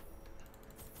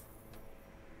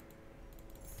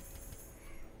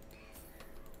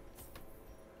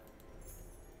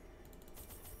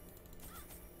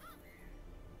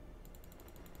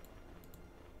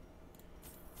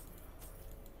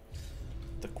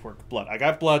 The quirk blood. I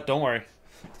got blood, don't worry.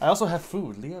 I also have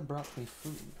food. Leah brought me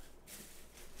food.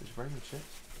 Did she bring me chips?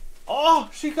 Oh,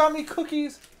 she got me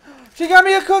cookies. She got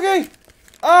me a cookie.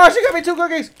 Oh, she got me 2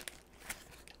 cookies.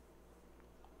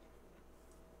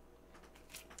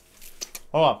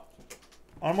 Hold on.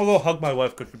 I'm gonna go hug my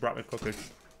wife because she brought me cookies.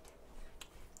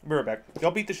 I'll be right back. Y'all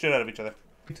beat the shit out of each other.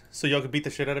 So y'all can beat the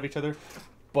shit out of each other.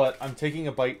 But I'm taking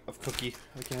a bite of cookie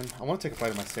again. I want to take a bite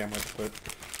of my sandwich, but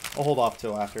I'll hold off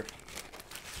till after.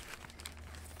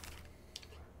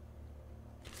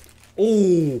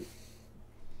 Oh,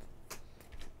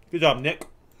 good job, Nick.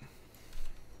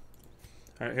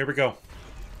 All right, here we go.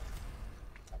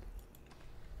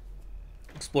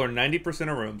 Explore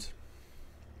 90% of rooms.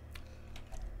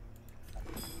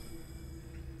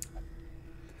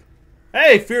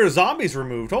 Hey, fear of zombies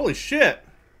removed. Holy shit.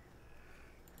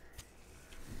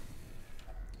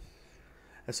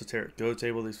 Esoteric. Go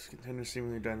table. These contenders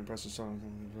seemingly die in the process of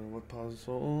what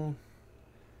possible?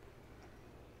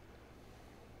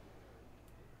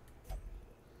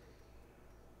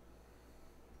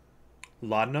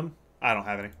 Laudanum? I don't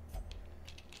have any.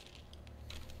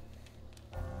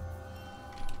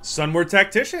 Sunward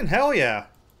Tactician? Hell yeah.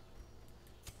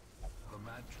 The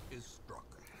match is struck.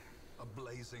 A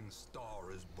blazing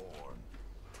star is born.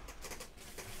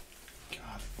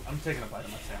 God, I'm taking a bite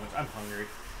of my sandwich. I'm hungry.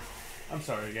 I'm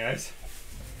sorry, guys.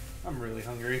 I'm really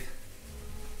hungry.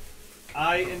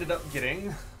 I ended up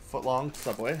getting footlong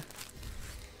Subway.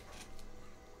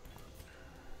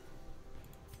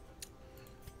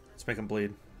 Let's make him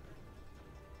bleed.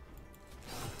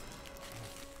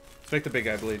 Let's make the big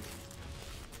guy bleed.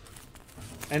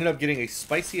 I ended up getting a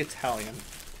spicy Italian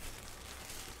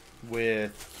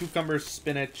with cucumbers,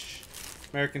 spinach,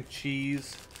 American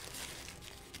cheese,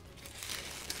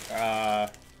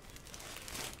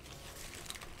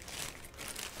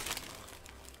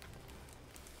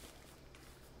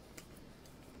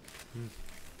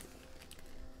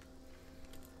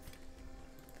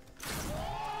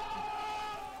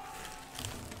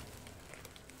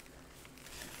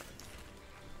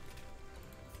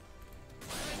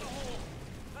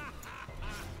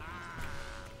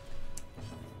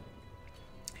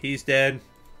 He's dead.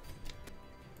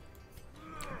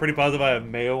 I'm pretty positive I have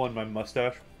mayo on my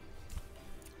mustache.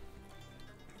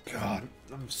 God,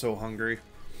 I'm so hungry.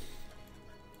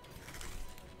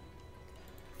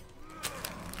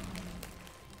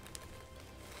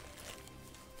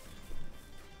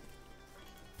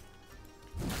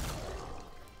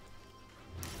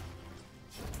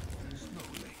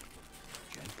 Slowly,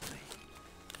 gently.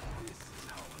 This is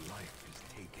how a life is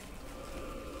taken.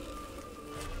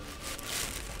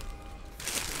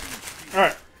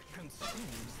 Alright.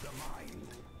 Consumes the mind.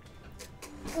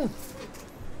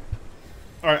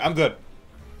 Alright, I'm good.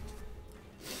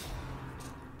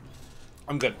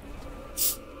 I'm good.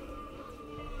 She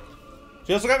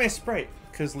also got me a Sprite.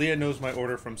 because Leah knows my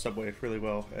order from Subway really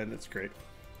well, and it's great.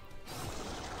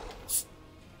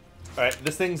 Alright,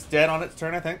 this thing's dead on its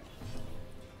turn, I think.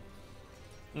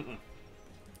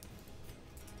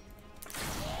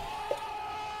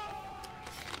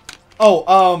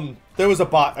 Oh, there was a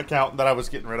bot account that I was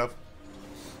getting rid of.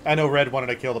 I know Red wanted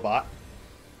to kill the bot.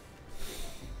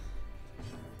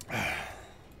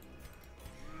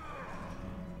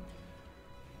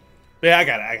 Yeah, I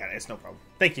got it. It's no problem.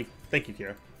 Thank you,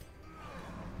 Kira.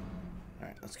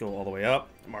 Alright, let's go all the way up.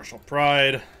 Martial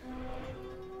Pride.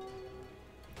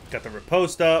 Got the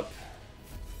riposte up.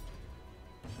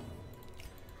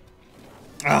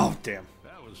 Oh, damn.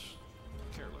 That was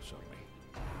careless of me.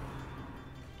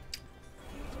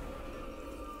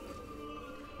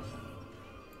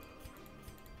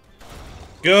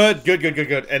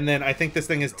 Good. And then I think this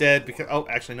thing is dead because... Oh,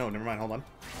 actually, no. Never mind. Hold on.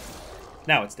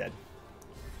 Now it's dead.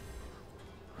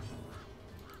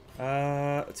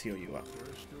 Let's heal you up.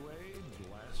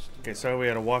 Okay, so we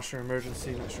had a washer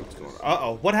emergency. Not sure what's going on.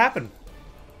 Uh-oh. What happened?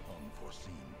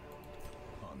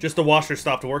 Just the washer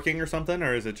stopped working or something?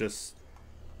 Or is it just...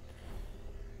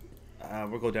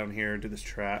 we'll go down here and do this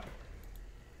trap.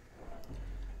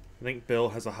 I think Bill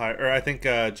has a higher... Or I think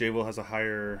J-Will has a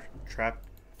higher trap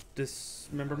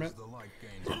dismemberment.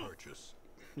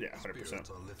 Yeah, 100%.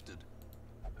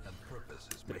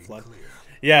 Bit of flood.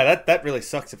 Yeah, that really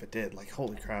sucks if it did. Like,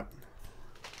 holy crap.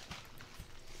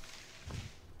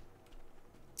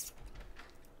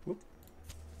 Whoop.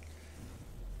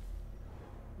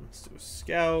 Let's do a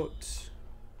scout.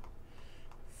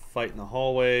 Fight in the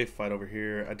hallway. Fight over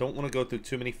here. I don't want to go through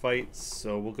too many fights,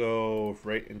 so we'll go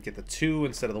right and get the 2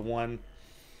 instead of the 1.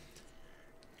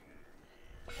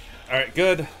 Alright,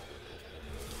 good.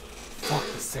 Fuck,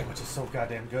 this sandwich is so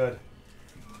goddamn good.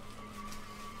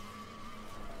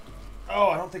 Oh,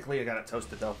 I don't think Leah got it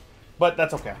toasted, though. But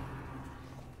that's okay.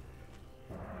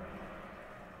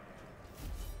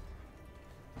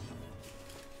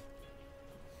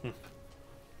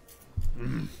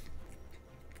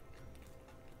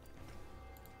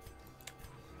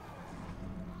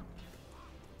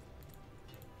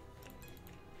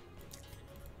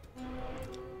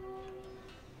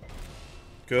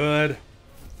 Good.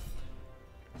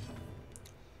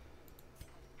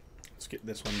 Let's get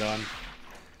this one done.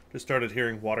 Just started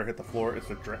hearing water hit the floor. It's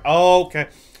a drain. Oh, okay.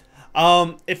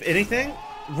 If anything,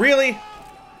 really,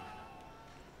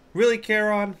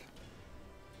 Charon.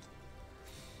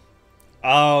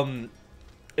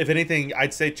 If anything,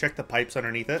 I'd say check the pipes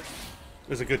underneath it.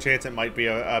 There's a good chance it might be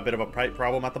a bit of a pipe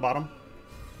problem at the bottom.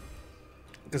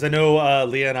 Because I know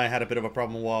Leah and I had a bit of a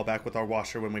problem a while back with our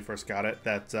washer when we first got it.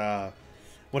 That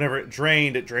whenever it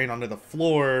drained onto the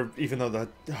floor, even though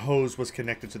the hose was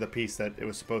connected to the piece that it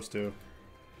was supposed to.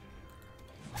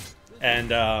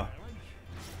 And I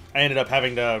ended up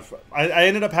having to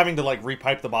like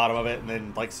repipe the bottom of it and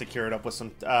then like secure it up with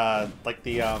some like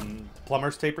the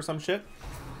plumber's tape or some shit.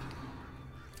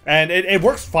 And it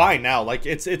works fine now. Like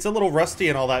it's a little rusty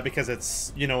and all that because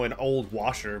it's, you know, an old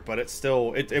washer, but it's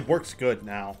still it works good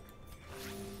now.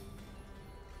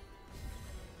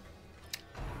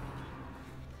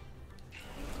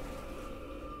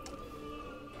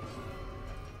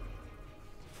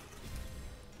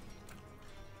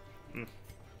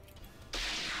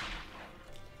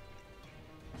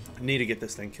 Need to get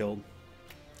this thing killed.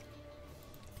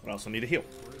 I also need to heal.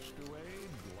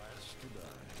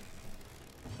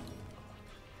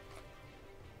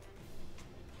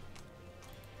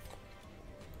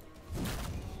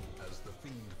 As the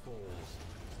fiend falls,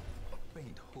 a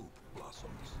faint hope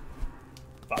blossoms.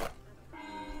 Fuck.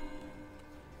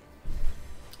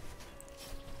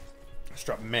 Just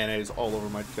dropped mayonnaise all over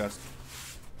my chest.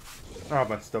 Oh,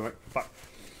 my stomach. Fuck.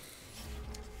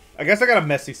 I guess I got a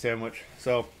messy sandwich,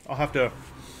 so I'll have to...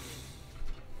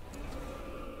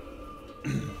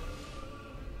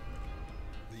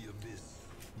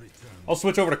 I'll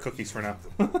switch over to cookies for now.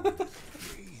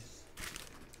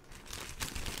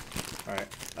 Alright.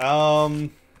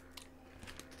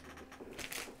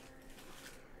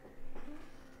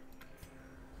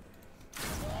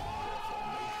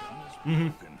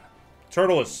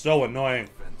 Turtle is so annoying.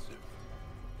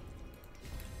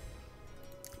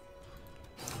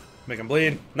 Make him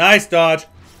bleed. Nice dodge.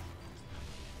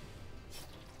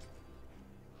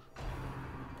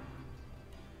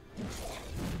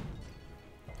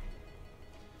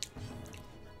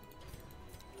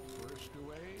 First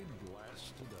away,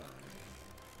 last to die.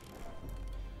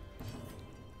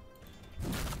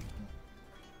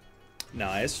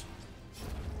 Nice.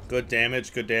 Good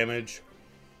damage, good damage.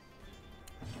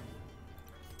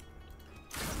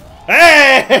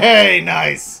 Hey!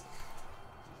 Nice!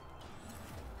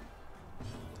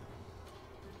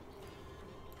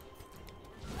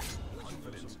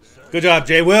 Good job,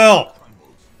 Jay Will.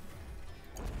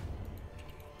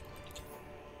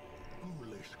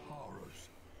 Foolish horrors,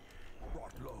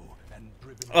 brought low and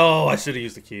driven. Oh, I should have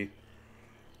used the key.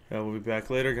 We'll be back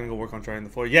later. Gonna go work on trying the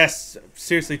floor. Yes,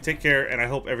 seriously, take care, and I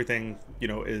hope everything, you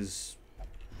know, is...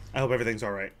 I hope everything's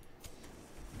alright.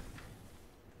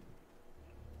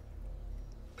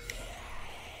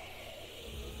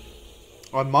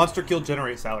 On monster kill,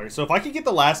 generate salary. So if I can get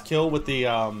the last kill with the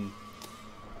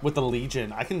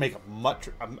Legion, I can make a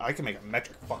metric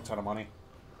fuck ton of money.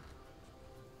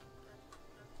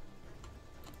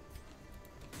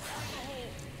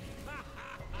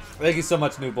 Thank you so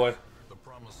much, new boy. The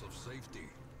promise of safety.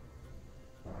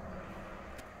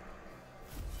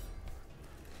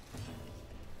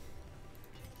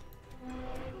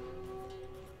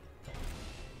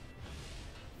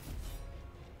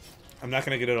 I'm not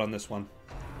gonna get it on this one.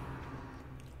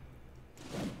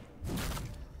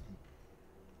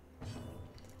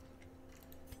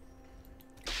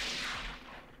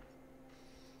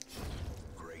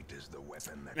 Great is the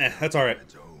weapon that That's all right.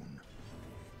 its own.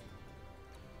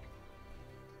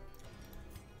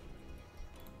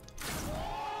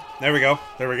 There we go.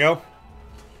 There we go.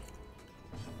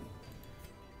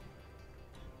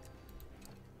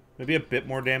 Maybe a bit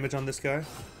more damage on this guy.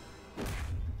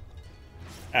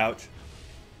 Ouch.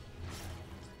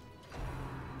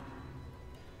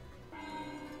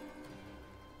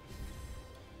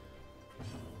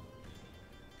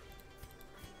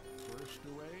 First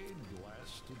away,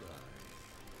 last to die.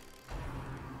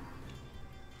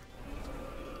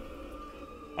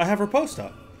 I have her post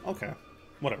up. Okay.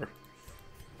 Whatever.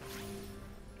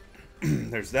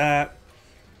 There's that.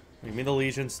 Give me the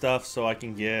Legion stuff so I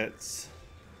can get...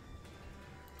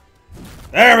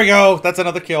 There we go! That's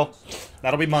another kill.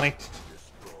 That'll be money.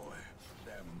 Destroy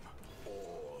them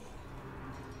all.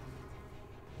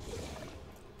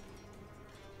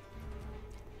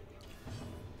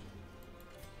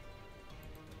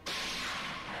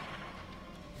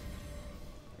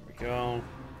 There we go.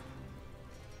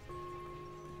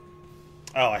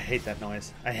 Oh, I hate that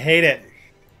noise. I hate it.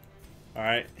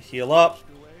 Alright, heal up.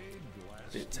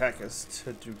 The attack is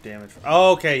to do damage.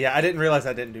 Oh, okay, yeah, I didn't realize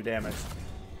that didn't do damage.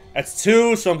 That's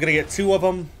 2, so I'm gonna get 2 of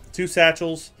them. 2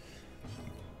 satchels.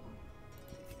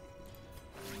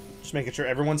 Just making sure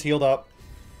everyone's healed up.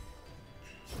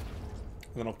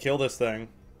 And then I'll kill this thing.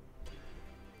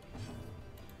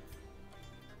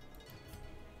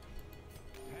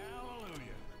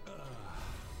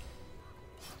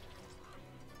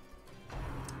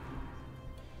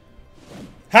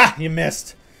 Ha! You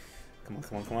missed. Come on,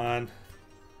 come on, come on.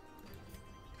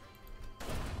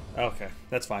 Okay,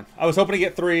 that's fine. I was hoping to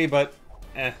get 3, but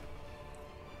eh.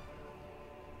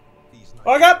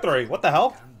 Oh, I got 3. What the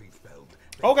hell?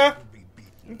 Okay.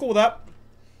 I'm cool with that.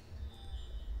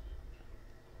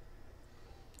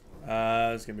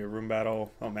 It's gonna be a room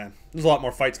battle. Oh man, there's a lot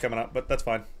more fights coming up, but that's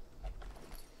fine.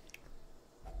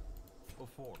 A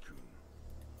fortune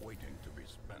waiting to be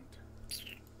spent.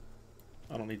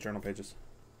 I don't need journal pages.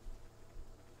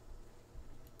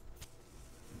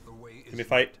 The way Give me a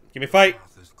fight. Give me a fight.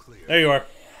 There you are.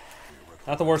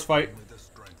 Not the worst fight. Only the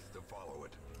strength to follow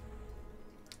it.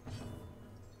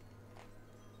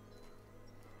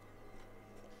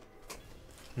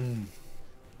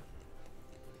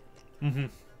 Mm-hmm.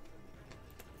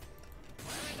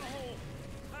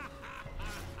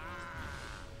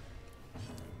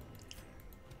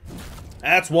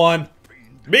 That's one.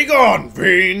 Be gone,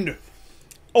 fiend!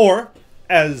 Or,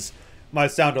 as my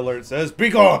sound alert says, be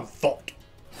gone, thought.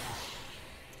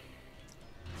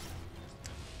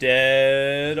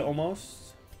 Dead, almost.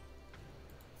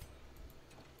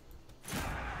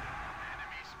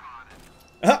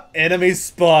 Enemy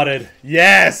spotted.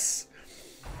 Yes!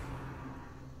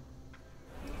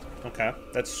 Okay,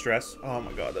 that's stress. Oh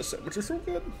my god, that sandwich is so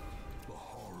good. The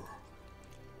horror.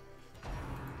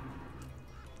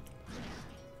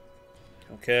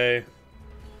 Okay.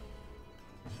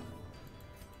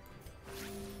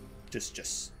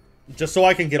 Just so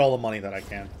I can get all the money that I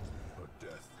can. A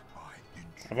death by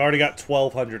inch. I've already got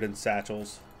 1,200 in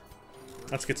satchels.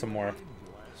 Let's get some more.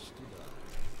 Last to die.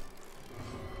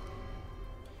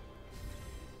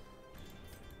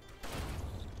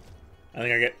 I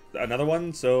think I get another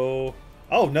one, so...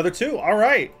 Oh, another 2. All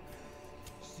right.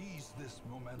 Seize this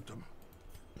momentum.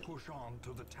 Push on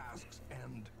to the task's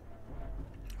end.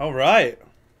 All right.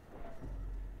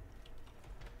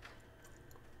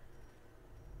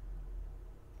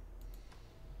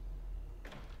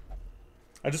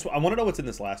 I want to know what's in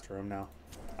this last room now.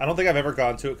 I don't think I've ever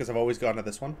gone to it because I've always gone to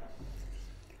this one.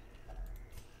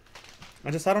 I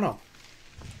don't know.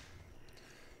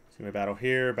 See my battle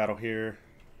here, battle here.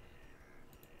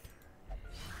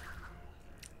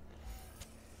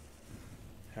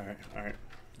 Alright, alright.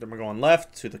 Then we're going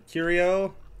left to the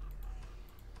Curio.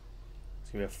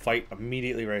 It's gonna be a fight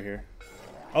immediately right here.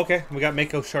 Okay, we got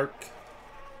Mako Shark.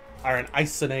 Iron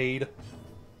Isonade.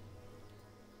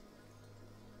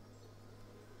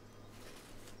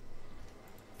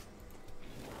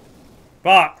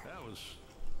 Fuck! That was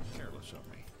careless of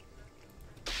me.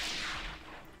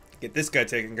 Get this guy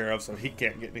taken care of so he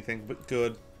can't get anything but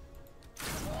good.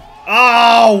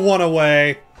 Oh, one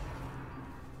away.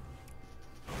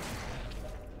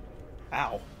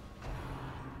 Ow.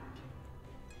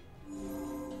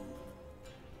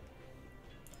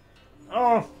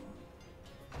 Oh.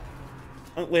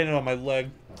 I landed on my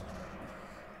leg.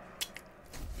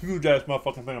 Huge ass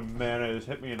motherfucking thing of mayonnaise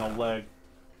hit me in the leg.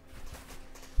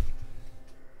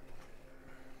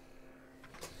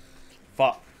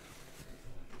 Fuck.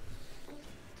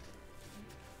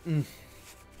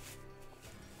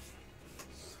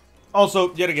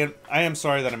 Also, yet again, I am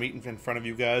sorry that I'm eating in front of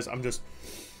you guys. I'm just,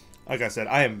 like I said,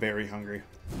 I am very hungry.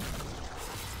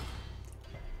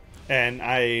 And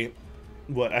I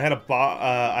had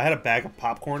a bag of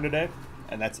popcorn today,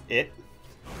 and that's it.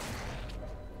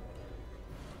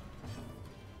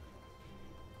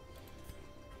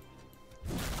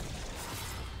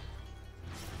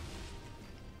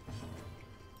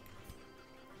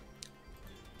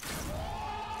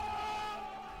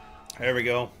 There we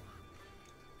go.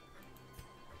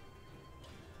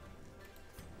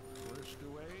 First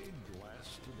away,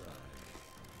 last to die.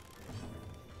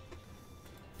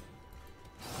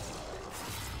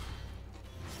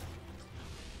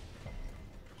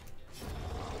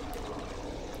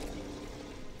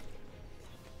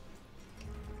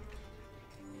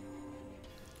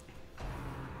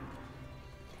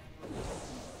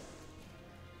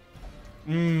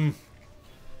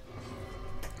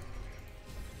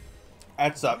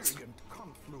 That sucks. Brilliant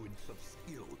confluence of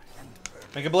skill and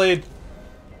purpose. Make it bleed.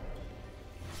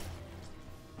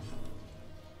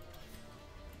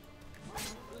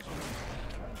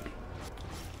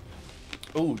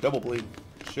 Ooh, double bleed.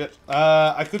 Shit.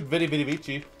 I could Vidi Vidi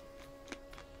Vici.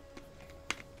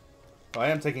 Oh, I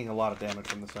am taking a lot of damage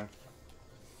from this thing.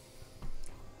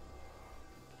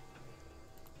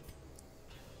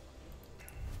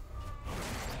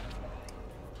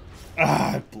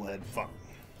 Ah, I bled. Fuck.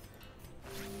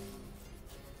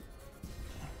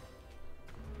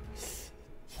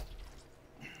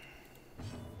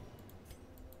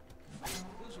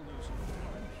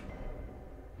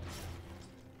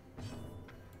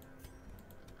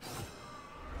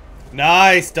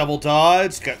 Nice! Double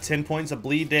dodge. Got 10 points of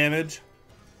bleed damage.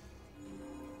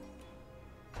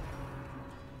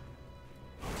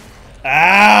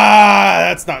 Ah!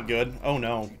 That's not good. Oh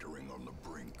no. Teetering on the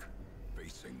brink,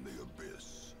 facing the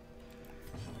abyss.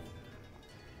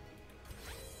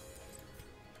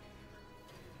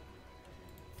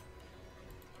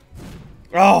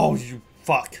 Oh, you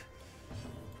fuck.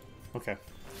 Okay.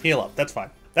 Heal up. That's fine.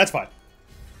 That's fine.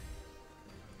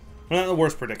 We're not in the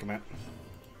worst predicament.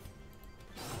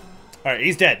 Alright,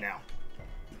 he's dead now.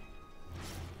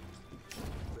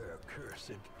 Their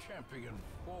cursed champion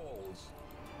falls.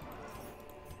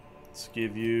 Let's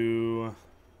give you...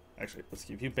 Actually, let's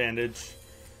give you bandage.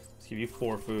 Let's give you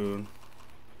 4 food.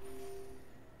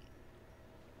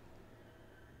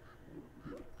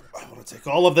 I want to take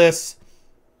all of this.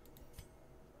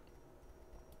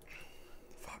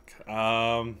 Fuck.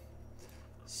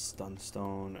 Stun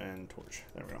stone and torch.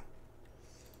 There we go.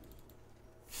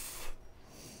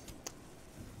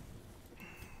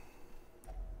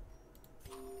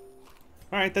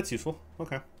 Alright, that's useful.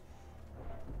 Okay.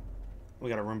 We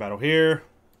got a room battle here.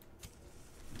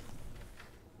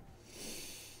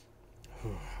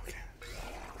 Okay.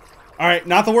 Alright,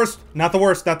 not the worst. Not the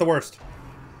worst. Not the worst.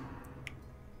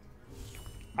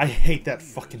 I hate that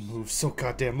fucking move so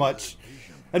goddamn much.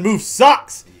 That move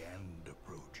sucks! The end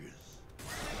approaches.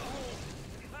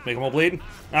 Make them all bleed.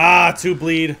 Ah, 2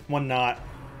 bleed, 1 not.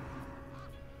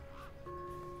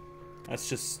 That's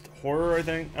just horror, I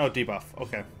think. Oh, debuff.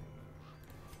 Okay.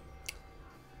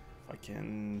 I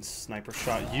can sniper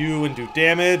shot you and do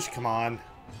damage. Come on.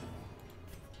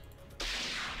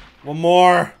 1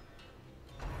 more.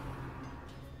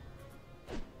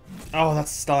 Oh,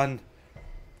 that's stun.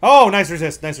 Oh, nice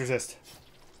resist. Nice resist.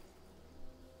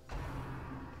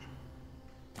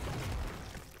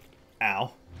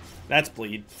 Ow. That's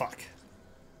bleed. Fuck.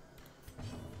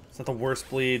 It's not the worst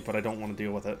bleed, but I don't want to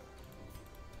deal with it.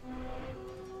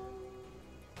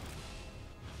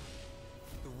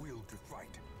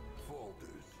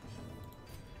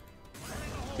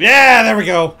 Yeah, there we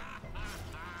go.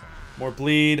 More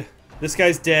bleed. This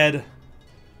guy's dead.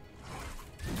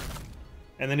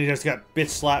 And then he just got bitch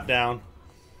slapped down.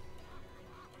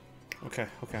 Okay,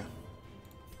 okay.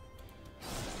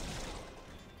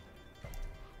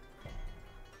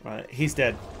 Alright, he's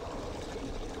dead.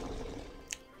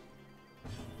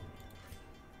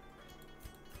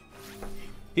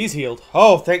 He's healed.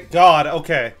 Oh, thank God.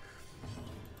 Okay.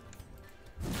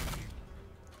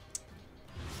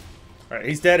 Alright,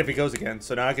 he's dead if he goes again,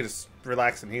 so now I can just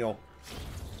relax and heal.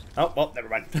 Oh, well, never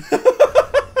mind.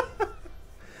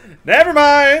 Never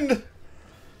mind!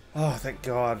 Oh, thank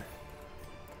God.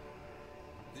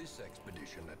 This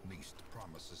expedition at least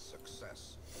promises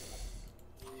success.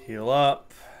 Heal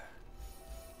up.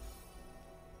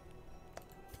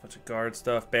 Bunch of guard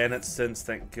stuff. Bandit sense,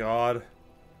 thank God.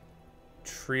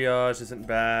 Triage isn't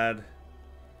bad.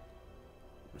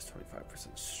 There's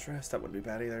 25% stress. That wouldn't be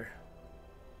bad either.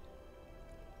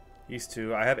 These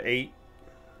two. I have 8.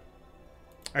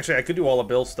 Actually, I could do all the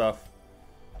Bill stuff.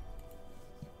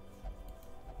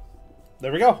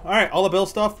 There we go. Alright, all the Bill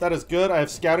stuff. That is good. I have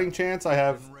scouting chance. I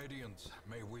have... In Radiance,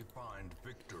 may we find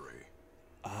victory.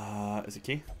 Is it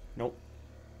key? Nope.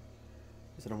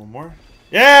 Is it Omamori?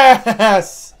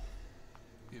 Yes!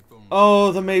 If only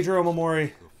Oh, the Major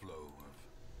Omamori. the flow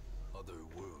of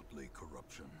otherworldly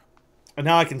corruption. And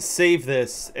now I can save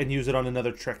this and use it on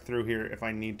another trek through here if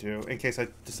I need to, in case I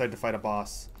decide to fight a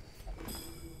boss.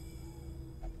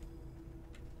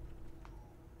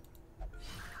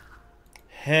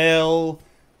 Hell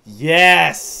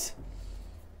yes!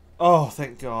 Oh,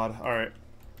 thank God. Alright.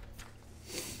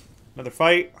 Another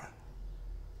fight.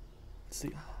 Let's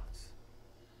see.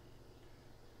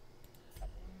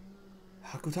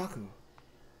 Hakutaku.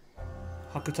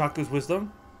 Hakutaku's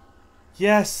wisdom?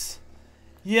 Yes!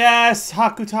 Yes!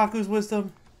 Hakutaku's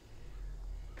wisdom.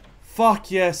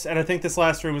 Fuck yes. And I think this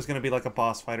last room is going to be like a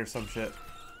boss fight or some shit.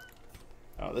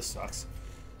 Oh, this sucks.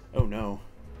 Oh no.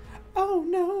 Oh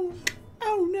no.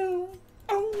 Oh no.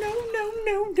 Oh no, no,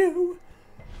 no, no.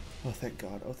 Oh, thank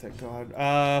God. Oh, thank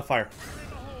God. Fire.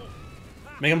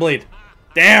 Make him bleed.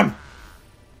 Damn!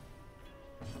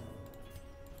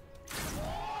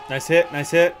 Nice hit,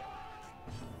 nice hit.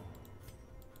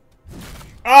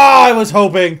 Ah, I was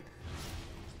hoping.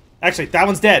 Actually, that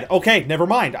one's dead. Okay, never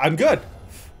mind. I'm good.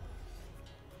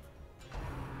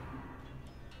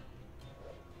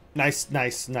 Nice,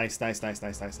 nice, nice, nice, nice,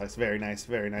 nice, nice, nice. Very nice,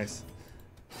 very nice.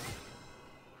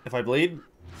 If I bleed?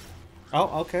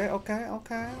 Oh, okay, okay,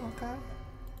 okay, okay.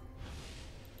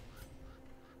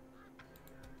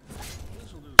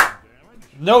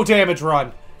 No damage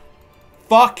run.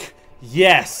 Fuck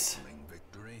yes.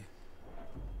 Victory,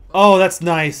 Oh, that's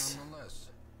nice. nonetheless.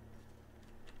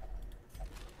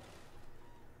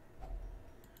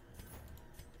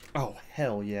 Oh,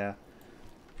 hell yeah.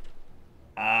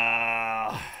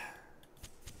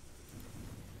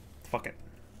 Fuck it.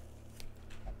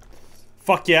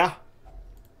 Fuck yeah.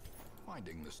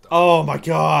 Finding the stuff Oh my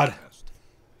God.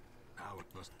 now it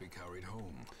must be carried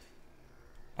home.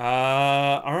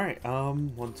 Alright.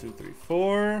 1, 2, 3,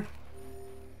 4.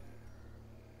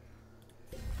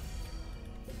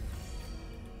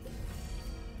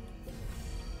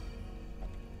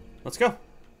 Let's go.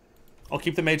 I'll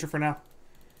keep the major for now.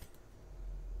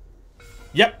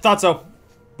 Yep, thought so.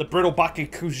 The Brittle Baki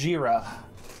Kujira.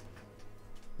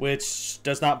 Which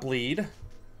does not bleed.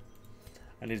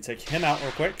 I need to take him out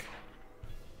real quick.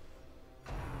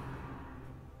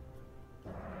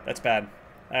 That's bad.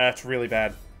 That's really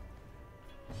bad.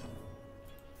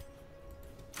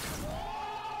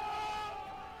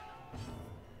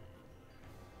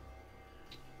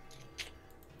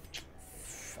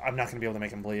 I'm not going to be able to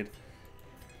make him bleed.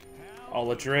 I'll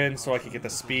Adrin so I can get the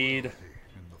speed. In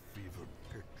the fevered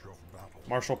pitch of battle.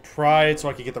 Martial Pride so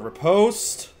I can get the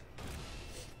riposte.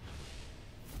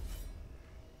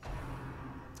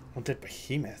 Undead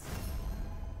Behemoth.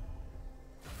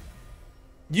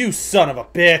 You son of a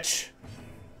bitch!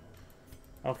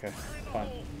 Okay, fine.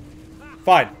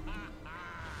 Fine.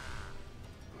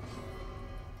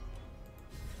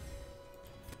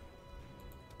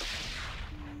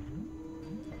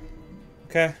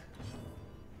 Okay.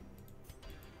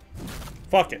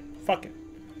 Fuck it. Fuck it.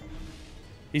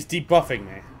 He's debuffing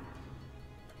me.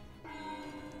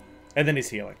 And then he's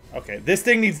healing. Okay, this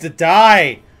thing needs to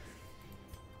die!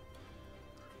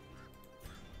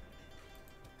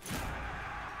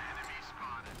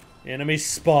 Enemy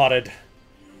spotted.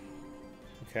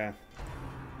 Okay.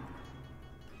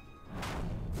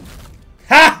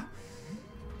 Ha!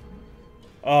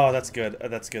 Oh, that's good.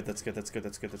 That's good. That's good. That's good.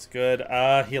 That's good. That's good.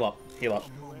 Heal up. Heal up.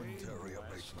 Momentary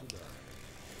abatement.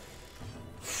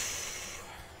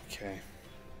 Okay.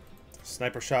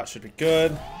 Sniper shot should be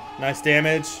good. Nice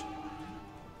damage.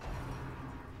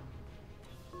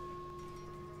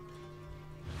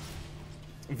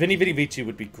 Vini Vidi Vici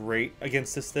would be great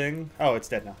against this thing. Oh, it's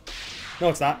dead now. No,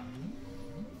 it's not.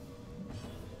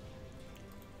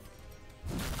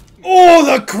 Oh,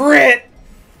 the crit!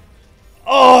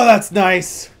 Oh, that's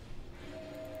nice.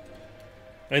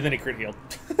 And then he crit healed.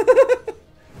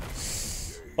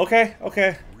 Okay,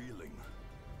 okay. Reeling,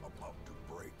 about to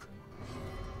break.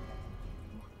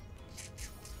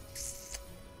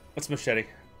 What's machete?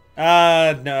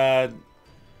 No.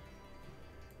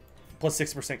 Plus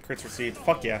 6% crits received.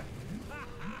 Fuck yeah.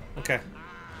 Okay.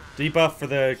 Debuff for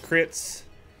the crits.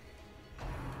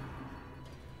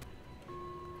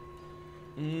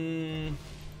 Confusion.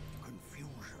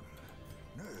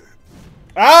 No.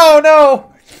 Oh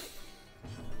no!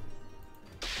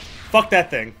 Fuck that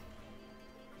thing.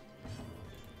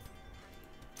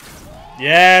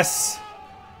 Yes!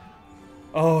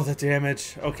 Oh, the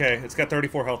damage. Okay, it's got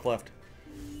 34 health left.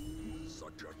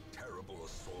 Such a terrible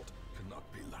assault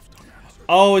cannot be left unanswered.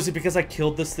 Oh, is it because I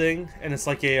killed this thing? And it's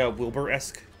like a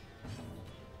Wilbur-esque?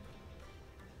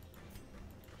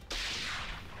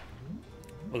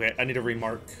 Okay, I need to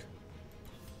remark.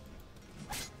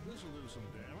 This'll do some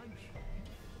damage.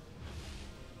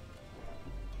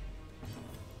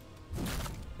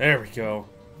 There we go.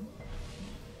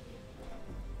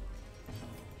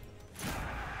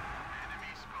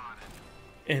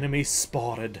 Enemy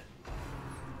spotted.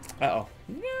 Uh-oh.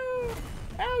 No!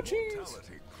 Ouchies!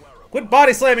 Brutality clarified. Quit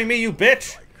body slamming me, you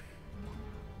bitch!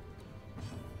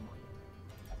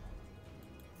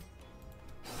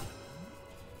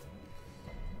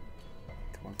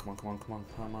 Come on, come on, come on, come on,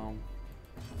 come on.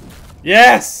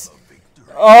 Yes!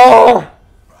 Victory, Oh!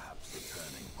 perhaps the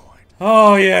turning point.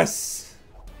 Oh, yes!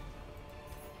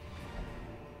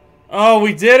 Oh,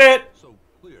 we did it! So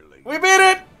clearly, We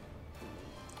beat it!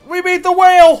 We beat the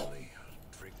whale!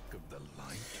 a trick of the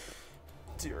light.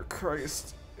 Dear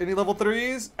Christ. Any level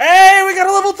 3s? Hey, we got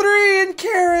a level 3 in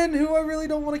Karen, who I really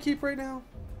don't want to keep right now.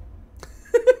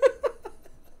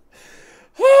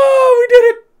 Oh, we did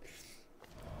it!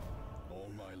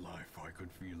 All my life, I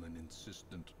could feel an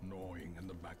insistent gnawing in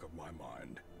the back of my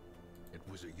mind. It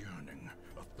was a yearning,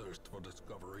 a thirst for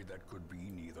discovery that could be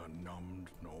neither numbed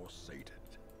nor sated.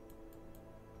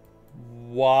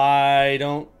 Why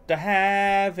don't I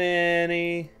have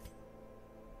any?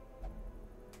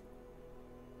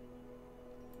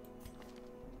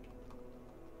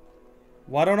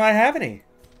 Why don't I have any?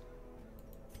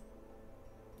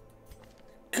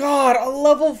 God, a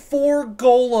level 4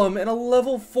 golem and a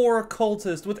level 4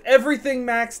 occultist with everything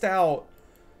maxed out.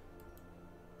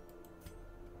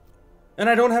 And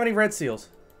I don't have any red seals.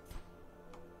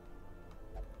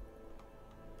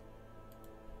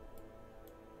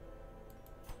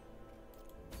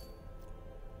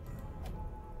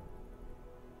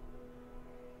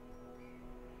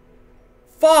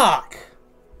 Fuck!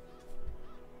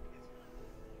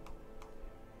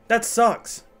 That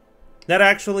sucks. That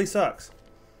actually sucks.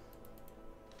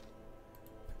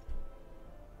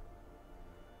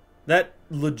 That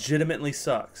legitimately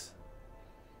sucks.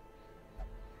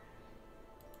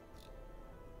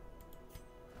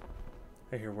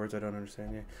 I hear words I don't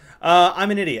understand yet.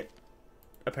 I'm an idiot.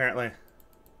 Apparently.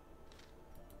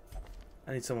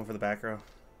 I need someone for the back row.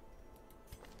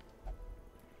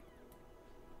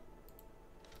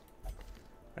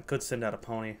 I could send out a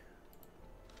pony.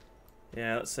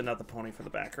 Yeah, let's send out the pony for the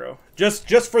back row.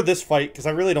 Just for this fight, because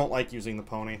I really don't like using the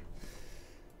pony.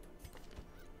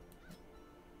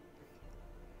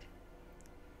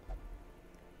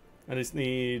 I just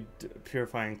need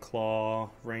Purifying Claw,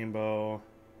 Rainbow.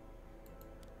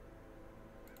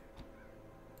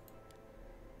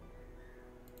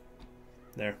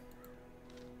 There.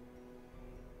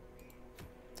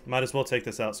 Might as well take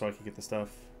this out so I can get the stuff.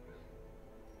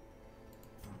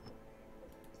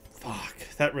 Fuck,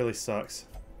 that really sucks.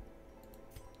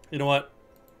 You know what?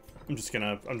 I'm just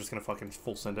gonna fucking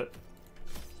full send it.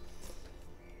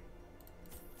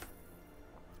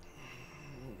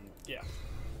 Yeah.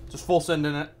 Just full send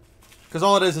in it. Because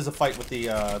all it is a fight with the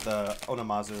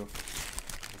Onamazu.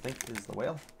 I think is the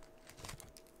whale.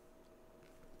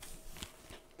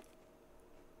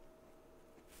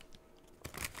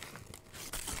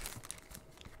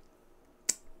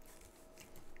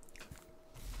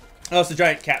 Oh, it's a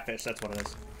giant catfish. That's what it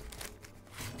is.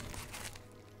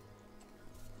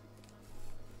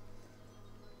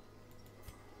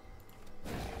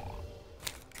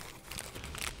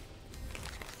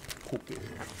 Okay.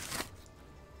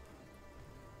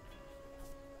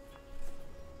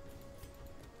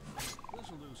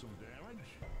 This'll do some damage.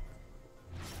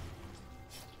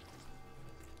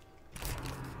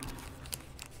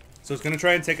 So it's going to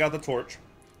try and take out the torch.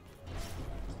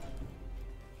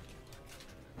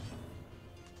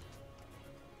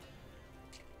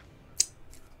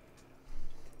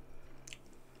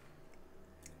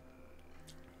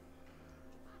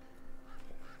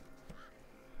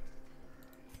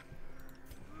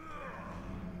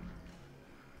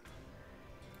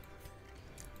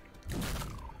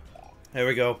 There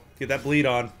we go. Get that bleed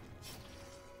on.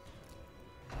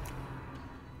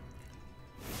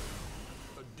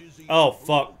 Oh,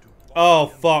 fuck. Oh,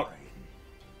 fuck.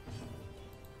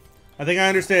 I think I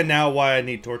understand now why I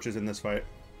need torches in this fight.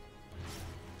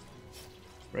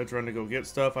 Red's run to go get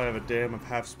stuff. I have a dam of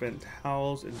half-spent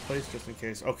towels in place just in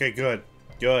case. Okay, good.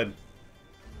 Good.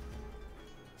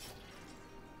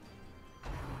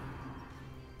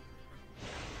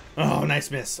 Oh,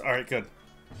 nice miss. Alright, good.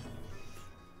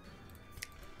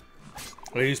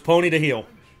 I'll use Pony to heal.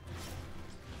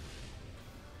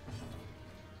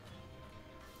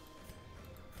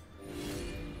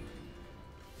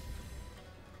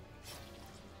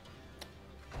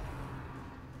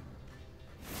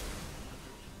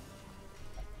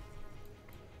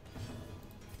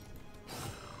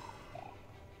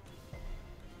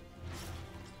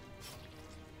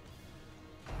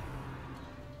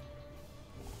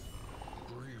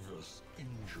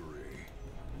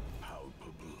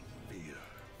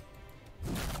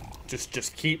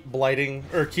 Just keep blighting,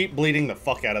 or keep bleeding the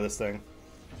fuck out of this thing.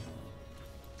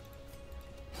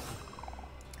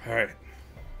 Alright.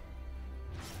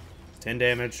 10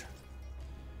 damage.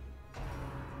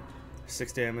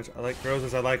 6 damage. I like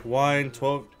roses, I like wine.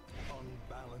 12.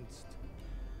 Unbalanced.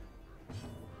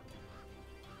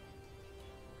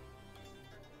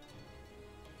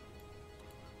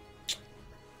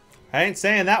 I ain't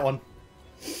saying that one.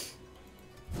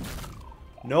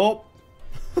 Nope.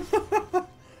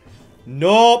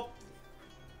 Nope.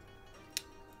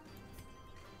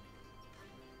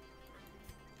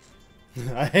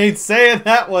 I ain't saying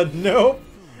that one. Nope.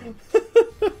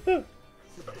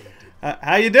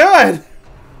 How you doing?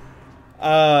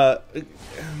 Nah,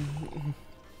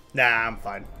 I'm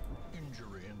fine.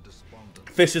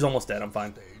 Fish is almost dead. I'm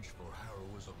fine.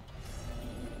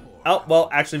 Oh, well,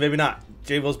 actually, maybe not.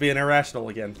 J-Will's being irrational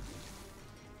again.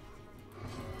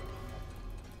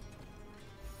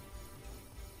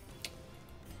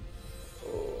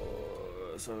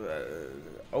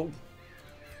 Oh.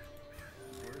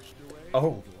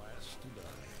 Oh.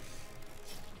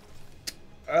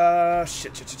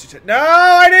 Shit. No,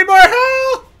 I need more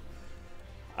help!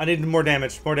 I need more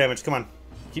damage. More damage. Come on.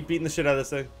 Keep beating the shit out of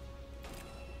this thing.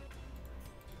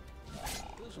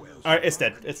 Alright, it's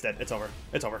dead. It's dead. It's over.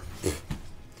 It's over.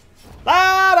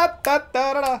 La da da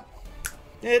da da da.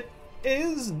 It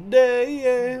is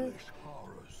day.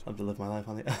 Love to live my life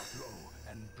on the.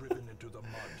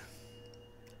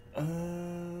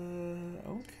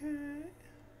 Okay.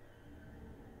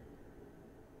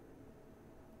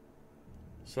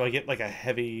 So I get like a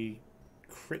heavy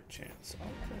crit chance.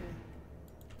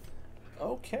 Okay.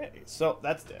 Okay, so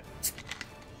that's dead.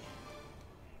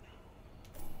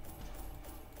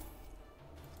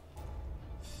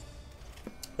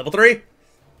 Level 3?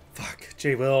 Fuck,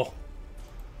 J-Will.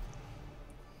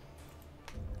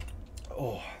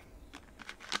 Oh.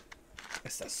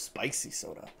 It's a spicy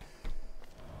soda.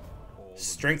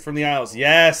 Strength from the Isles.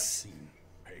 Yes!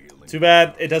 Too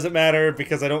bad it doesn't matter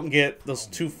because I don't get those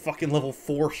 2 fucking level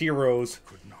 4 heroes.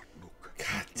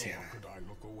 God damn it.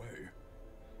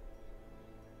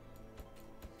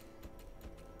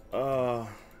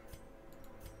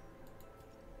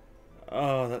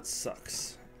 Oh, that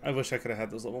sucks. I wish I could have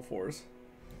had those level 4s.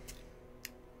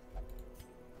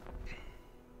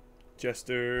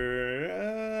 Jester.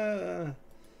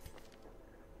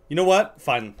 You know what?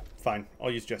 Fine. Fine. I'll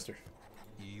use Jester.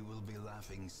 You will be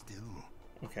laughing still.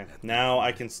 Okay. Now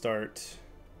I can start.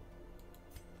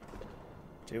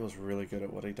 Jay was really good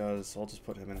at what he does, so I'll just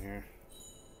put him in here.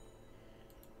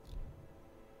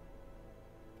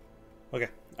 Okay.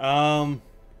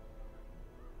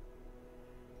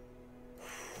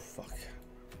 Fuck.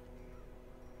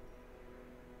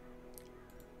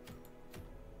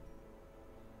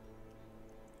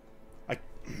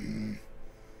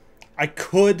 I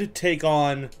could take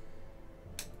on.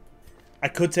 I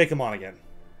could take him on again.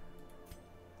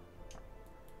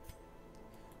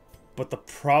 But the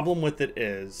problem with it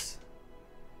is,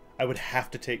 I would have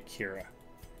to take Kira.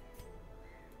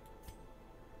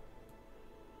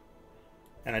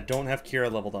 And I don't have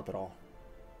Kira leveled up at all.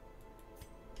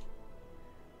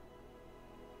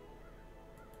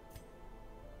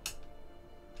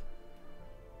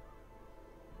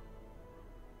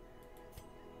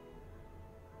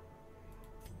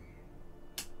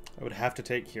 I would have to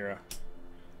take Kira.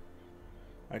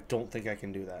 I don't think I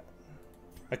can do that.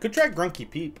 I could try Grunky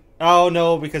Peep. Oh,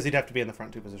 no, because he'd have to be in the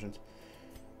front 2 positions.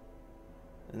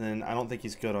 And then I don't think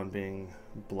he's good on being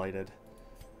blighted.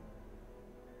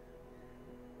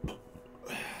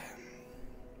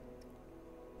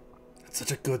 That's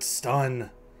such a good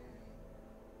stun.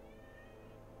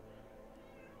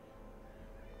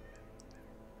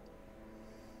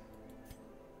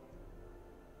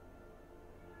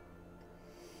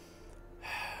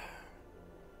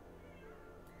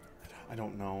 I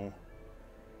don't know.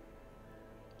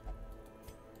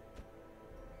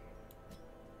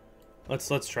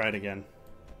 Let's try it again.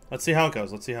 Let's see how it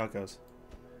goes. Let's see how it goes.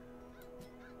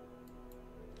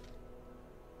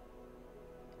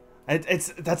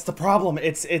 That's the problem.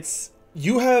 It's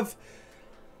you have.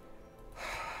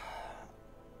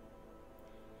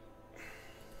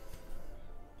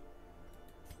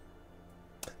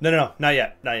 No, not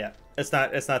yet, not yet. It's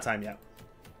not time yet.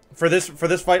 For this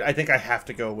fight, I think I have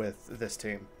to go with this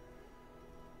team.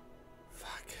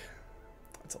 Fuck,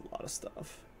 that's a lot of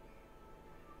stuff.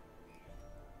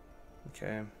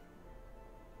 Okay.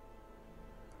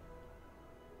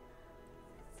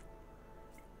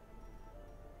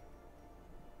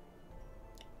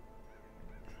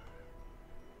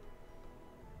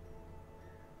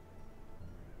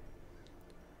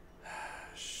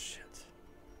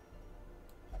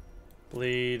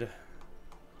 Bleed.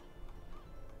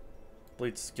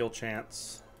 Bleed skill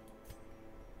chance.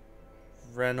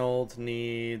 Reynolds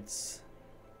needs...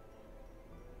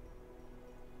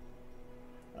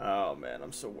 Oh man,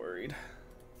 I'm so worried.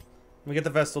 Let me get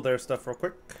the Vestal there stuff real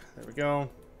quick. There we go.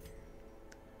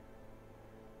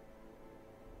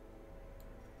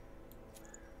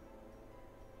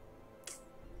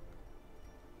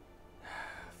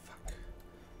 Fuck.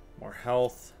 More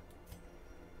health.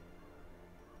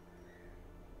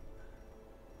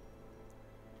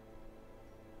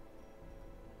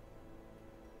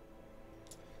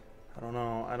 I don't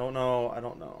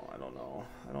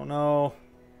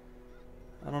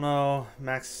know.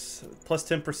 Max plus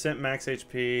 10% max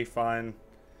HP, fine.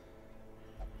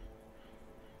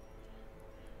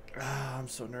 I'm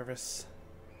so nervous.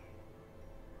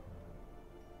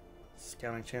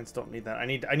 Scouting chance, don't need that. I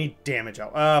need damage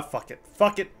out. Fuck it.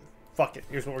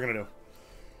 Here's what we're gonna do.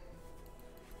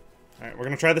 Alright, we're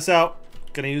gonna try this out.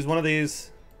 Gonna use one of these.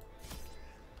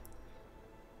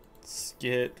 Let's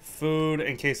get food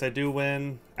in case I do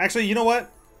win. Actually, you know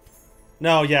what?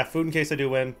 No, yeah, food in case I do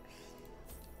win.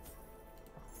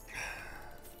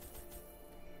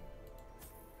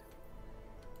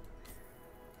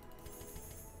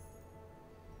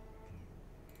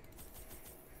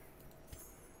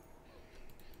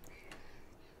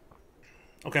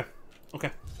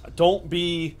 Okay. Don't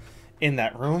be in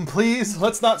that room, please.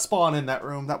 Let's not spawn in that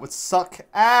room. That would suck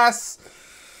ass.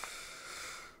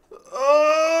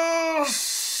 Oh,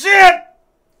 shit!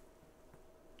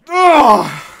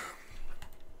 Ugh.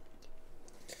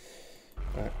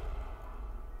 Right.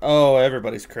 Oh,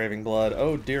 everybody's craving blood.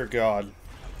 Oh, dear God.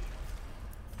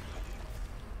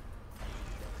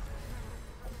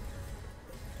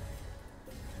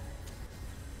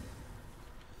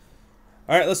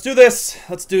 Alright, let's do this.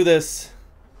 Let's do this.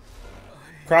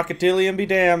 Crocodilian be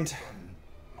damned.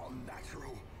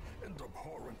 Unnatural and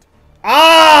abhorrent.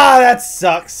 Ah, that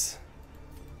sucks.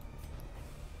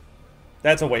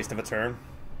 That's a waste of a turn.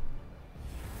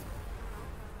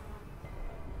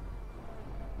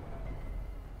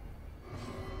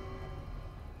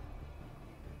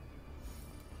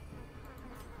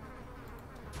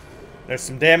 There's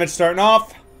some damage starting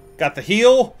off. Got the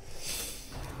heal.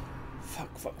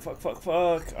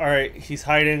 Fuck. Alright, he's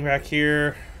hiding back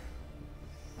here.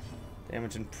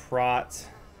 Damage and prot.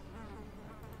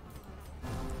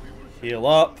 Heal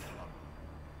up.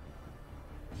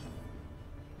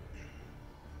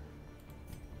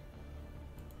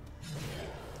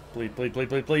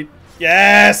 Bleed.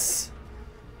 Yes!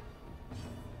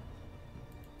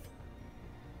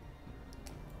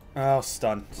 Oh,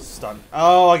 stun.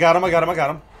 Oh, I got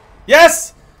him.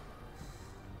 Yes!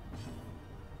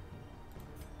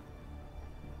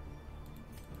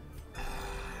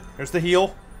 There's the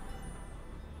heal.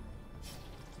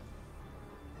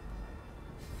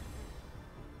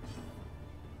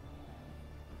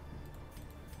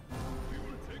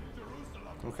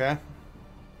 Okay.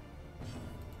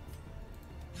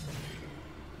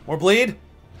 More bleed?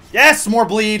 Yes, more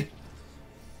bleed!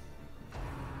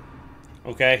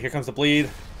 Okay, here comes the bleed.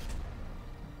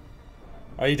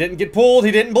 Oh, he didn't get pulled,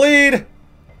 he didn't bleed!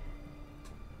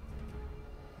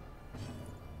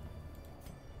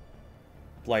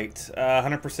 Blight.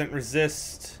 100%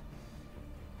 resist.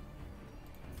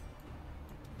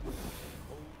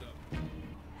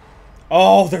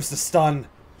 Oh, there's the stun.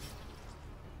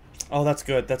 Oh, that's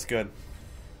good. There's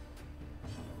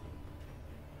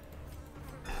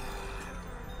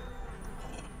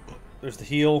the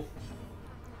heal.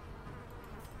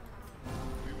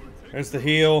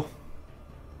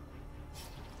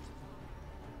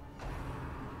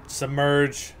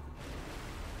 Submerge.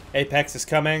 Apex is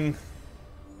coming.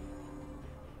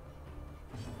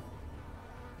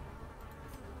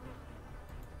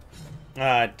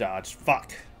 Ah, dodged.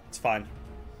 Fuck. It's fine.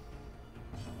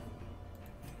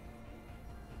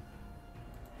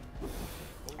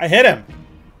 I hit him.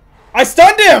 I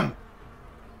stunned him!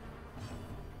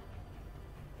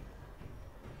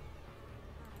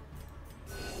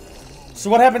 So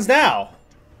what happens now?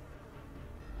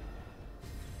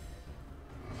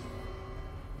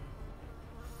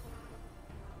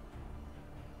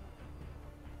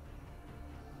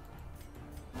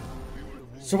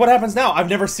 So what happens now? I've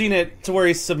never seen it to where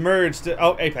he's submerged.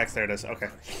 Oh, Apex, there it is. Okay.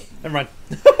 Never mind.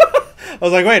 I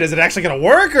was like, wait, is it actually gonna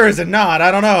work or is it not?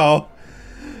 I don't know.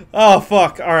 Oh,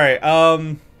 fuck. Alright,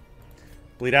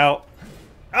 bleed out.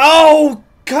 Oh,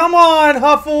 come on,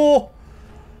 Huffle!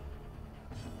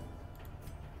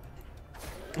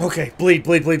 Okay, bleed,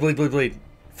 bleed, bleed, bleed, bleed, bleed.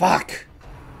 Fuck!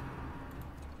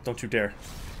 Don't you dare.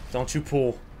 Don't you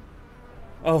pull.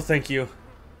 Oh, thank you.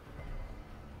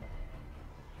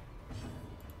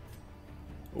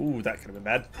 Ooh, that could have been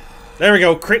bad. There we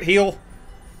go, crit heal.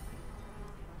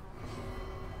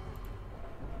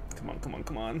 Come on, come on,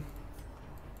 come on.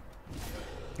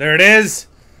 There it is!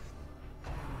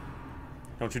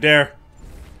 Don't you dare.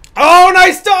 Oh,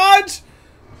 nice dodge!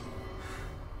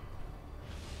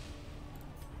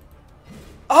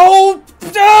 Oh!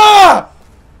 Ah!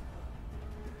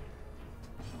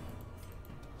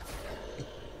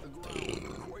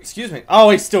 Excuse me. Oh,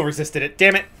 he still resisted it.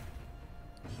 Damn it.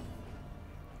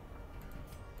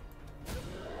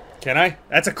 Can I?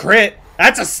 That's a crit.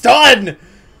 That's a stun!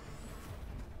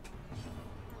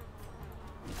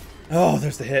 Oh,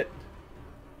 there's the hit.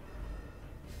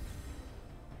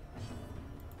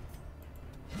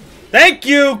 Thank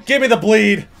you! Give me the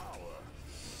bleed!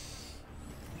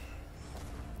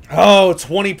 Oh,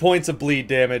 20 points of bleed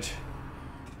damage.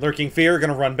 Lurking Fear,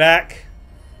 gonna run back.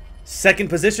 Second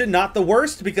position, not the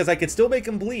worst, because I could still make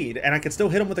him bleed, and I could still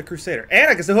hit him with a Crusader. And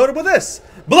I can still hit him with this!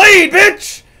 Bleed,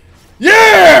 bitch!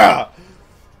 Yeah!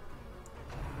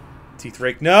 Teeth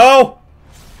Rake, no!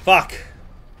 Fuck.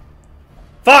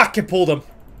 Fuck, it pulled him.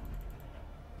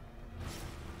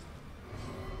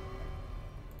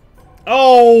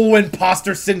 Oh,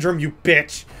 imposter syndrome, you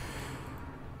bitch.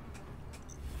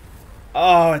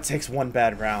 Oh, it takes one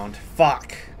bad round.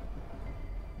 Fuck.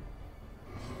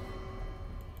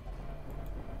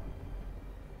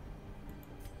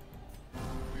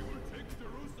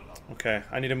 Okay,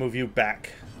 I need to move you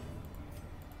back.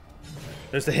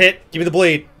 There's the hit. Give me the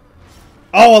bleed.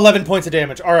 Oh, 11 points of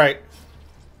damage. Alright.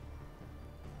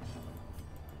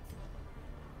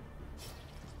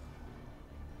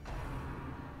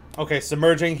 Okay,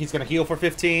 submerging. He's gonna heal for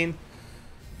 15.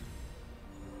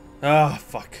 Ah,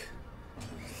 fuck.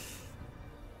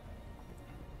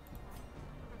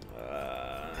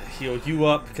 Heal you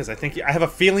up, because I think I have a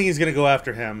feeling he's gonna go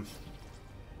after him.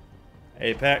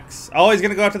 Apex. Oh, he's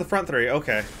gonna go after the front three.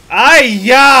 Okay.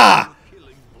 Ay-ya!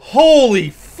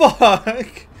 Holy fuck!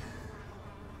 The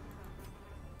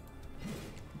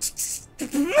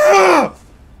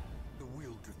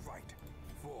will to fight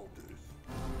falters.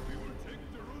 We will take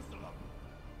Jerusalem.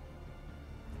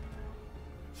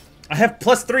 I have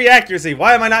 +3 accuracy.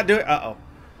 Why am I not doing? Uh-oh.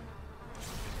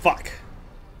 Fuck.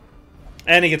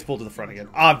 And he gets pulled to the front again.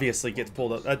 Obviously gets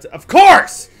pulled up. That's, of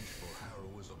course!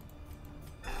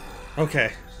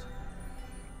 Okay.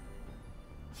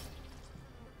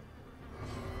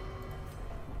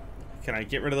 Can I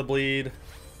get rid of the bleed?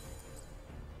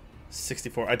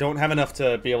 64. I don't have enough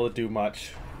to be able to do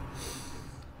much.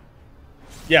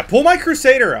 Yeah, pull my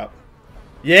Crusader up.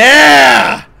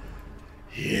 Yeah!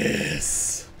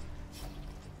 Yes!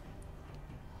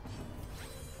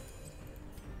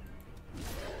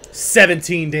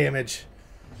 $17 damage.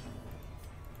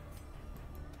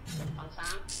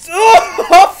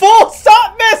 Oh, full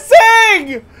stop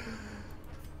missing!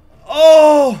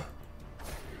 Oh!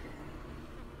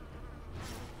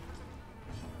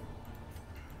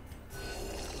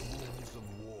 Wounds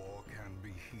of war can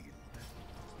be healed,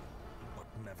 but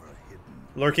never hidden.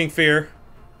 Lurking Fear.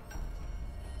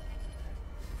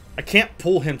 I can't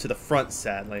pull him to the front,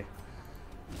 sadly.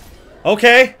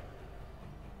 Okay.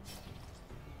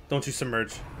 Don't you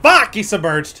submerge. Fuck! He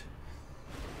submerged.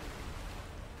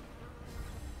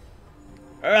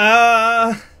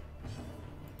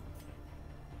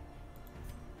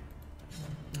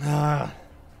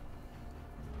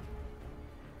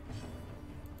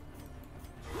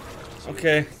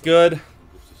 Okay, good.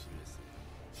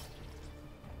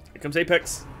 Here comes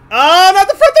Apex. Oh, not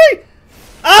the front three!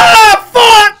 Ah,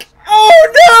 fuck!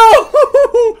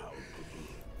 Oh, no!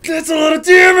 That's a lot of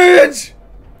damage!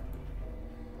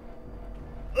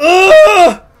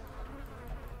 Ugh!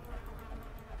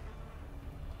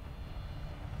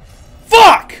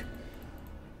 Fuck!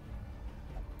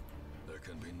 There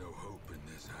can be no hope in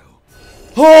this hell.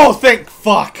 Oh, thank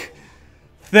fuck!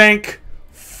 Thank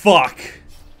fuck.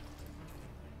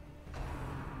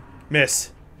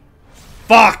 Miss.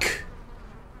 Fuck!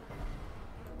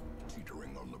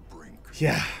 Teetering on the brink.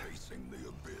 Yeah. Facing the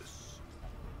abyss.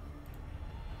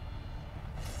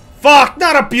 Fuck!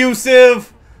 Not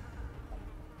abusive!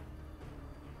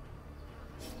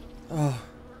 Oh.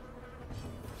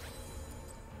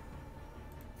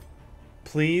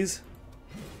 Please?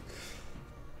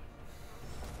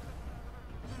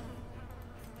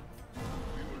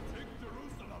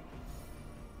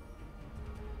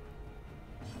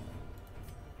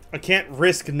 I can't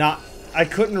risk not... I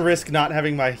couldn't risk not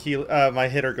having my my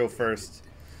hitter go first.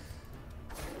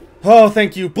 Oh,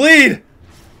 thank you. Bleed!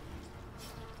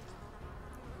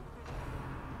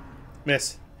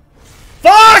 Miss.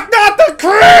 Fuck! Not the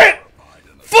crit!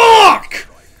 Fuck!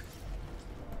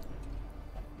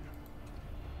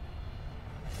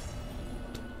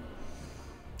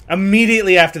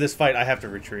 Immediately after this fight, I have to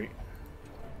retreat.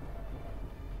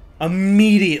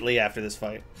 Immediately after this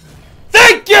fight.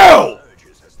 Thank you!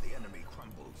 As the enemy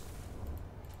crumbles.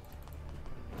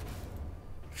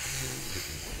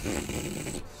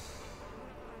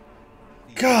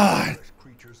 God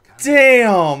Creatures can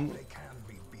damn! They can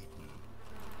be beaten.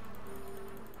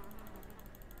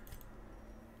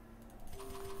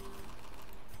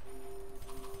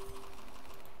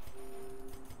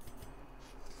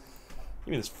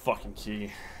 Give me this fucking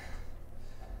key.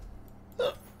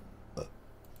 If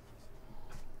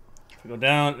I go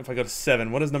down, if I go to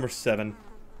 7, what is number 7?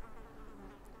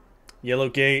 Yellow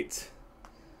gate.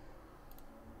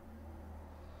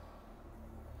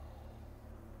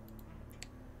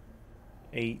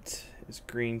 Eight is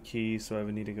green key, so I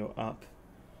would need to go up.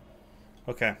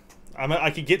 Okay.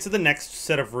 I could get to the next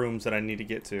set of rooms that I need to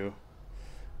get to,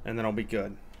 and then I'll be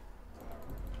good.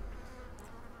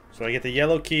 So I get the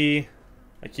yellow key.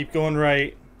 I keep going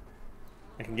right.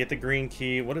 I can get the green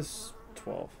key. What is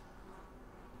 12?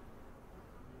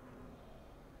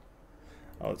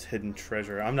 Oh, it's hidden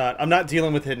treasure. I'm not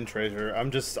dealing with hidden treasure.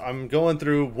 I'm going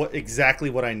through exactly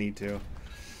what I need to.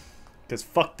 Cause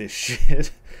fuck this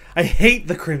shit. I hate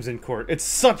the Crimson Court. It's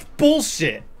such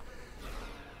bullshit.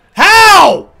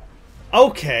 How?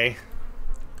 Okay.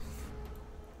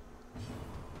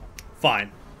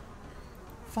 Fine.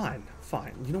 Fine.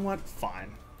 Fine. You know what?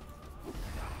 Fine.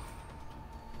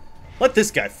 Let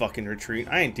this guy fucking retreat.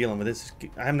 I ain't dealing with this.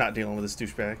 I'm not dealing with this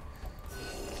douchebag.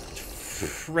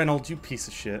 Reynolds, you piece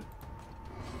of shit.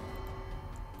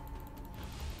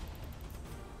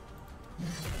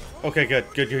 Okay, good.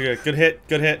 Good hit. Good hit.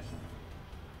 It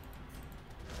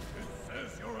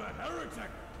says you're a heretic.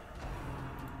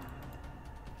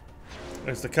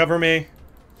 There's to cover me.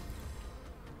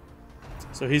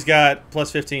 So he's got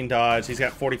plus 15 dodge. He's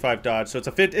got 45 dodge. So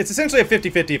it's essentially a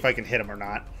 50-50 if I can hit him or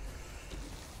not.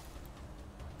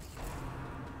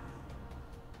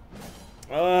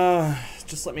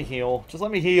 Just let me heal. Just let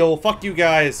me heal. Fuck you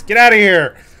guys. Get out of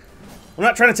here. I'm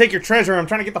not trying to take your treasure. I'm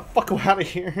trying to get the fuck out of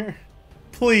here.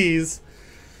 Please.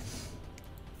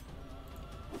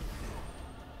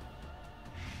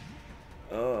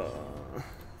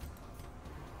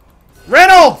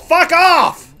 Reynold! Fuck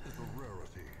off! The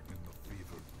rarity in the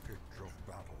fevered pitch of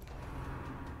battle.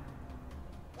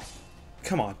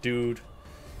 Come on, dude.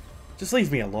 Just leave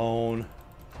me alone.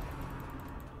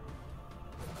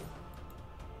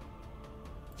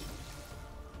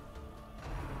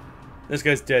 This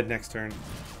guy's dead next turn.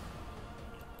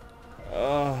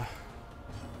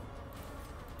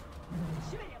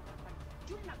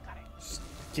 Just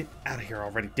get out of here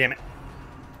already, damn it.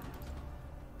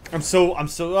 I'm so,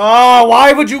 oh,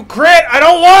 why would you crit? I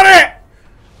don't want it!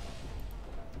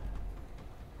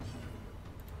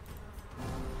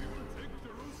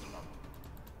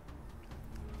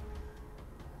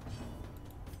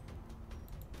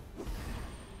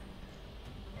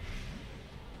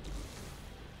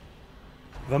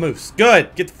 Vamoose.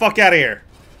 Good. Get the fuck out of here.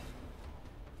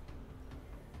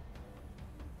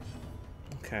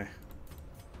 Okay.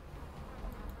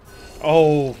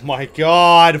 Oh my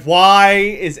god. Why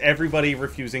is everybody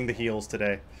refusing the heals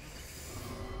today?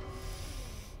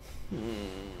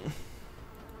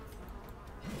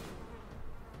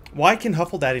 Why can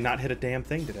Huffledaddy not hit a damn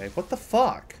thing today? What the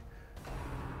fuck?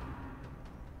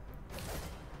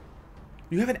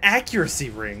 You have an accuracy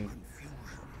ring.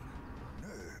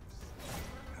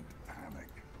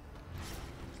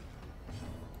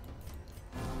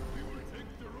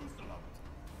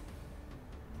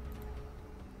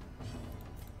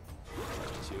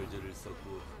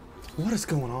 What is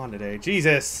going on today?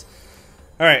 Jesus.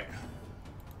 Alright.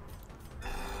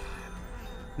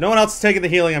 No one else is taking the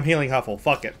healing. I'm healing Huffle.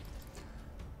 Fuck it.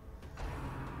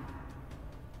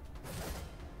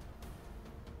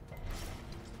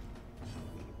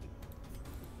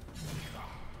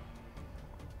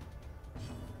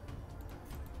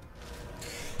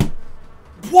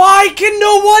 Why can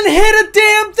no one hit a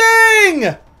damn thing?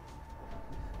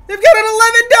 They've got an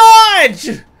 11 dodge!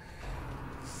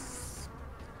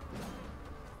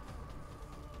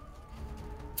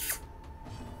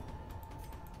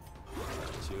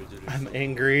 I'm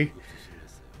angry.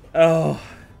 Oh.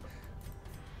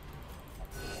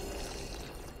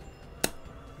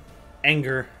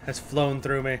 Anger has flown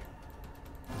through me.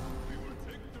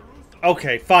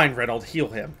 Okay, fine, Reynolds. Heal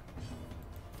him.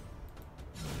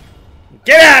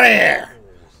 Get out of here!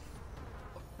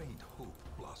 A faint hope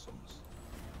blossoms.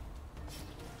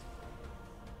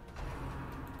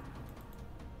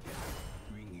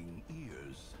 Ringing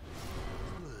ears,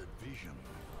 blurred vision.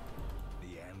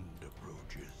 The end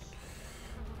approaches.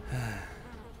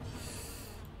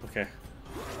 Okay.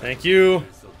 Thank you.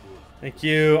 Thank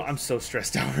you. I'm so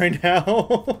stressed out right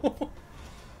now.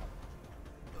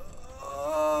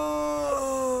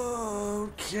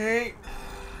 Okay.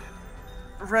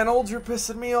 Reynolds, you're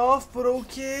pissing me off, but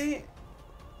okay.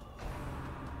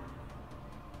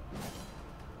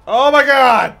 Oh my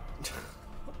god!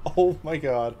 Oh my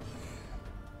god.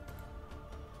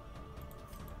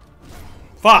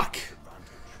 Fuck!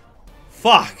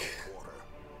 Fuck!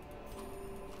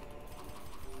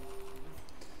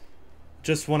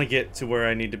 Just want to get to where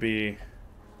I need to be.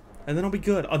 And then I'll be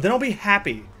good. Then I'll be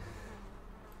happy.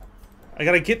 I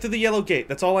gotta get through the yellow gate.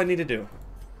 That's all I need to do.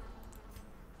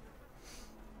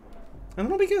 And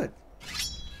then I'll be good.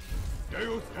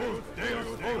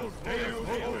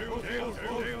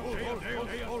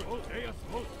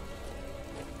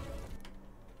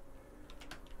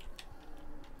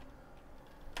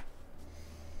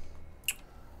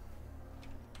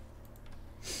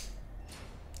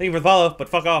 Thank you for the follow, but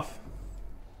fuck off.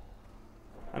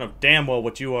 I know damn well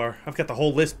what you are. I've got the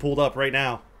whole list pulled up right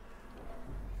now.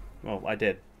 Well, I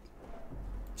did.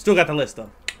 Still got the list,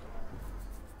 though.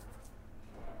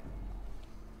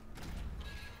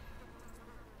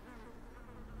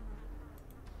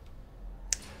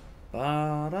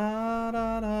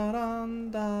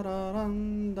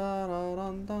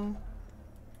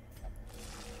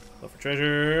 Look for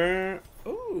treasure.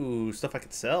 Ooh, stuff I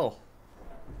could sell.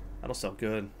 That'll sell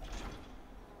good.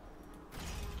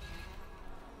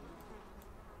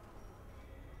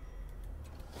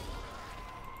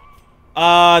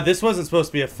 This wasn't supposed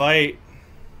to be a fight.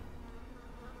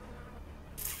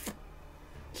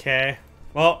 Okay.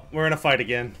 Well, we're in a fight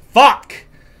again. Fuck!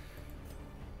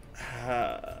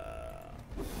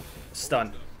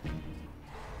 Stun.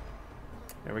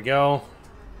 There we go.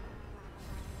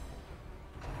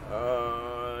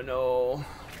 No.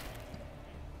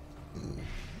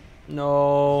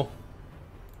 No.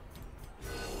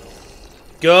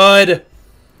 Good.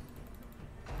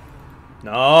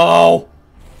 No.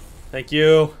 Thank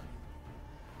you.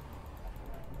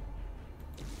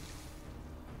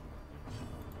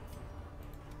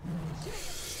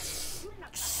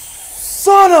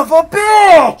 Son of a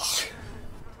bitch!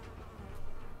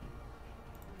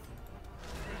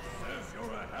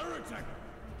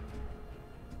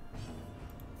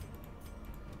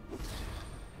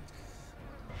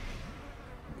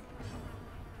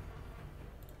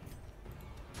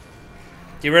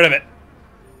 Get rid of it.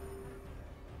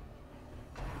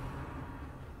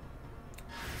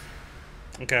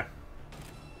 Okay.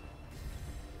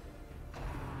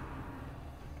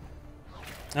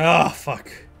 Oh,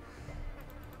 fuck.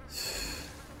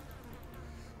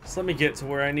 Just let me get to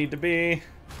where I need to be.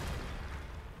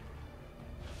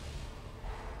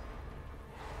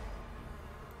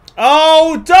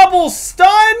 Oh, double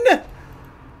stun?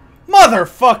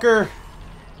 Motherfucker.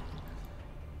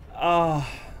 Oh.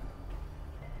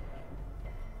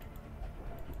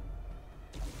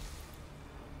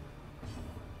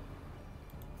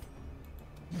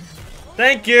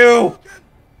 Thank you!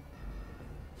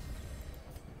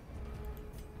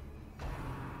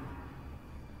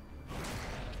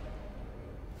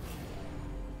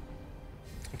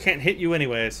 I can't hit you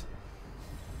anyways.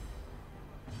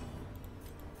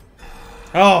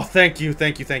 Oh, thank you,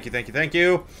 thank you, thank you, thank you, thank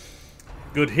you.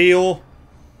 Good heal.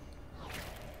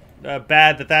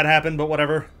 Bad that that happened, but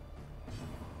whatever.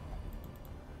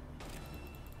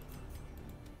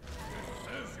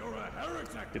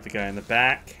 Get the guy in the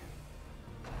back.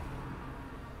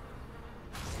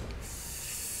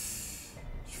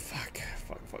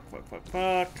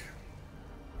 Fuck.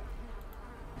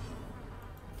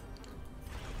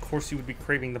 Of course you would be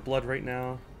craving the blood right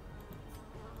now.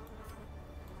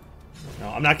 No,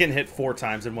 I'm not getting hit 4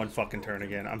 times in one fucking turn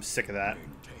again. I'm sick of that.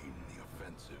 Maintain the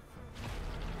offensive.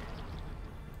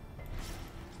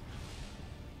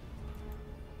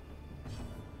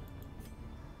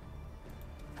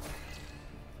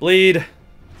 Bleed.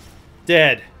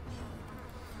 Dead.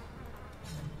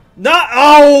 Not.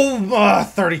 Oh!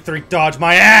 33 dodge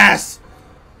my ass!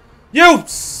 You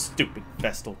stupid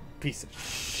vestal piece of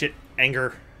shit.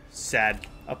 Anger. Sad.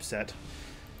 Upset.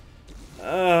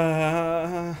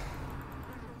 And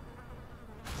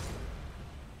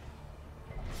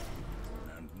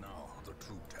now the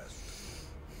true test.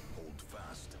 Hold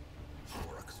fast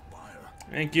or expire.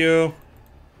 Thank you.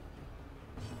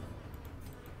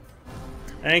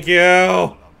 Thank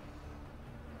you.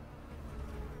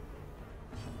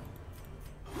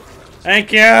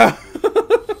 Thank you. I'm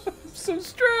so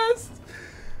stressed.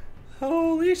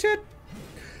 Holy shit.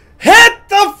 Hit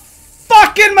the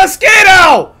fucking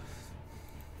mosquito!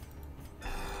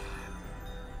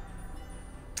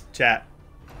 Chat.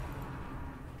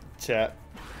 Chat.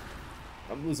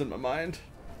 I'm losing my mind.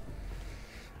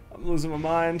 I'm losing my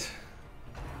mind.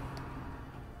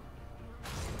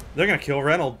 They're gonna kill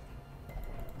Reynolds.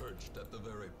 Perched at the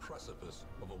very precipice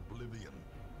of oblivion.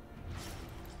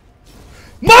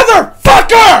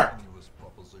 Motherfucker! Continuous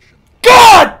proposition.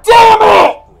 God damn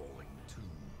it! Rolling two.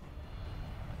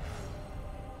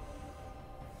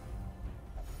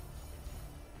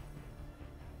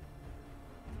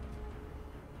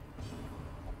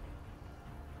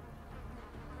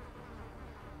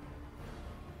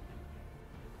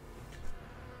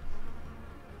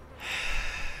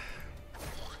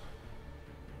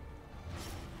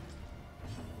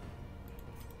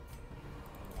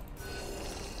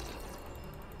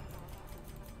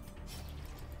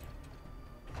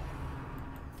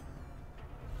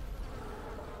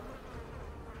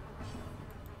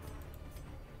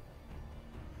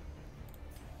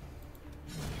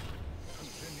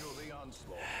 Continue the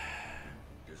onslaught.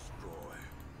 Destroy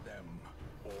them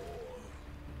all.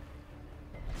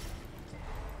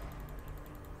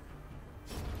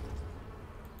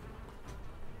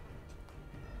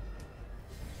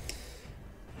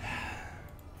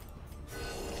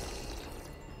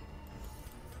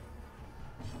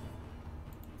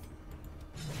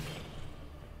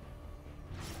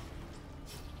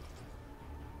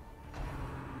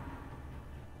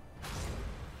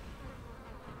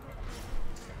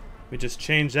 We just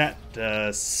changed that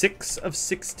to 6 of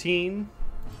 16.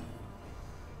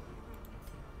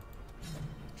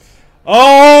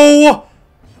 Oh!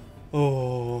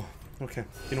 Oh. Okay.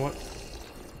 You know what?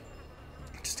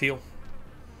 Just heal.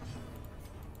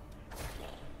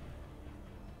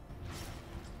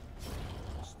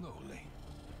 Slowly,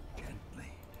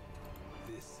 gently.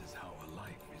 This is how a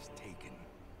life is taken.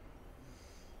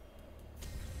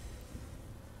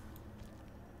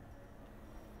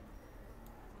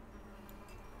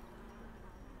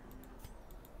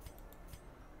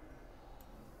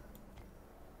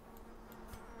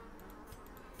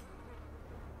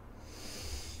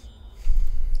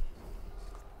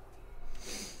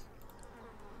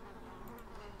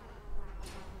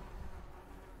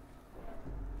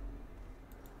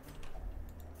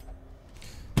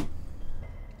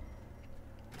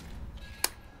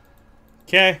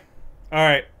 Okay.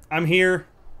 Alright. I'm here.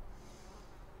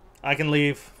 I can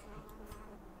leave.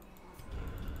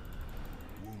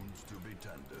 Wounds to be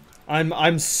tended.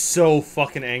 I'm so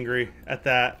fucking angry at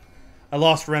that. I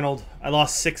lost Reynolds. I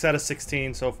lost 6 out of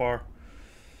 16 so far.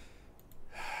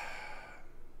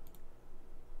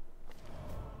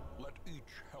 Let each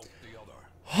help the other.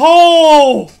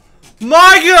 Oh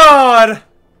my god!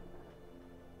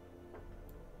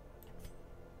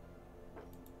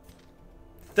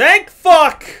 Thank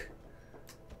fuck!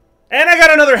 And I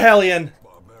got another Hellion.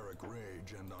 Barbaric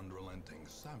rage and unrelenting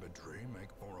savagery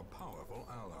make for a powerful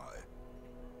ally.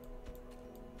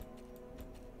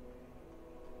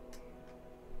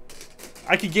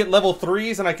 I could get level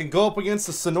 3s and I can go up against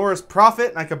the Sonorous Prophet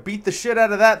and I can beat the shit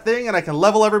out of that thing and I can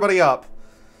level everybody up.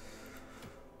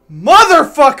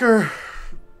 Motherfucker!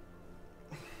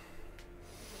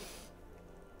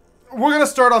 We're gonna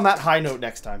start on that high note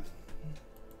next time.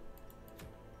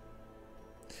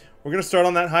 We're gonna start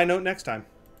on that high note next time.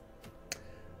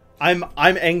 I'm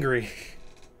angry.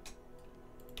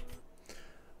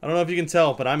 I don't know if you can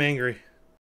tell, but I'm angry.